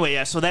 Anyway. But anyway,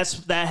 yeah, so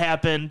that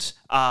happened.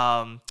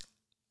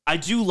 I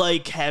do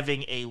like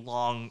having a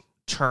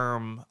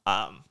long-term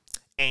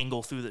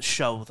angle through the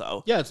show,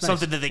 though. Yeah, it's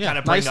something nice. that they kind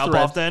of bring up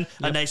thread. Often.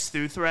 Yep. A nice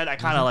through thread. I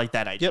kind of like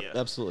that idea. Yep,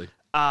 absolutely.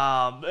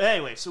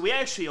 Anyway, so we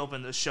actually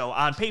opened the show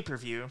on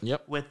pay-per-view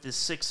with the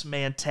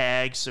 6-man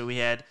tag. So we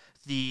had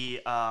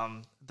the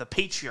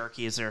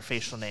Patriarchy is their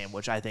official name,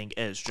 which I think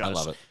is just... I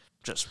love it.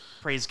 Just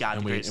praise God.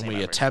 And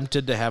we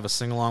attempted to have a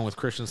sing-along with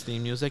Christian's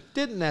theme music.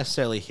 Didn't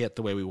necessarily hit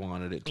the way we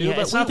wanted it to.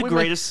 Yeah, it's not the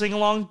greatest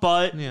sing-along,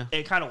 but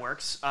it kind of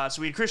works. So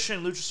we had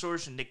Christian,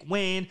 Luchasaurus, and Nick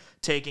Wayne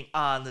taking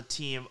on the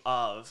team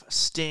of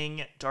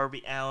Sting,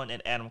 Darby Allin,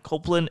 and Adam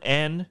Copeland,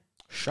 and...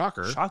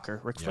 Shocker,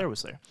 Ric Flair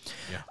was there.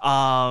 Yeah.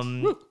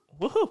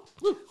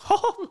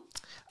 Woohoo!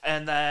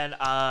 And then,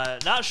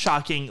 not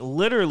shocking,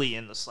 literally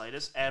in the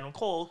slightest, Adam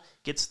Cole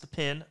gets the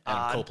pin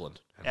Adam Copeland.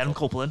 Adam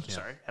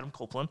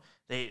Copeland.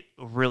 They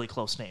really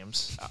close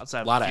names.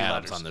 A lot of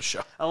Adams on this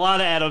show. A lot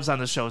of Adams on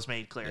this show is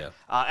made clear. Yeah.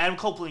 Adam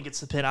Copeland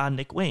gets the pin on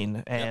Nick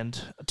Wayne, and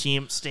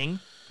Team Sting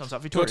comes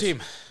out victorious. Go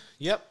team.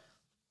 Yep.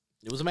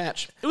 It was a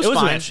match. It was fine.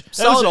 A match.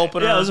 Solid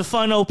opener. Yeah, it was a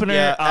fun opener.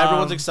 Yeah,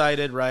 everyone's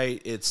excited,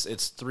 right?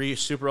 It's 3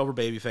 super over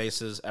baby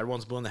faces.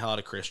 Everyone's booing the hell out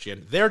of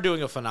Christian. They're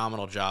doing a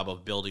phenomenal job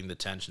of building the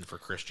tension for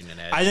Christian and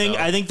Edge.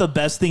 I think the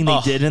best thing they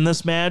did in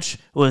this match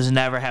was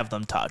never have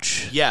them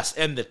touch. Yes,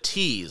 and the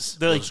tease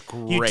was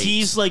great. You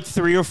teased like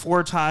 3 or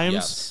 4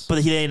 times,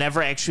 but they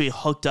never actually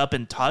hooked up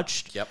and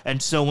touched. Yep.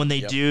 And so when they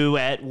do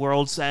at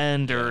World's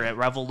End or at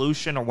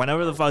Revolution or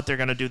whenever the fuck they're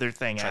going to do their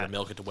thing, try to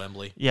milk it to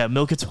Wembley. Yeah,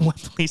 milk it to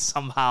Wembley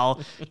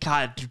somehow.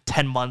 God,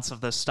 10 months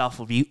of this stuff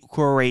would be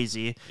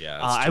crazy. Yeah,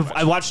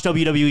 I watched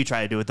WWE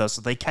try to do it though,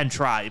 so they can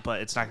try, but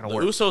it's not going to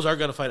work. The Usos are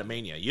going to fight at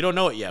Mania. You don't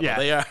know it yet, but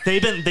they are.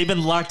 They've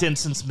been locked in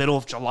since middle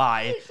of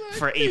July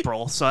for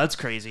April, so that's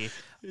crazy.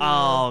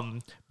 Yeah.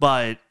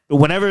 But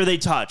whenever they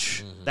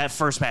touch, that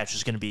first match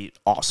is going to be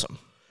awesome.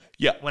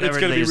 Yeah, it's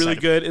going to be really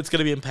good. It's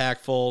going to be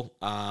impactful.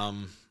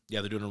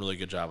 They're doing a really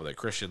good job with it.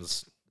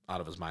 Christian's out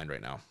of his mind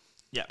right now.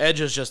 Yeah,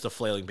 Edge is just a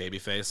flailing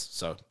babyface,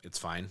 so it's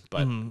fine.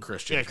 But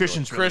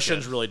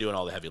Christian's really doing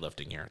all the heavy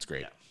lifting here. It's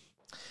great.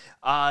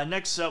 Yeah.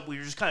 Next up, we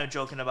were just kind of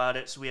joking about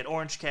it. So we had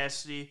Orange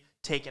Cassidy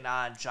taking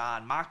on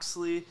John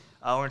Moxley.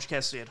 Orange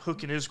Cassidy had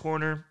Hook in his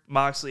corner.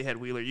 Moxley had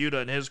Wheeler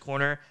Yuta in his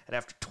corner. And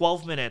after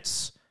 12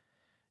 minutes,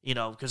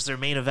 because their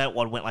main event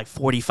one went like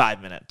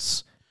 45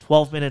 minutes.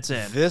 12 minutes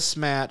in. This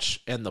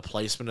match and the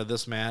placement of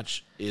this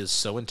match is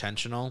so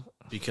intentional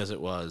because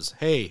it was,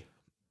 hey,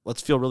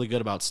 let's feel really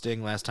good about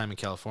Sting last time in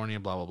California,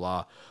 blah, blah,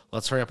 blah.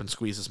 Let's hurry up and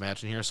squeeze this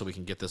match in here so we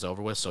can get this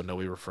over with so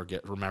nobody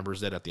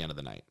remembers it at the end of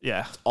the night.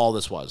 Yeah. That's all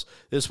this was.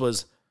 This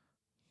was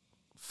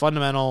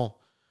fundamental.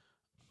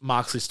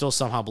 Moxley still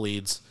somehow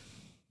bleeds.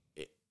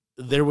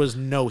 There was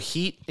no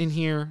heat in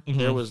here.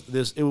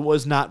 Mm-hmm. It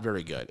was not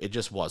very good. It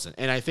just wasn't.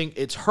 And I think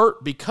it's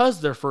hurt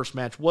because their first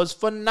match was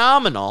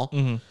phenomenal.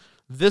 Mm-hmm.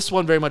 This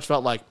one very much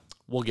felt like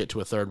we'll get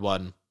to a third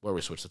one where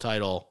we switch the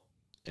title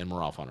and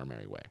we're off on our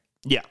merry way.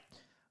 Yeah.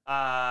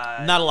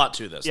 Not a lot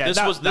to this. Yeah,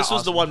 this was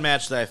awesome. The one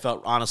match that I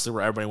felt, honestly,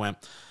 where everybody went,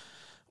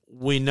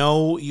 we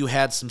know you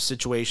had some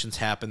situations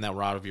happen that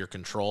were out of your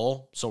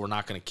control, so we're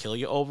not going to kill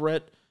you over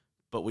it,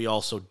 but we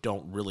also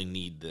don't really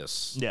need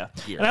this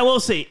here. And I will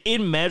say,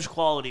 in-match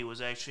quality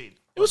was actually...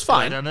 It was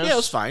fine. Yeah, it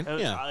was fine.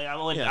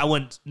 I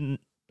wouldn't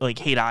like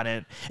hate on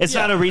it. It's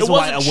not a reason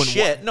why I wouldn't...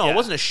 It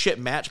wasn't a shit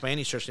match by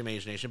any stretch of the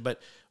imagination,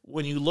 but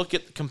when you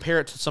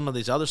compare it to some of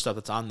these other stuff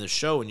that's on this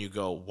show and you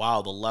go,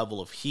 wow, the level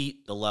of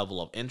heat, the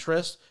level of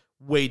interest...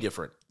 Way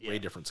different. Way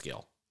different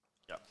scale.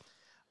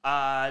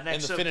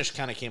 And the finish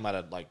kind of came out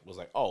of was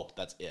like, oh,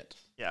 that's it.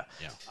 Yeah.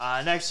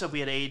 Next up, we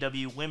had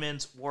AEW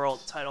Women's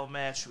World Title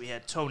match. We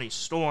had Toni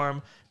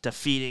Storm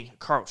defeating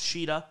Hikaru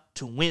Shida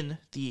to win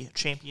the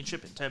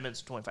championship in 10 minutes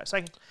and 25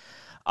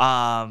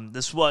 seconds.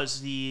 This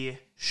was the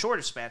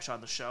shortest match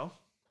on the show.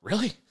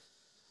 Really?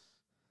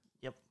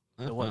 Yep,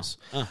 it was.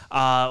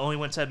 Only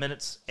went 10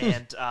 minutes,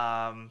 and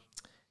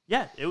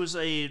it was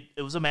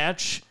a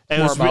match. It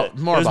was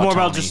more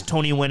about just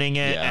Toni winning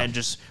it, and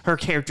just her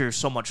character is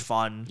so much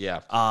fun.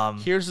 Yeah.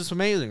 Here's this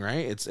amazing,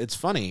 right? It's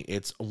funny.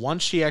 It's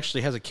once she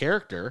actually has a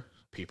character,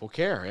 people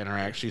care, and her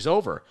actually's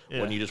over.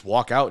 Yeah. When you just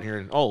walk out here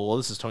and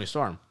this is Toni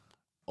Storm.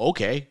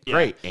 Okay,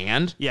 great.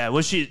 And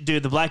was she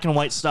the black and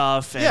white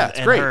stuff and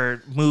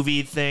her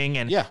movie thing,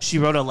 and she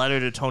wrote a letter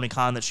to Tony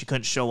Khan that she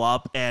couldn't show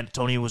up, and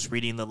Tony was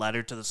reading the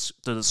letter to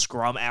the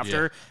scrum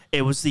after. Yeah.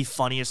 It was the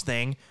funniest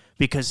thing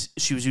because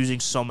she was using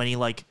so many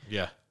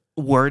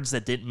words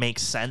that didn't make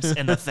sense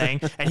in the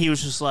thing, and he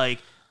was just like,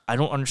 I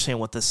don't understand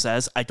what this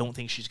says. I don't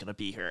think she's gonna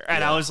be here.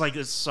 And I was like,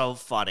 it's so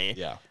funny.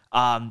 Yeah.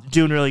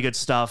 Doing really good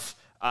stuff.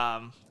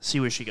 See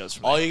where she goes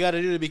from All there. you got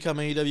to do to become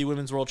AEW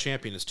Women's World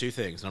Champion is 2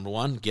 things. Number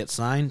 1, get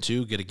signed.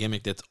 2, get a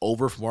gimmick that's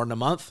over for more than a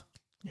month.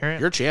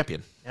 You're a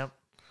champion. Yep.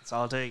 That's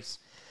all it takes.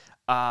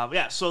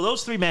 So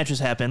those 3 matches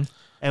happened.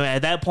 And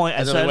at that point,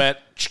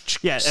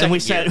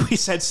 we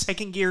said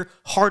second gear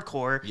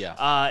hardcore.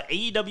 Yeah.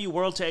 AEW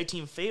World Tag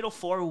Team Fatal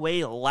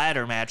 4-Way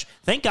ladder match.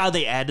 Thank God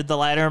they added the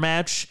ladder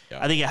match.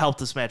 Yeah. I think it helped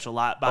this match a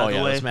lot, by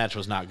the way. This match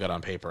was not good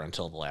on paper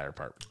until the ladder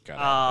part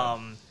got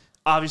added.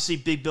 Obviously,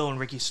 Big Bill and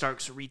Ricky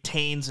Starks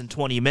retains in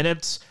 20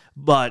 minutes,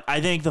 but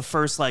I think the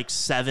first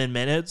 7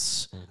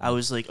 minutes, I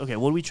was like, okay,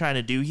 what are we trying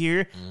to do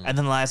here? And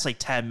then the last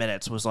 10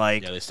 minutes was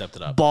they stepped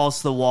it up. Balls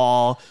to the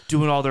wall,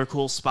 doing all their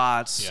cool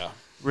spots. Yeah.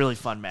 Really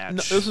fun match.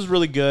 No, this was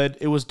really good.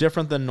 It was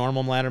different than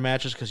normal ladder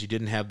matches because you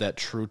didn't have that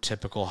true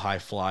typical high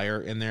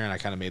flyer in there, and I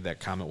kind of made that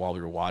comment while we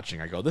were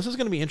watching. I go, this is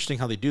going to be interesting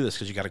how they do this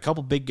because you got a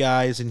couple big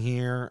guys in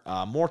here,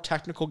 more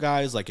technical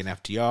guys like an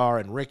FTR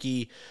and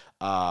Ricky.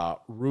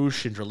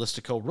 Roosh and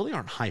Dralistico really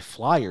aren't high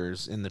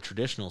flyers in the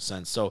traditional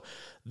sense. So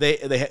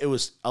it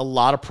was a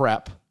lot of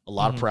prep,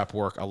 of prep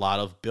work, a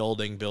lot of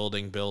building.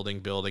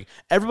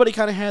 Everybody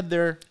kind of had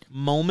their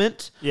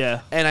moment. Yeah.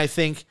 And I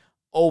think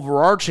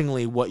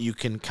overarchingly what you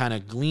can kind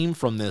of glean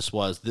from this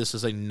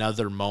is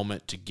another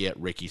moment to get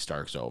Ricky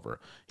Starks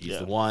over. He's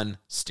the one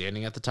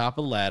standing at the top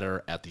of the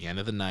ladder at the end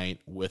of the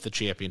night with the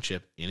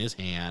championship in his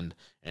hand,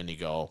 and you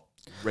go,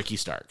 Ricky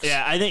Starks.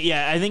 I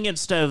think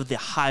instead of the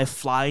high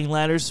flying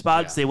ladder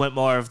spots, they went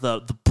more of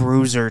the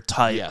bruiser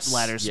type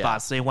ladder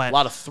spots. They went a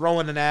lot of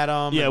throwing it at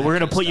them. Yeah, we're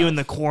gonna put you in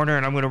the corner,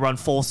 and I'm gonna run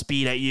full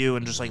speed at you,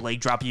 and just like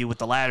drop you with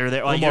the ladder.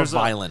 There, a little more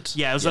violent.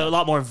 It was a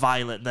lot more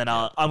violent than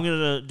I'm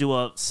gonna do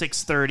a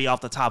 630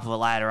 off the top of a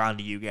ladder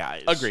onto you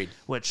guys. Agreed.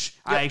 Which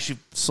I actually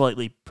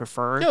slightly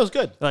prefer. Yeah, it was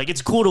good.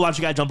 It's cool to watch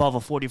a guy jump off a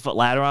 40-foot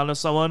ladder onto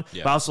someone,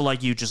 but I also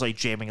like you just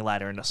jamming a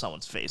ladder into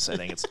someone's face. I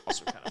think it's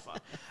also kind of fun.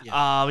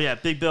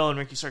 Big Bill and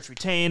Ricky Starks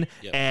retain,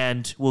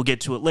 and we'll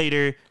get to it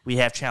later. We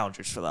have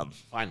challengers for them.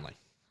 Finally.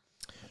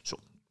 So,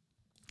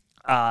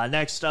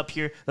 next up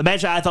here, the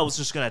match I thought was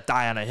just going to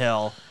die on a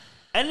hill.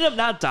 Ended up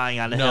not dying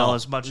on a hill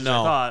as much as I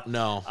thought.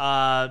 No.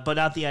 But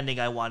not the ending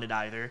I wanted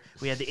either.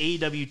 We had the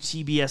AEW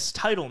TBS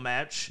title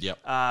match.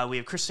 Yep. We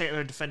have Chris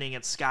Taylor defending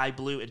against Sky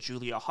Blue and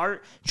Julia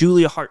Hart.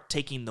 Julia Hart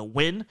taking the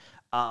win.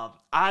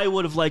 I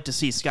would have liked to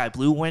see Sky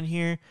Blue win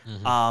here.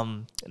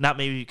 Not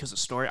maybe because of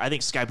story. I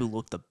think Sky Blue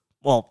looked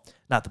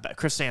not the best.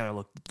 Chris Taylor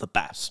looked the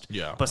best.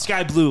 Yeah. But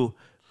Sky Blue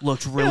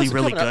looked really good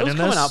in this. It was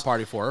coming out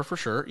party for her, for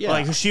sure.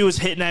 Yeah. She was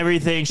hitting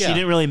everything. She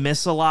didn't really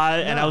miss a lot.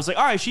 And I was like,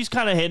 all right, she's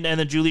kind of hitting. And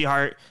then Julia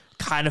Hart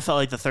kind of felt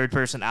like the third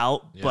person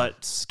out, but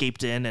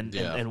escaped in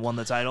and won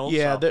the title.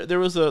 Yeah, so. there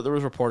was a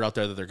report out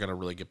there that they're going to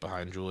really get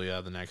behind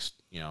Julia the next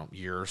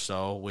year or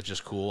so, which is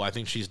cool. I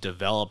think she's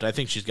developed. I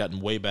think she's gotten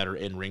way better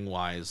in ring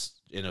wise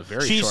in a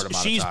very short amount of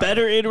time. She's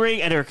better in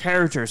ring, and her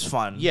character's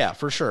fun. Yeah,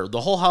 for sure.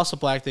 The whole House of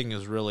Black thing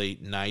is really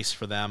nice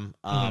for them.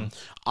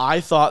 I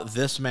thought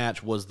this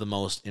match was the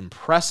most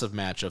impressive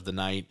match of the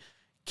night,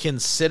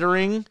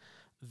 considering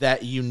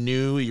that you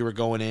knew you were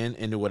going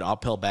into an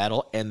uphill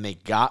battle, and they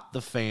got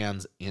the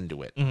fans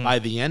into it. By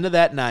the end of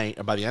that night,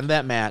 or by the end of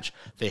that match,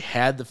 they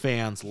had the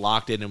fans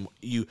locked in, and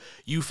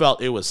you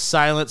felt it was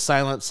silent.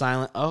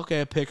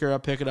 Okay, pick it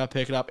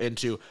up,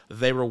 into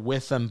they were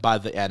with them by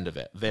the end of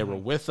it. They were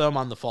with them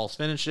on the false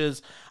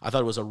finishes. I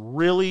thought it was a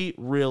really,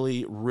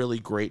 really, really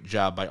great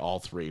job by all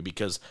three,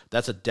 because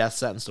that's a death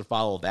sentence to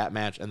follow that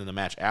match, and then the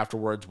match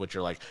afterwards, which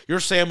you're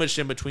sandwiched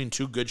in between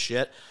two good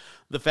shit.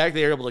 The fact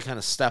they were able to kind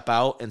of step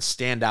out and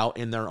stand out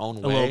in their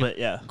own way. A little bit,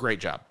 yeah.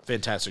 Great job.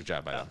 Fantastic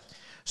job by them.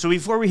 So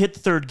before we hit the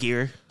third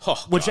gear,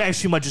 which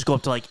actually might just go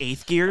up to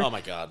eighth gear. Oh,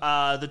 my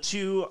God. The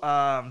two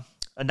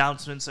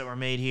announcements that were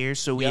made here.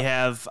 So we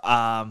have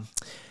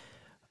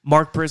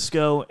Mark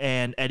Briscoe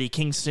and Eddie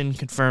Kingston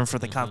confirmed for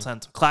the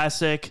Continental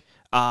Classic.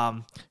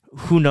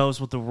 Who knows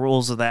what the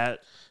rules of that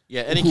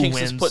Yeah, Eddie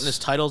Kingston's putting his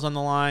titles on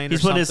the line.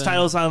 He's putting his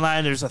titles on the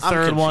line. There's a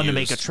third one to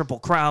make a Triple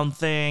Crown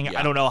thing. Yeah.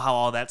 I don't know how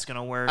all that's going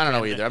to work. I don't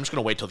know either. I'm just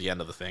going to wait till the end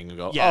of the thing and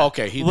go, oh,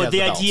 okay. But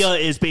the idea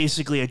is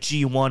basically a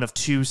G1 of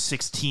 2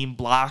 16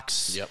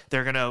 blocks. Yep.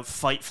 They're going to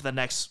fight for the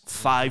next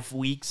 5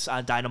 weeks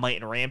on Dynamite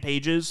and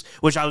Rampages,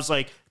 which I was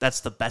like,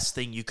 that's the best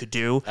thing you could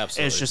do.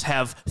 Absolutely. Is just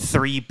have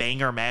 3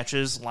 banger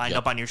matches lined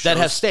up on your show. That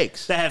have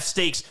stakes. That have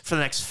stakes for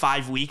the next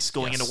 5 weeks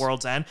going into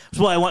World's End. That's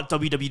what I want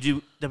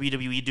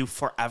WWE do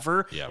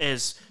forever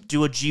is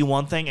do a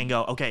G1 thing and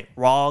go, okay,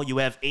 Raw, you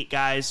have 8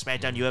 guys,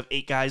 SmackDown, you have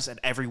 8 guys, and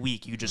every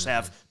week you just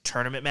have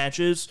tournament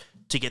matches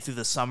to get through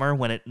the summer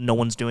when no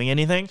one's doing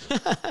anything.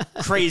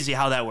 Crazy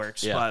how that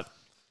works, but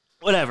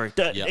whatever.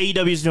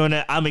 AEW's doing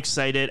it. I'm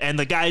excited. And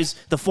the guys,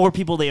 the 4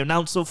 people they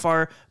announced so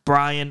far,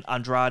 Bryan,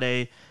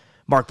 Andrade,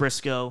 Mark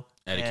Briscoe,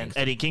 and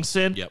Eddie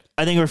Kingston. Yep.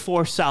 I think are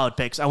 4 solid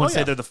picks. I wouldn't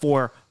say they're the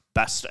 4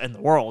 best in the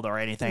world or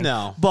anything.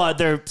 No. But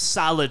they're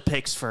solid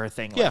picks for a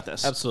thing like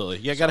this. Absolutely.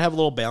 You got to have a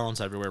little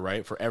balance everywhere,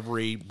 right? For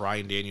every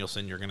Bryan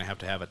Danielson, you're going to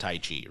have a Tai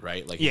Chi,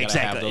 right? Like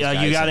exactly.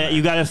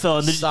 You got to fill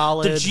in. The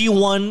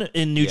G1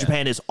 in New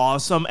Japan is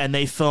awesome, and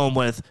they film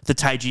with the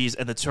Taijis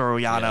and the Toru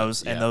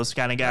Yanos and those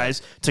kind of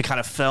guys to kind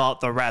of fill out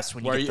the rest.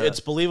 When it's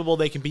believable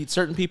they can beat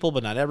certain people,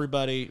 but not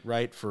everybody,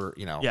 right? For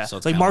so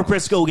it's like Mark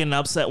Briscoe will get an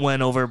upset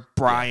win over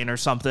Bryan or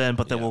something,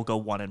 but then we'll go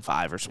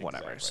 1-5 or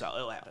whatever. So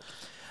it'll happen.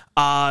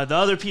 The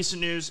other piece of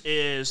news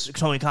is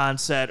Tony Khan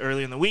said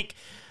earlier in the week,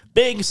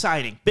 big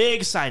signing,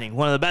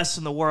 one of the best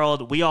in the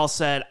world. We all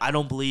said, I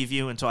don't believe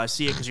you until I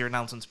see it because your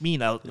announcements mean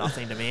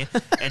nothing to me.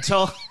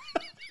 Until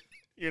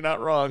you're not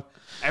wrong.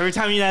 Every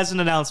time he has an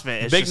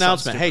announcement, it's big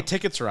announcement. Hey,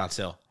 tickets are on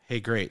sale. Hey,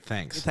 great,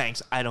 thanks.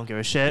 I don't give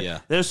a shit. Yeah.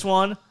 This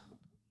one,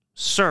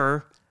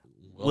 Sir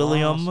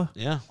William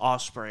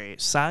Ospreay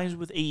signs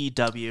with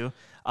AEW.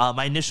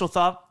 My initial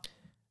thought,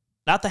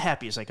 not the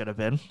happiest I could have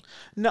been.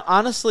 No,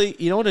 honestly,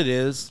 you know what it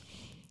is?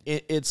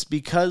 It's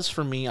because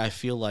for me, I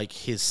feel like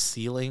his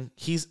ceiling.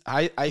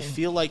 I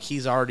feel like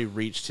he's already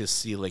reached his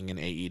ceiling in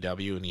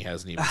AEW, and he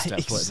hasn't even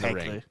stepped foot in the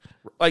ring.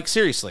 Like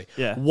seriously,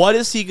 what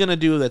is he gonna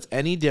do that's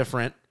any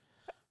different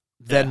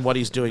than what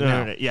he's doing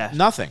now?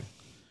 Nothing.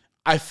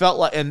 I felt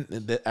like,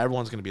 and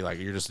everyone's gonna be like,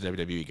 "You're just a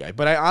WWE guy,"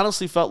 but I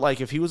honestly felt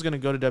like if he was gonna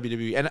go to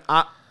WWE, and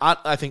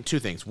I think 2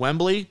 things: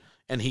 Wembley.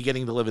 And he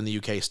getting to live in the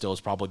UK still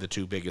is probably the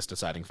 2 biggest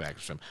deciding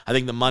factors for him. I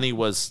think the money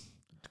was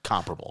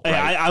comparable. Right?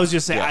 I was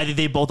just saying, I think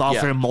they both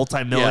offer him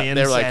multi-millions.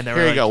 They're like,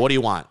 here you go. What do you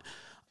want?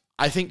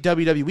 I think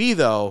WWE,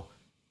 though,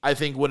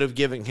 would have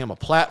given him a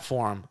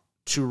platform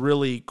to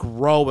really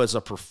grow as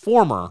a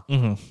performer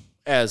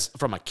as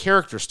from a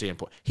character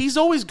standpoint. He's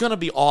always going to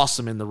be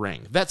awesome in the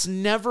ring. That's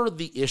never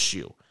the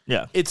issue.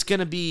 Yeah. It's going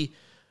to be,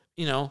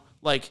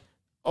 like,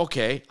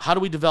 okay, how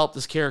do we develop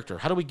this character?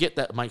 How do we get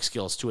that mic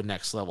skills to a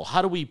next level?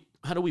 How do we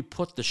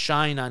put the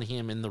shine on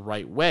him in the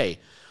right way?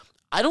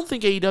 I don't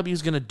think AEW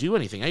is going to do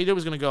anything. AEW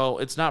is going to go,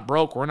 it's not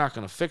broke, we're not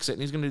going to fix it,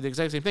 and he's going to do the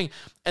exact same thing.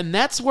 And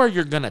that's where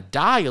you're going to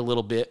die a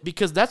little bit,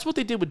 because that's what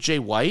they did with Jay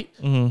White.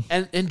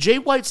 And Jay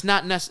White's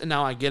not necessarily,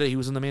 now I get it, he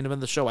was in the main event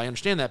of the show, I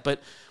understand that,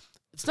 but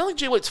it's not like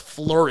Jay White's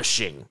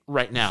flourishing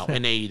right now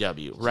in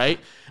AEW, right?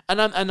 And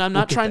I'm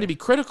not trying to be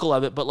critical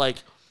of it, but like,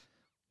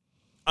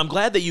 I'm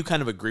glad that you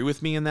kind of agree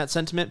with me in that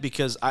sentiment,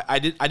 because I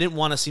didn't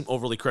want to seem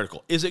overly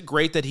critical. Is it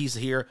great that he's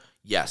here?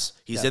 Yes.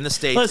 He's in the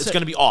States. Listen, it's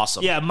going to be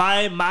awesome. Yeah,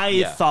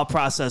 my thought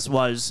process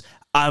was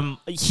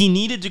he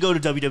needed to go to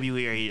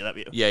WWE or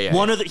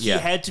AEW. He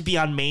had to be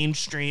on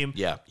mainstream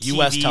US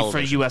TV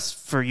television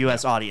for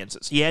US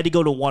audiences. He had to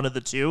go to one of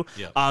the 2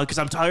 because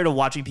I'm tired of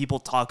watching people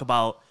talk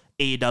about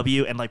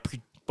AEW and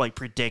like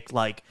predict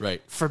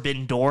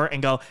Forbidden Door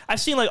and go, I've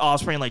seen like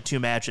Ospreay in like 2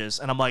 matches,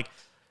 and I'm like,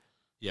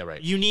 yeah,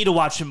 right. You need to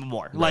watch him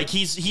more. Right. Like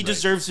he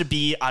deserves to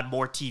be on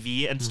more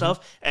TV and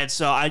stuff. And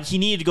so he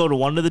needed to go to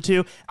one of the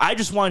 2. I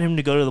just want him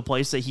to go to the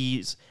place that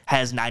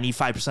has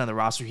 95% of the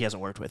roster he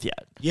hasn't worked with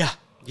yet. Yeah.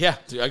 Yeah,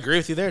 I agree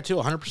with you there too,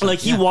 100%. Like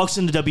he walks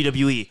into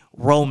WWE,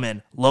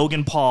 Roman,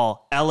 Logan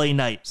Paul, LA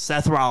Knight,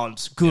 Seth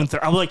Rollins,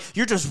 Gunther. I'm like,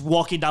 you're just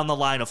walking down the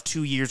line of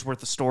 2 years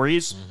worth of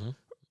stories.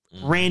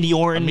 Randy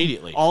Orton,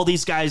 immediately, all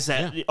these guys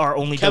that are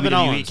only Kevin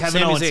WWE, Owens,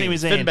 Kevin Owens, Sami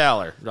Zayn, Finn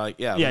Balor,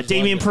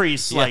 Damian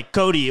Priest,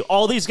 Cody,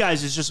 all these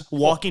guys is just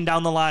walking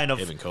down the line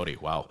of even Cody,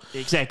 wow,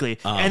 exactly,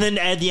 and then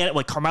at the end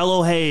like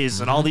Carmelo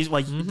Hayes and all these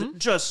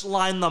just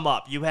line them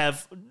up. You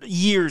have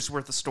years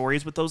worth of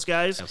stories with those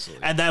guys,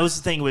 absolutely, and that was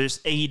the thing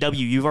with AEW.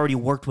 You've already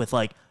worked with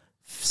like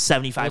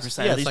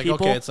 75% of these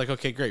people. It's like,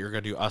 okay, great. You're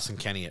going to do us and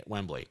Kenny at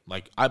Wembley.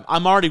 Like,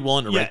 I'm already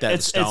willing to write that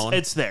in stone.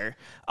 It's there.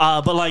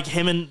 But like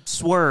him and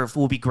Swerve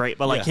will be great.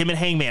 But like him and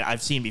Hangman,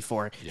 I've seen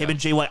before. Him and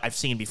Jay White, I've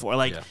seen before.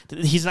 Like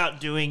he's not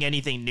doing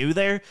anything new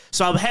there.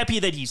 So I'm happy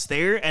that he's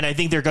there. And I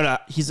think they're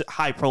he's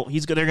high pro.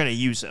 They're going to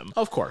use him.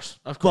 Of course.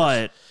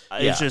 But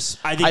it's just,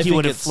 I think he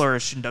would have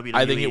flourished in WWE.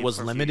 I think it was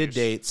limited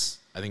dates.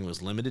 I think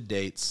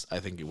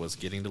it was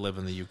getting to live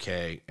in the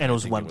UK. And it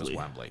was Wembley.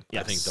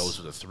 Yes. I think those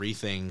were the 3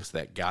 things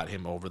that got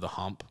him over the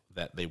hump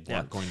that they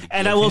weren't going to.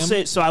 And I will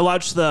say, so I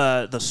watched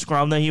the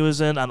scrum that he was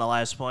in on the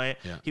last point.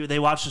 I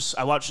watched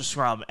the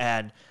scrum,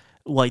 and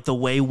like the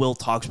way Will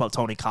talks about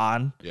Tony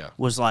Khan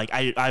was like,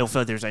 I don't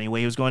feel like there's any way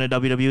he was going to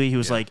WWE. He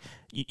was like,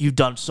 you've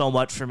done so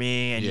much for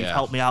me and you've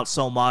helped me out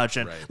so much.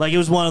 And like, it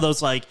was one of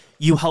those, like,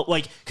 you help,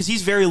 like, because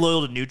he's very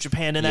loyal to New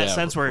Japan in that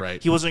sense where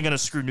he wasn't going to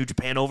screw New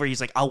Japan over. He's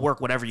like, I'll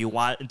work whatever you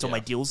want until my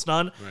deal's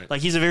done.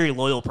 Like, he's a very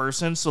loyal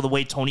person. So the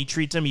way Tony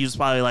treats him, he was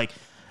probably like,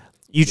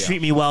 you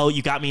treat me well,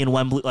 you got me in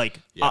Wembley, like,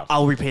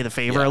 I'll repay the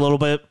favor a little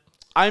bit.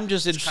 I'm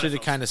just interested to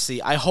kind of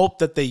see. I hope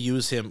that they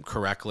use him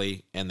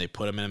correctly and they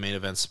put him in a main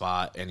event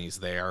spot and he's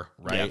there,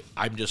 right? Yeah.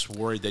 I'm just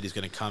worried that he's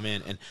going to come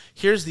in. And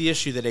here's the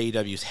issue that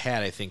AEW's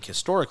had, I think,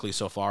 historically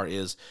so far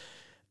is,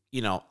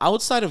 you know,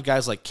 outside of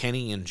guys like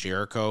Kenny and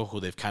Jericho, who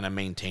they've kind of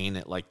maintained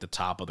at like the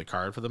top of the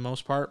card for the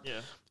most part,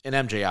 and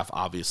MJF,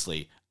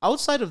 obviously.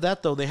 Outside of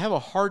that, though, they have a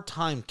hard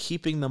time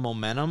keeping the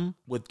momentum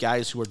with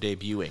guys who are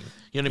debuting.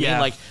 You know what I mean?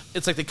 Like,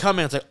 it's like they come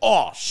in and it's like,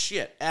 oh,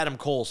 shit, Adam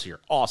Cole's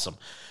here. Awesome.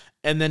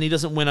 And then he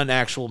doesn't win an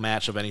actual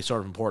match of any sort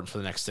of importance for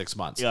the next 6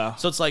 months. Yeah.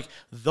 So it's like,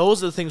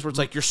 those are the things where it's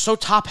like, you're so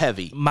top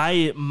heavy.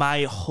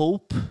 My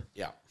hope,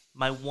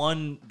 my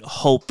one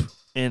hope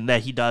in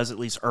that he does, at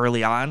least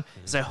early on,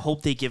 is I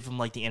hope they give him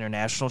like the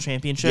international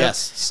championship. Yes,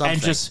 something.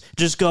 And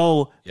just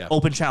go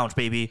open challenge,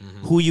 baby.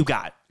 Who you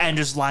got? And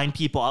just line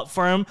people up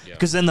for him.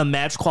 Because then the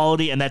match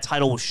quality and that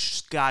title will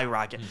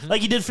skyrocket.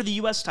 Like he did for the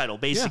U.S. title,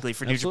 basically,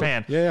 for New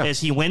Japan. As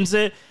he wins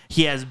it,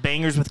 he has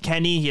bangers with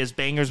Kenny, he has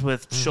bangers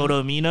with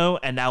Shota Umino,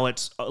 and now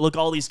it's, look,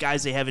 all these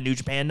guys they have in New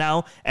Japan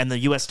now, and the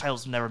U.S.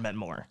 title's never meant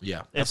more.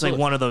 Yeah. It's like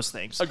one of those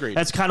things. Agreed.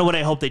 That's kind of what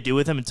I hope they do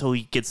with him until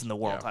he gets in the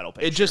world title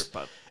picture.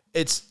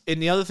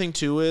 And the other thing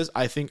too is,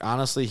 I think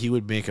honestly he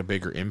would make a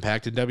bigger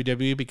impact in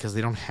WWE because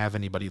they don't have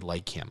anybody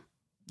like him.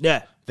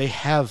 Yeah, they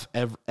have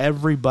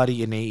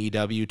everybody in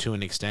AEW to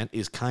an extent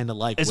is kind of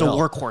like a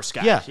workhorse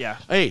guy. Yeah.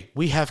 Hey,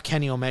 we have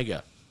Kenny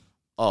Omega.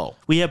 Oh,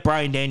 we have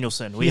Bryan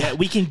Danielson. We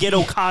can get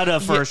Okada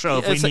for a show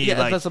if we need. Yeah,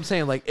 that's what I'm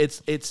saying. Like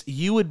it's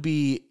you would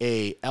be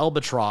a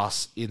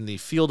albatross in the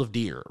field of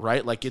deer,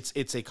 right? Like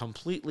it's a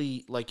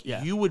completely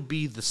you would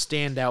be the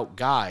standout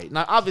guy.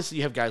 Now, obviously,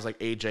 you have guys like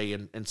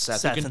AJ and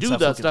Seth who can do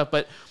that stuff,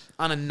 but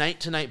on a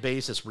night-to-night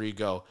basis, where you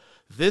go,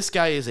 this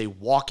guy is a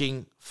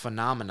walking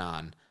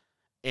phenomenon,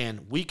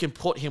 and we can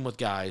put him with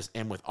guys,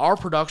 and with our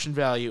production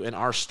value and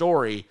our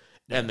story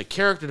and the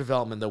character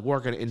development that we're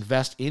going to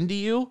invest into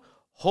you.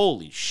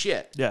 Holy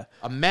shit. Yeah.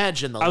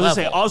 Imagine the level. I was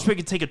going to say, Ospreay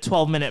could take a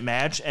 12-minute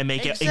match and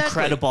make it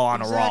incredible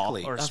on a Raw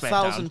or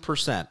SmackDown.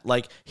 1,000%.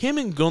 Like, him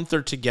and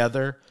Gunther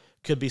together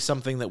could be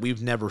something that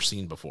we've never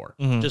seen before,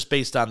 just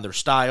based on their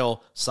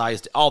style,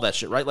 size, all that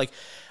shit, right? Like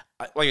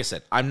I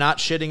said, I'm not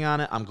shitting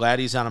on it. I'm glad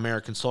he's on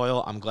American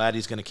soil. I'm glad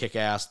he's going to kick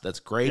ass. That's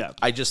great. Yeah.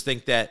 I just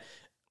think that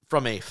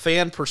from a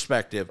fan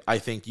perspective, I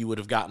think you would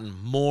have gotten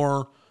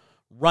more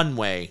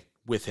runway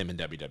with him in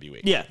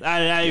WWE. Yeah,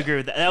 I agree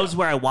with that. That was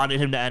where I wanted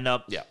him to end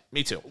up. Yeah,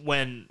 me too.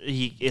 When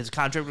his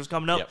contract was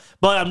coming up.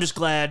 But I'm just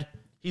glad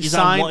he's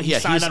signed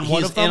on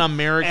one of them. In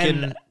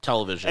American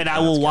television. And I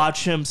will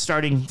watch him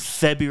starting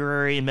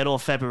middle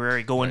of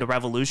February, go into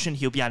Revolution.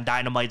 He'll be on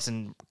Dynamites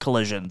and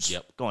Collisions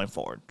going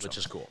forward. Which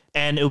is cool.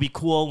 And it'll be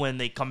cool when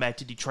they come back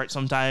to Detroit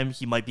sometime.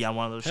 He might be on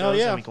one of those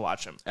shows and we can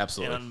watch him.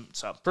 Absolutely.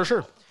 For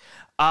sure.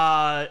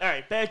 All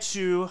right, back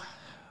to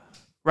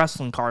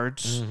wrestling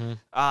cards.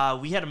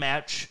 We had a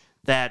match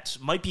that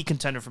might be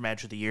contender for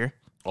match of the year.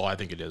 Oh, I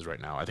think it is right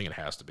now. I think it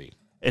has to be.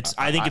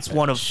 I think it's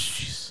one of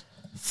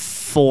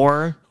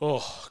 4.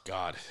 Oh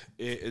God!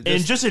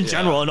 And just in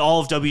general, in all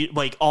of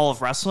all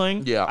of wrestling,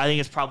 I think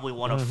it's probably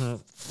one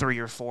of 3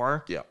 or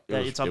 4. Yeah,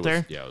 it's up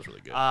there. Yeah, it was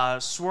really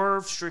good.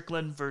 Swerve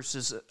Strickland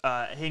versus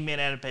Hangman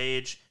Adam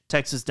Page,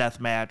 Texas Death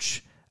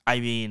Match. I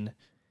mean,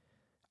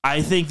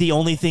 I think the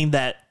only thing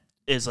that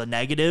is a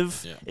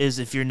negative is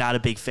if you're not a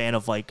big fan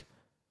of like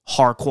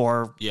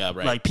hardcore,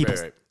 like people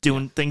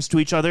doing things to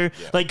each other,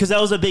 like because that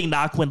was a big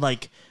knock when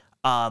like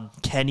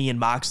Kenny and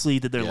Moxley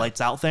did their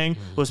lights out thing.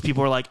 Was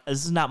people were like,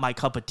 "This is not my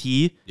cup of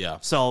tea." Yeah,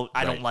 so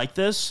I don't like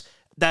this.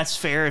 That's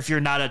fair if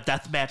you're not a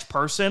deathmatch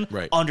person,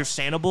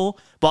 understandable.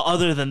 But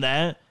other than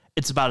that,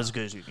 it's about as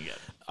good as you can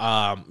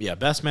get.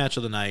 Best match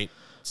of the night.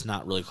 It's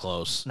not really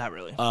close. Not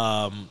really.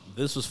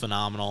 This was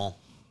phenomenal.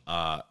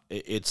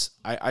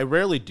 I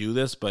rarely do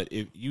this, but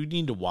if you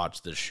need to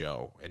watch this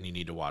show and you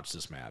need to watch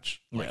this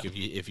match, like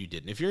if you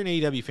didn't, if you're an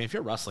AEW fan, if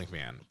you're a wrestling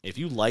fan, if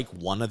you like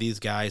one of these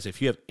guys,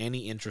 if you have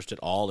any interest at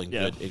all in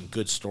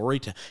good story,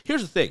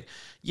 here's the thing,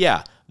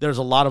 there's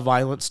a lot of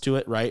violence to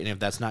it, right? And if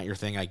that's not your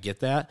thing, I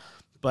get that,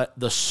 but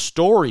the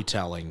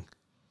storytelling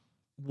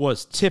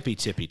was tippy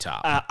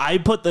top. I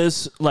put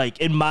this, like,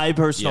 in my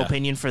personal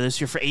opinion for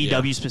this year, for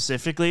AEW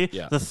specifically,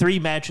 the 3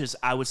 matches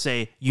I would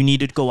say you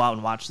need to go out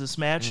and watch this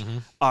match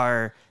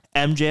are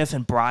MJF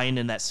and Bryan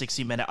in that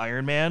 60-minute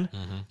Iron Man,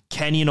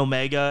 Kenny and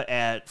Omega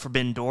at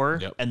Forbidden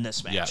Door, and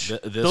this match.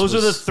 Those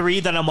are the 3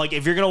 that I'm like,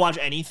 if you're going to watch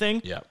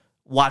anything,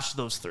 watch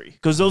those 3.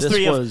 Because those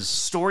 3 have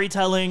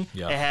storytelling,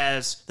 it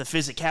has the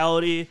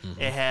physicality,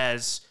 it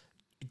has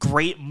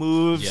great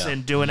moves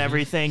and doing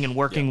everything and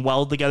working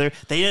well together.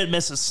 They didn't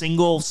miss a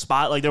single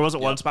spot. Like there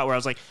wasn't one spot where I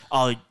was like,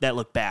 "Oh, that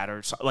looked bad,"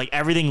 or like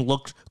everything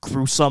looked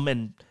gruesome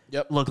and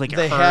look like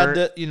they it hurt.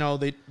 had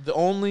to, the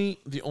only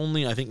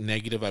I think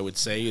negative I would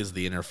say is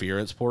the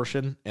interference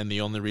portion, and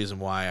the only reason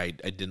why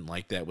I didn't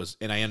like that was,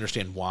 and I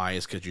understand why,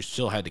 is because you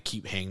still had to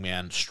keep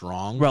Hangman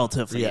strong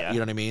relatively. Yeah, you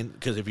know what I mean?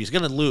 Because if he's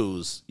gonna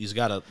lose, he's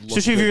got to.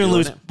 Especially if you're gonna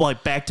lose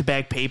like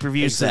back-to-back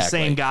pay-per-views to the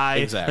same guy.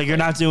 Exactly. Like you're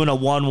not doing a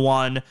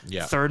 1-1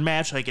 third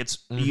match. Like it's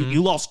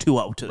you lost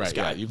 2-0 to this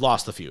guy. Yeah, you've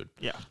lost the feud.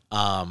 Yeah.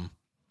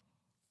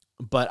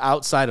 But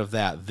outside of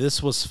that,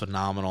 this was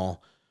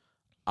phenomenal.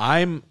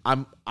 I'm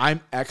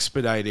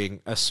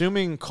expediting,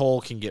 assuming Cole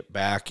can get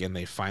back and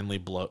they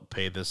finally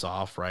pay this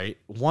off, right?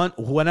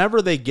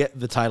 Whenever they get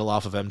the title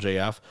off of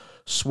MJF,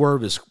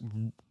 Swerve is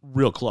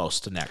real close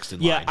to next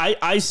in line. Yeah,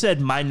 I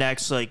said my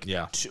next, like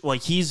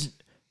he's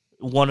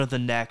one of the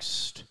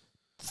next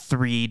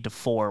 3 to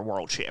 4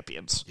 world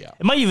champions. Yeah.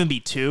 It might even be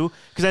 2,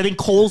 because I think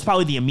Cole's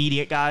probably the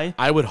immediate guy.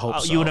 I would hope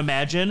so. You would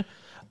imagine.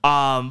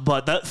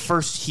 But that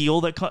first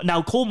heel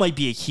now Cole might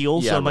be a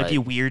heel, so it might be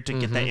weird to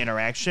get that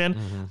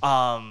interaction.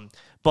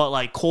 But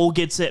like Cole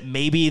gets it.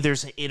 Maybe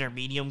there's an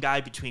intermediate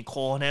guy between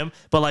Cole and him.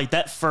 But like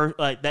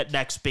that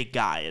next big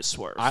guy is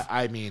Swerve.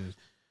 I mean,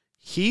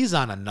 he's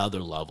on another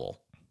level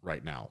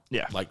right now.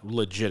 Yeah, like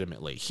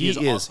legitimately, he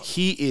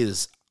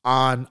is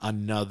on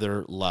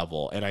another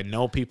level. And I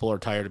know people are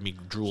tired of me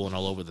drooling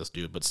all over this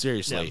dude, but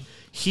seriously,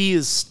 he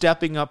is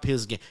stepping up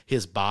his game.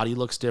 His body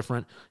looks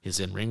different.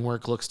 His in-ring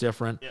work looks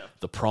different. Yeah.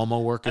 The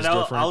promo work is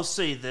different. I'll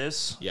say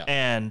this,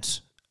 and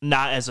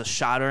not as a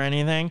shot or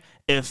anything,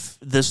 if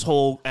this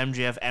whole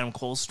MJF Adam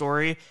Cole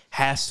story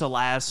has to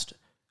last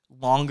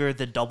longer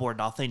than Double or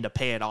Nothing to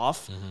pay it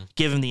off,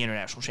 give him the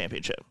International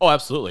Championship. Oh,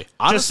 absolutely.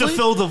 Honestly, just to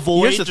fill the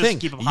void, here's the thing.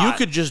 Keep him hot. You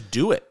could just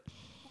do it.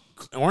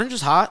 Orange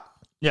is hot.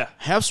 Yeah.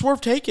 Have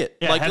Swerve take it.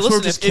 Yeah, like,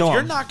 listen, if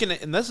you're not going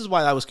to, and this is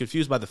why I was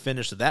confused by the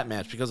finish of that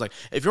match, because, like,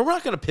 if you're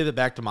not going to pivot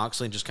back to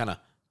Moxley and just kind of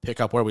pick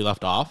up where we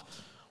left off,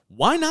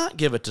 why not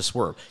give it to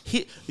Swerve?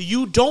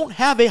 You don't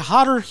have a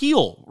hotter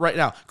heel right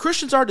now.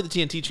 Christian's already the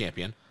TNT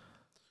champion.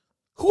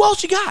 Who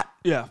else you got?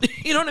 Yeah.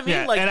 You know what I mean?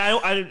 Yeah, like,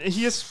 and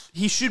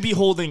he should be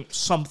holding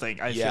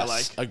something, I feel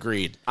like.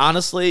 Agreed.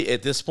 Honestly,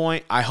 at this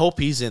point, I hope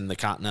he's in the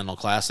Continental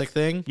Classic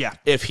thing. Yeah.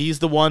 If he's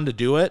the one to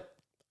do it,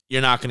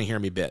 you're not going to hear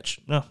me bitch.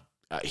 No.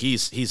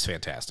 He's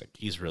fantastic.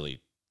 He's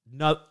really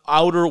not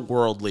outer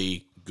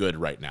worldly good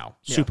right now.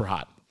 Super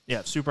hot.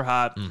 Yeah, super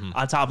hot,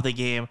 on top of the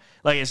game.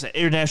 Like I said,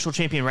 international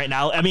champion right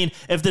now. I mean,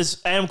 if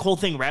this Adam Cole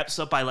thing wraps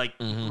up by like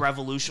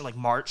Revolution, like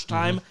March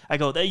time, I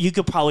go, you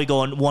could probably go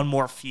on one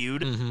more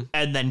feud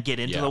and then get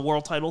into the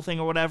world title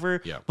thing or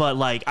whatever. Yeah. But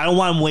like, I don't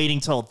want him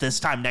waiting till this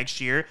time next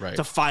year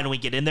to finally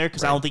get in there,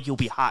 because I don't think he'll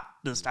be hot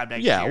this time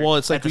next year. Yeah, well,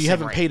 it's like you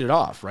haven't paid it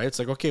off, right? It's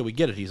like, okay, we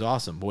get it. He's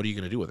awesome. But what are you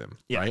going to do with him,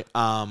 right?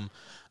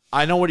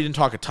 I know we didn't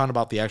talk a ton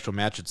about the actual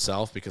match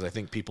itself, because I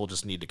think people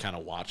just need to kind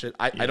of watch it.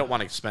 I don't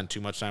want to spend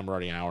too much time. We're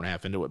already an hour and a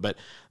half into it, but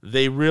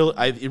you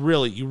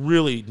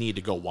really need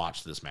to go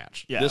watch this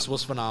match. Yeah. This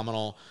was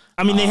phenomenal.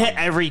 I mean, they hit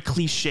every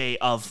cliche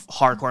of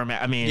hardcore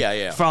match. I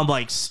mean, from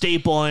like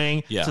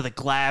stapling to the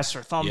glass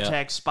or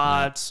thumbtack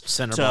spots,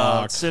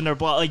 cinder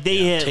block. Like they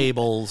hit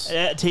tables,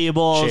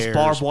 chairs,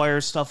 barbed wire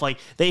stuff. Like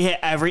they hit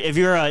every. If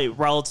you're a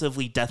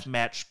relatively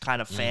deathmatch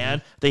kind of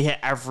fan, they hit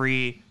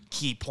every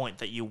key point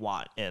that you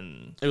want.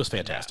 And it was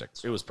fantastic.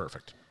 It was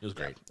perfect. It was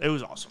great. It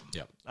was awesome.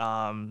 Yeah.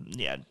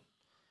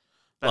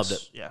 Loved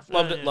it. Yeah.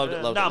 Loved it.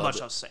 Not much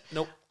else to say.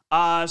 Nope.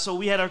 So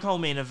we had our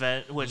co-main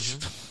event, which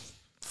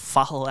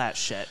follow that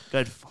shit.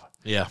 Good.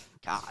 Yeah.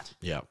 God.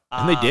 Yeah.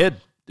 And they did.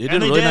 They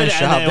did a really nice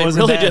job. They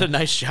really did a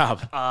nice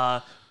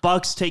job.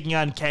 Bucks taking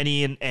on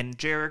Kenny and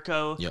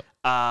Jericho. Yep.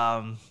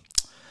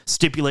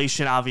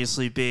 Stipulation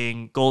obviously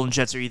being Golden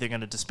Jets are either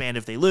going to disband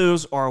if they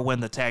lose or win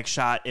the tag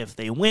shot if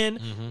they win,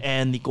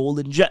 and the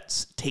Golden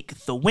Jets take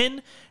the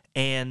win.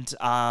 And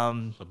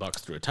the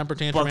Bucks threw a temper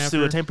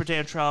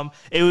tantrum.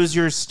 It was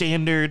your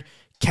standard.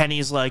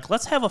 Kenny's like,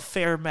 let's have a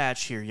fair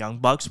match here, Young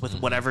Bucks,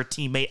 with whatever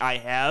teammate I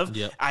have,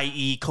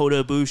 i.e.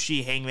 Kota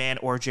Ibushi, Hangman,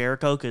 or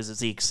Jericho, because it's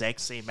the exact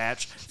same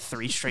match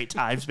 3 straight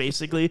times,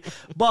 basically.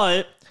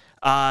 But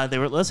they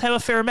were, let's have a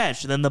fair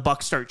match. And then the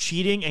Bucks start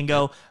cheating and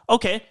go,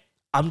 okay,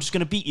 I'm just going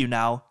to beat you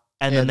now.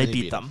 And then they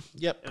beat them.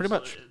 Yep, pretty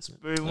much. It's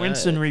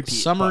rinse and repeat.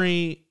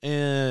 Summary,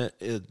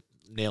 it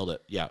nailed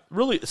it. Yeah,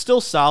 really, still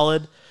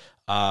solid.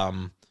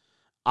 I'm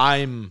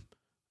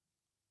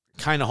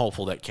kind of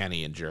hopeful that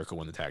Kenny and Jericho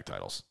win the tag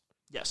titles.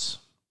 Yes.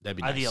 That'd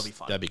be nice. I think that'll be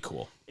fun. That'd be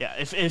cool. Yeah,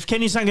 if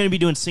Kenny's not going to be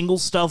doing single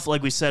stuff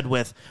like we said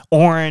with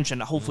Orange,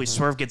 and hopefully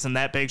Swerve gets in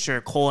that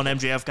picture, Cole and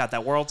MJF got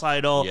that world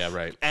title. Yeah,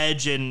 right.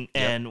 Edge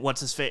and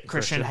what's his face,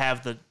 Christian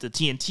have the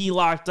TNT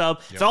locked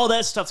up. If all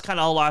that stuff's kind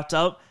of all locked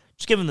up,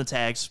 just give them the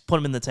tags, put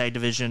them in the tag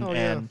division,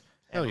 and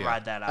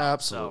ride that out.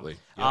 Absolutely.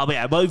 So,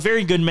 but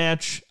very good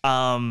match.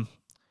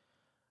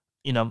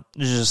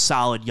 This is a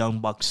solid Young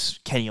Bucks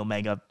Kenny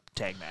Omega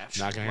tag match.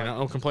 Not gonna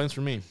no complaints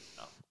from me.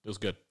 No. It was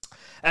good.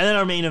 And then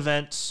our main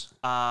event,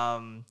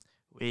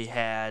 we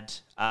had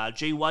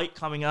Jay White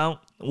coming out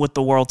with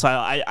the world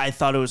title. I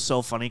thought it was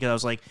so funny because I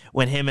was like,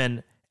 when him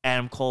and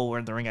Adam Cole were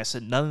in the ring, I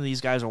said, none of these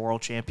guys are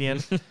world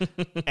champion,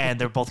 and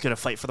they're both going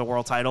to fight for the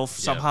world title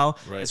somehow.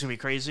 Right. It's going to be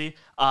crazy.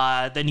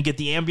 Then you get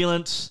the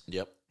ambulance.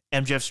 Yep.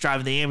 MJF's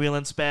driving the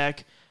ambulance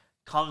back,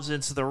 comes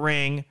into the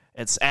ring.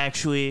 It's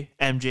actually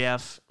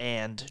MJF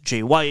and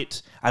Jay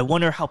White. I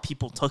wonder how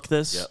people took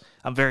this. Yep.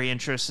 I'm very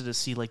interested to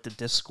see like the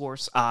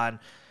discourse on.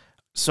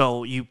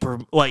 So it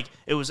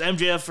was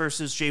MJF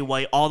versus Jay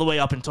White all the way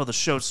up until the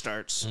show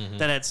starts. Mm-hmm.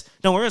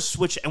 Then we're gonna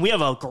switch, and we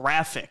have a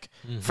graphic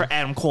for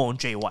Adam Cole and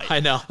Jay White. I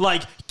know.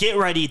 Like, get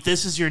ready.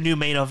 This is your new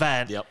main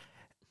event. Yep.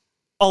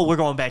 Oh, we're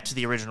going back to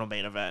the original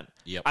main event.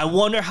 Yep. I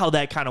wonder how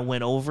that kind of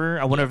went over.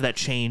 I wonder if that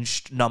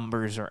changed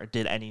numbers or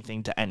did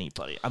anything to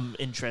anybody. I'm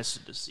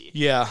interested to see.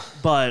 Yeah.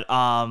 But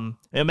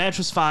the match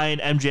was fine.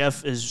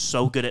 MJF is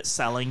so good at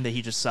selling that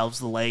he just sells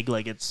the leg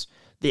like it's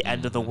the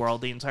end of the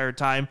world the entire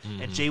time.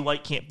 And Jay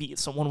White can't beat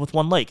someone with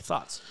one leg.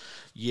 Thoughts?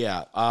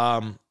 Yeah.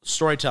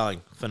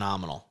 Storytelling,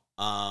 phenomenal.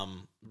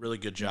 Really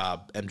good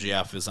job.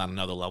 MJF is on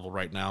another level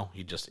right now.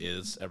 He just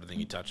is. Everything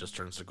he touches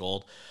turns to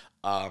gold.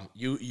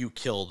 You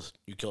killed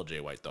Jay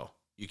White though.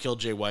 You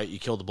killed Jay White. You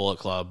killed the Bullet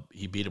Club.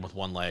 He beat him with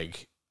one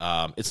leg.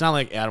 It's not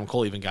like Adam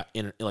Cole even got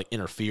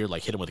interfered,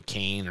 like hit him with a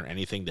cane or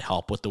anything to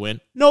help with the win.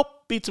 Nope,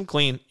 beats him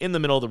clean in the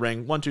middle of the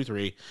ring. 1, 2,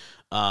 3.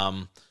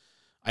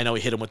 I know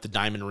he hit him with the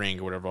diamond ring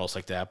or whatever else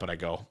like that, but I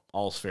go,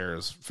 all's fair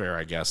is fair,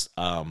 I guess.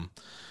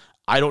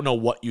 I don't know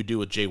what you do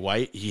with Jay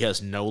White. He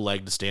has no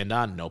leg to stand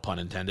on, no pun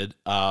intended,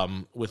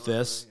 with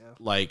this. Yeah.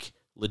 Like,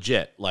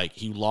 legit. Like,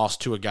 he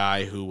lost to a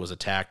guy who was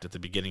attacked at the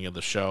beginning of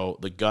the show.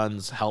 The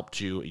guns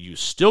helped you. You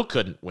still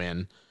couldn't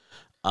win.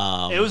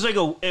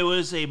 It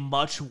was a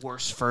much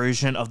worse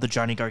version of the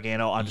Johnny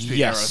Gargano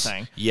Undisputed Era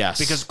thing. Yes.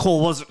 Because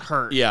Cole wasn't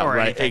hurt. Yeah, or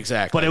right. anything.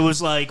 Exactly. But it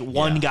was like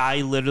one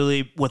guy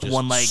literally with just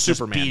one leg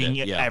just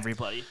beating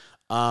everybody.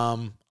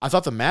 I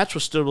thought the match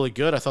was still really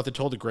good. I thought they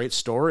told a great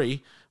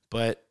story,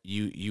 but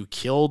you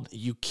killed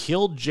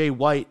Jay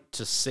White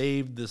to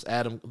save this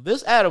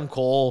Adam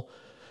Cole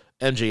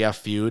MJF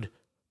feud.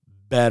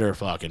 Better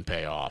fucking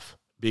pay off.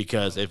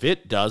 Because if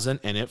it doesn't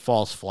and it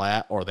falls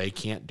flat or they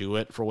can't do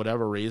it for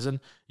whatever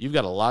reason, you've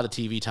got a lot of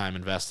TV time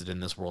invested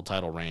in this world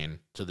title reign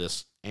to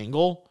this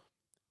angle,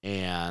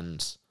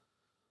 and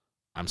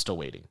I'm still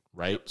waiting,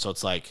 right? So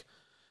it's like,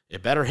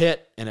 it better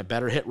hit, and it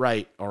better hit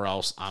right, or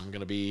else I'm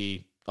going to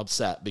be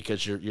upset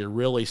because you're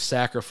really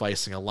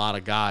sacrificing a lot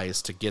of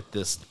guys to get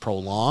this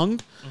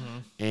prolonged,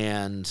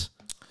 and...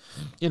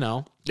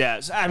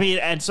 Yes, I mean,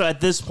 and so at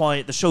this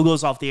point, the show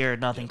goes off the air.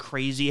 Nothing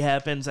crazy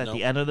happens at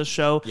the end of the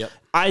show. Yep.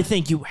 I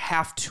think you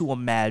have to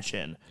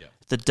imagine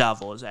the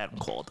devil is Adam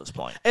Cole at this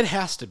point. It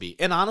has to be.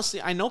 And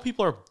honestly, I know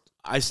people are...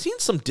 I've seen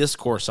some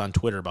discourse on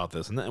Twitter about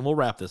this, and we'll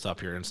wrap this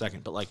up here in a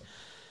second, but like,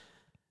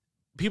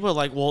 people are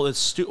like, well,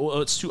 it's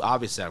too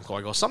obvious, Adam Cole.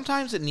 I go,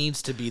 sometimes it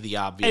needs to be the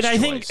obvious And I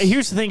choice. think,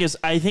 here's the thing is,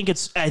 I think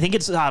it's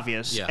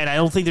obvious, and I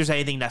don't think there's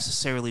anything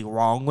necessarily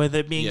wrong with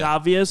it being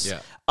obvious.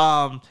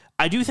 Yeah.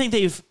 I do think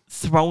they've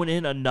thrown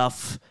in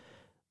enough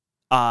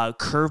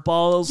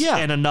curveballs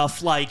and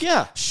enough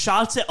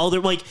shots at other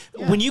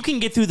when you can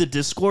get through the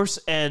discourse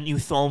and you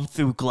throw them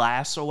through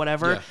glass or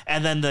whatever,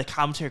 and then the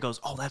commentary goes,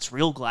 "Oh, that's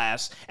real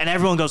glass," and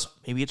everyone goes,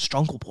 "Maybe it's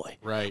Jungle Boy,"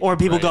 right? Or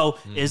people go,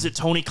 "Is it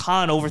Tony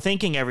Khan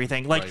overthinking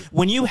everything?" Like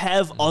when you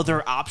have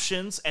other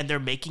options and they're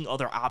making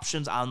other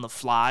options on the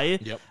fly.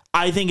 Yep.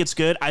 I think it's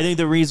good. I think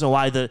the reason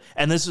why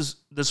this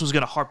was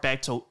going to harp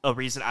back to a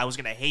reason I was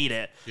going to hate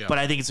it, but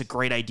I think it's a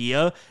great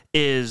idea,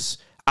 is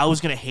I was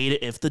going to hate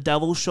it if the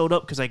devil showed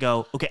up, because I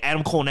go, okay,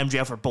 Adam Cole and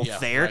MJF are both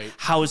there. Right.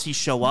 How does he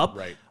show up?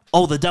 Right.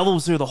 Oh, the devil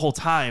was there the whole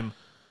time.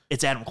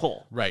 It's Adam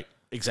Cole. Right.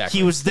 Exactly.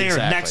 He was there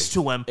next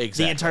to him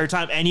the entire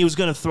time, and he was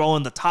going to throw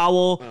in the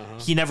towel.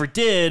 He never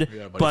did,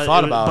 but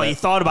he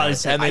thought about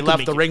it. And they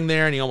left the ring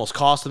there, and he almost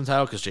cost him the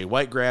title because Jay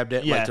White grabbed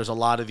it. Yeah. Like, there's a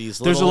lot of these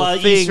little There's a lot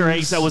of things. Easter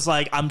eggs that was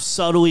like, I'm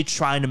subtly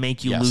trying to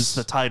make you lose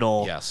the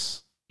title. Yes.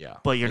 Yeah.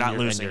 But you're not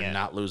losing it. You're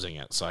not losing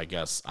it. So I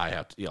guess I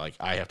have to,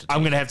 I'm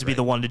going to have to be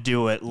the one to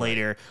do it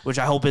later, which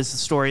I hope is the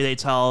story they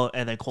tell,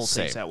 and then Cole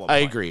takes that one. I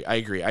agree.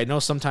 I know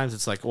sometimes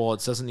it's like, well,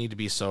 it doesn't need to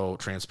be so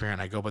transparent.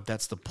 I go, but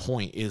that's the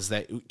point, is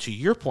that, to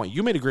your point,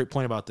 you made a great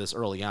point about this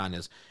early on,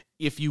 is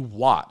if you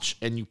watch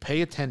and you pay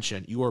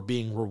attention, you are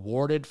being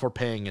rewarded for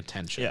paying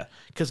attention. Yeah.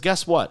 Because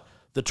guess what?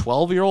 The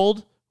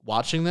 12-year-old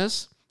watching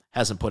this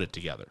hasn't put it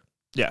together.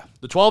 Yeah.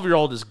 The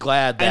 12-year-old is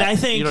glad that, and I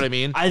think, you know what I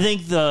mean? I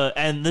think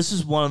and this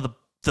is one of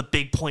the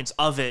big points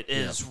of it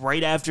is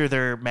right after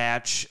their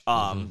match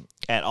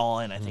at All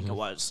In, I think it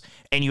was,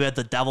 and you had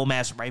the devil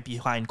mask right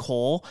behind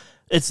Cole.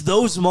 It's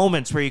those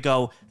moments where you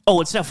go, oh,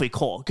 it's definitely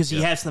Cole, because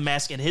he has the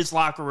mask in his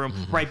locker room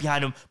right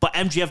behind him, but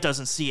MJF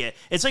doesn't see it.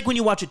 It's like when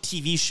you watch a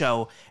TV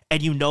show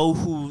and you know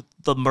who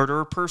the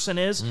murderer person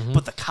is,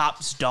 but the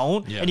cops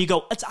don't, and you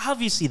go, it's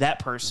obviously that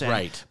person.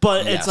 Right.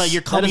 But it's like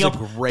you're coming up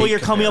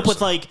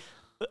with like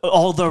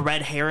all the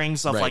red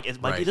herrings of like,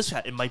 it might be this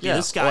guy, it might be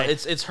this guy. Well,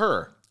 it's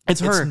her. It's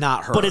her. It's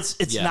not her. But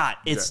it's not.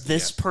 It's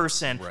this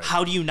person. Right.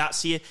 How do you not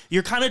see it?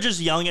 You're kind of just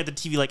yelling at the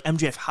TV like,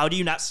 MJF, how do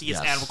you not see it's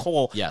Adam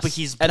Cole? Yes. But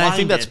he's blinded. And I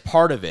think that's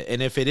part of it.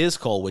 And if it is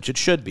Cole, which it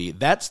should be,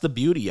 that's the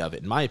beauty of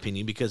it, in my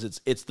opinion, because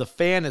it's the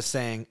fan is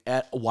saying,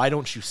 why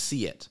don't you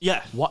see it?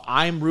 Yeah.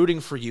 I'm rooting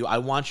for you. I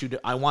want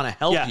to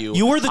help you.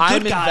 You were the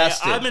good guy.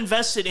 Invested. I'm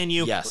invested in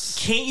you. Yes.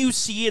 Can't you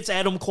see it's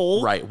Adam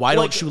Cole? Right. Why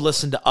don't you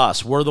listen to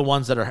us? We're the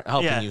ones that are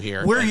helping you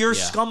here. We're your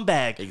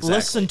scumbag. Exactly.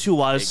 Listen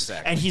to us.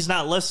 And he's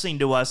not listening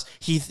to us.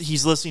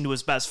 He's listening to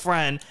his best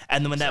friend,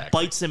 and then when that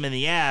bites him in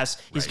the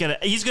ass, he's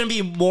gonna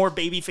be more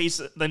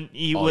babyface than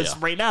he was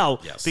right now.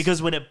 Yes.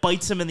 Because when it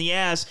bites him in the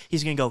ass,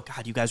 he's gonna go,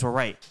 God, you guys were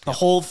right.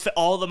 The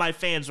all of my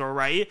fans were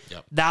right.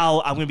 Yep.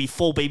 Now I'm gonna be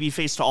full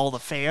babyface to all the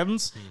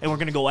fans, and we're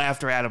gonna go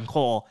after Adam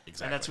Cole.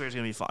 Exactly. And that's where it's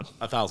gonna be fun.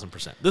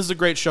 1,000%. This is a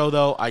great show,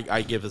 though.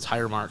 I give this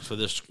higher marks for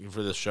this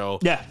show.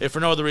 Yeah. If for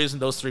no other reason,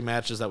 those 3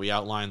 matches that we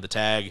outlined, the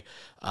tag,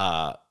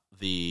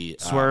 the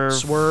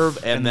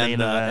Swerve, and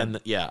then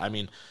I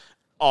mean.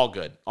 All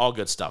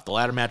good stuff. The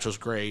ladder match was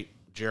great.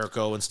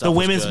 Jericho and stuff. The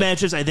women's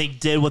matches, I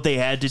think, did what they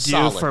had to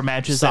do for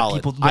matches that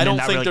people did I don't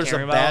not think really there's care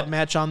a about. bad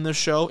match on this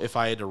show. If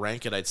I had to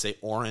rank it, I'd say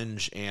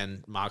Orange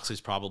and Moxley's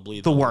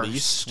probably the worst.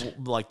 least,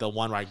 like the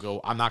one where I go,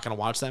 I'm not going to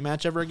watch that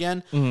match ever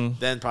again. Mm-hmm.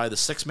 Then probably the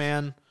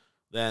 6-man,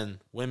 then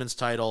women's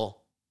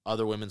title,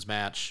 other women's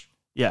match.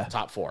 Yeah,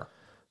 top 4.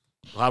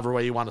 However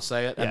way you want to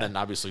say it, and then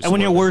obviously. And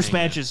when your worst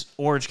match is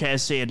Orange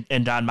Cassidy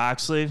and Don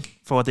Moxley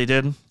for what they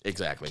did,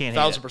 exactly,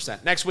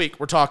 1,000%. Next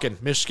week we're talking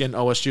Michigan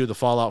OSU, the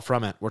fallout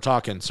from it. We're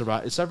talking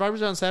Is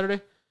Survivor's on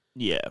Saturday?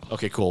 Yeah.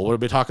 Okay, cool. We'll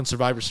be talking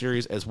Survivor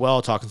Series as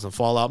well, talking some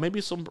fallout,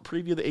 maybe some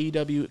preview of the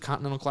AEW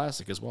Continental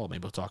Classic as well.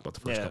 Maybe we'll talk about the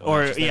first couple.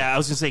 I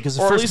was gonna say because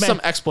or at least some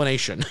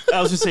explanation.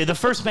 I was gonna say the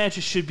first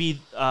matches should be.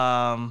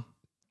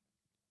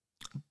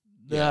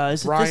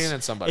 Is Brian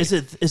and somebody. Is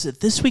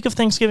it this week of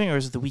Thanksgiving or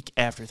is it the week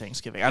after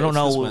Thanksgiving? I don't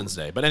know. This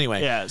Wednesday, but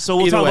anyway. Yeah, so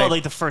we'll talk about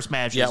like the first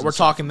matches. Yeah, we're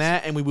talking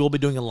that, and we will be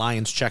doing a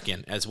Lions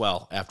check-in as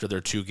well after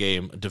their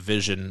 2-game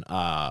division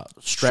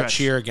stretch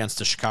here against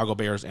the Chicago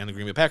Bears and the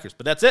Green Bay Packers.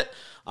 But that's it.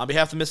 On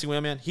behalf of the Missing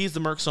Wheelman, he's the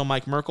Merc, so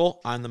Mike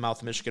Merkel. I'm the Mouth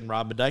of Michigan,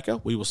 Rob Medica.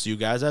 We will see you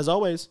guys as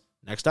always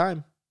next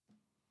time.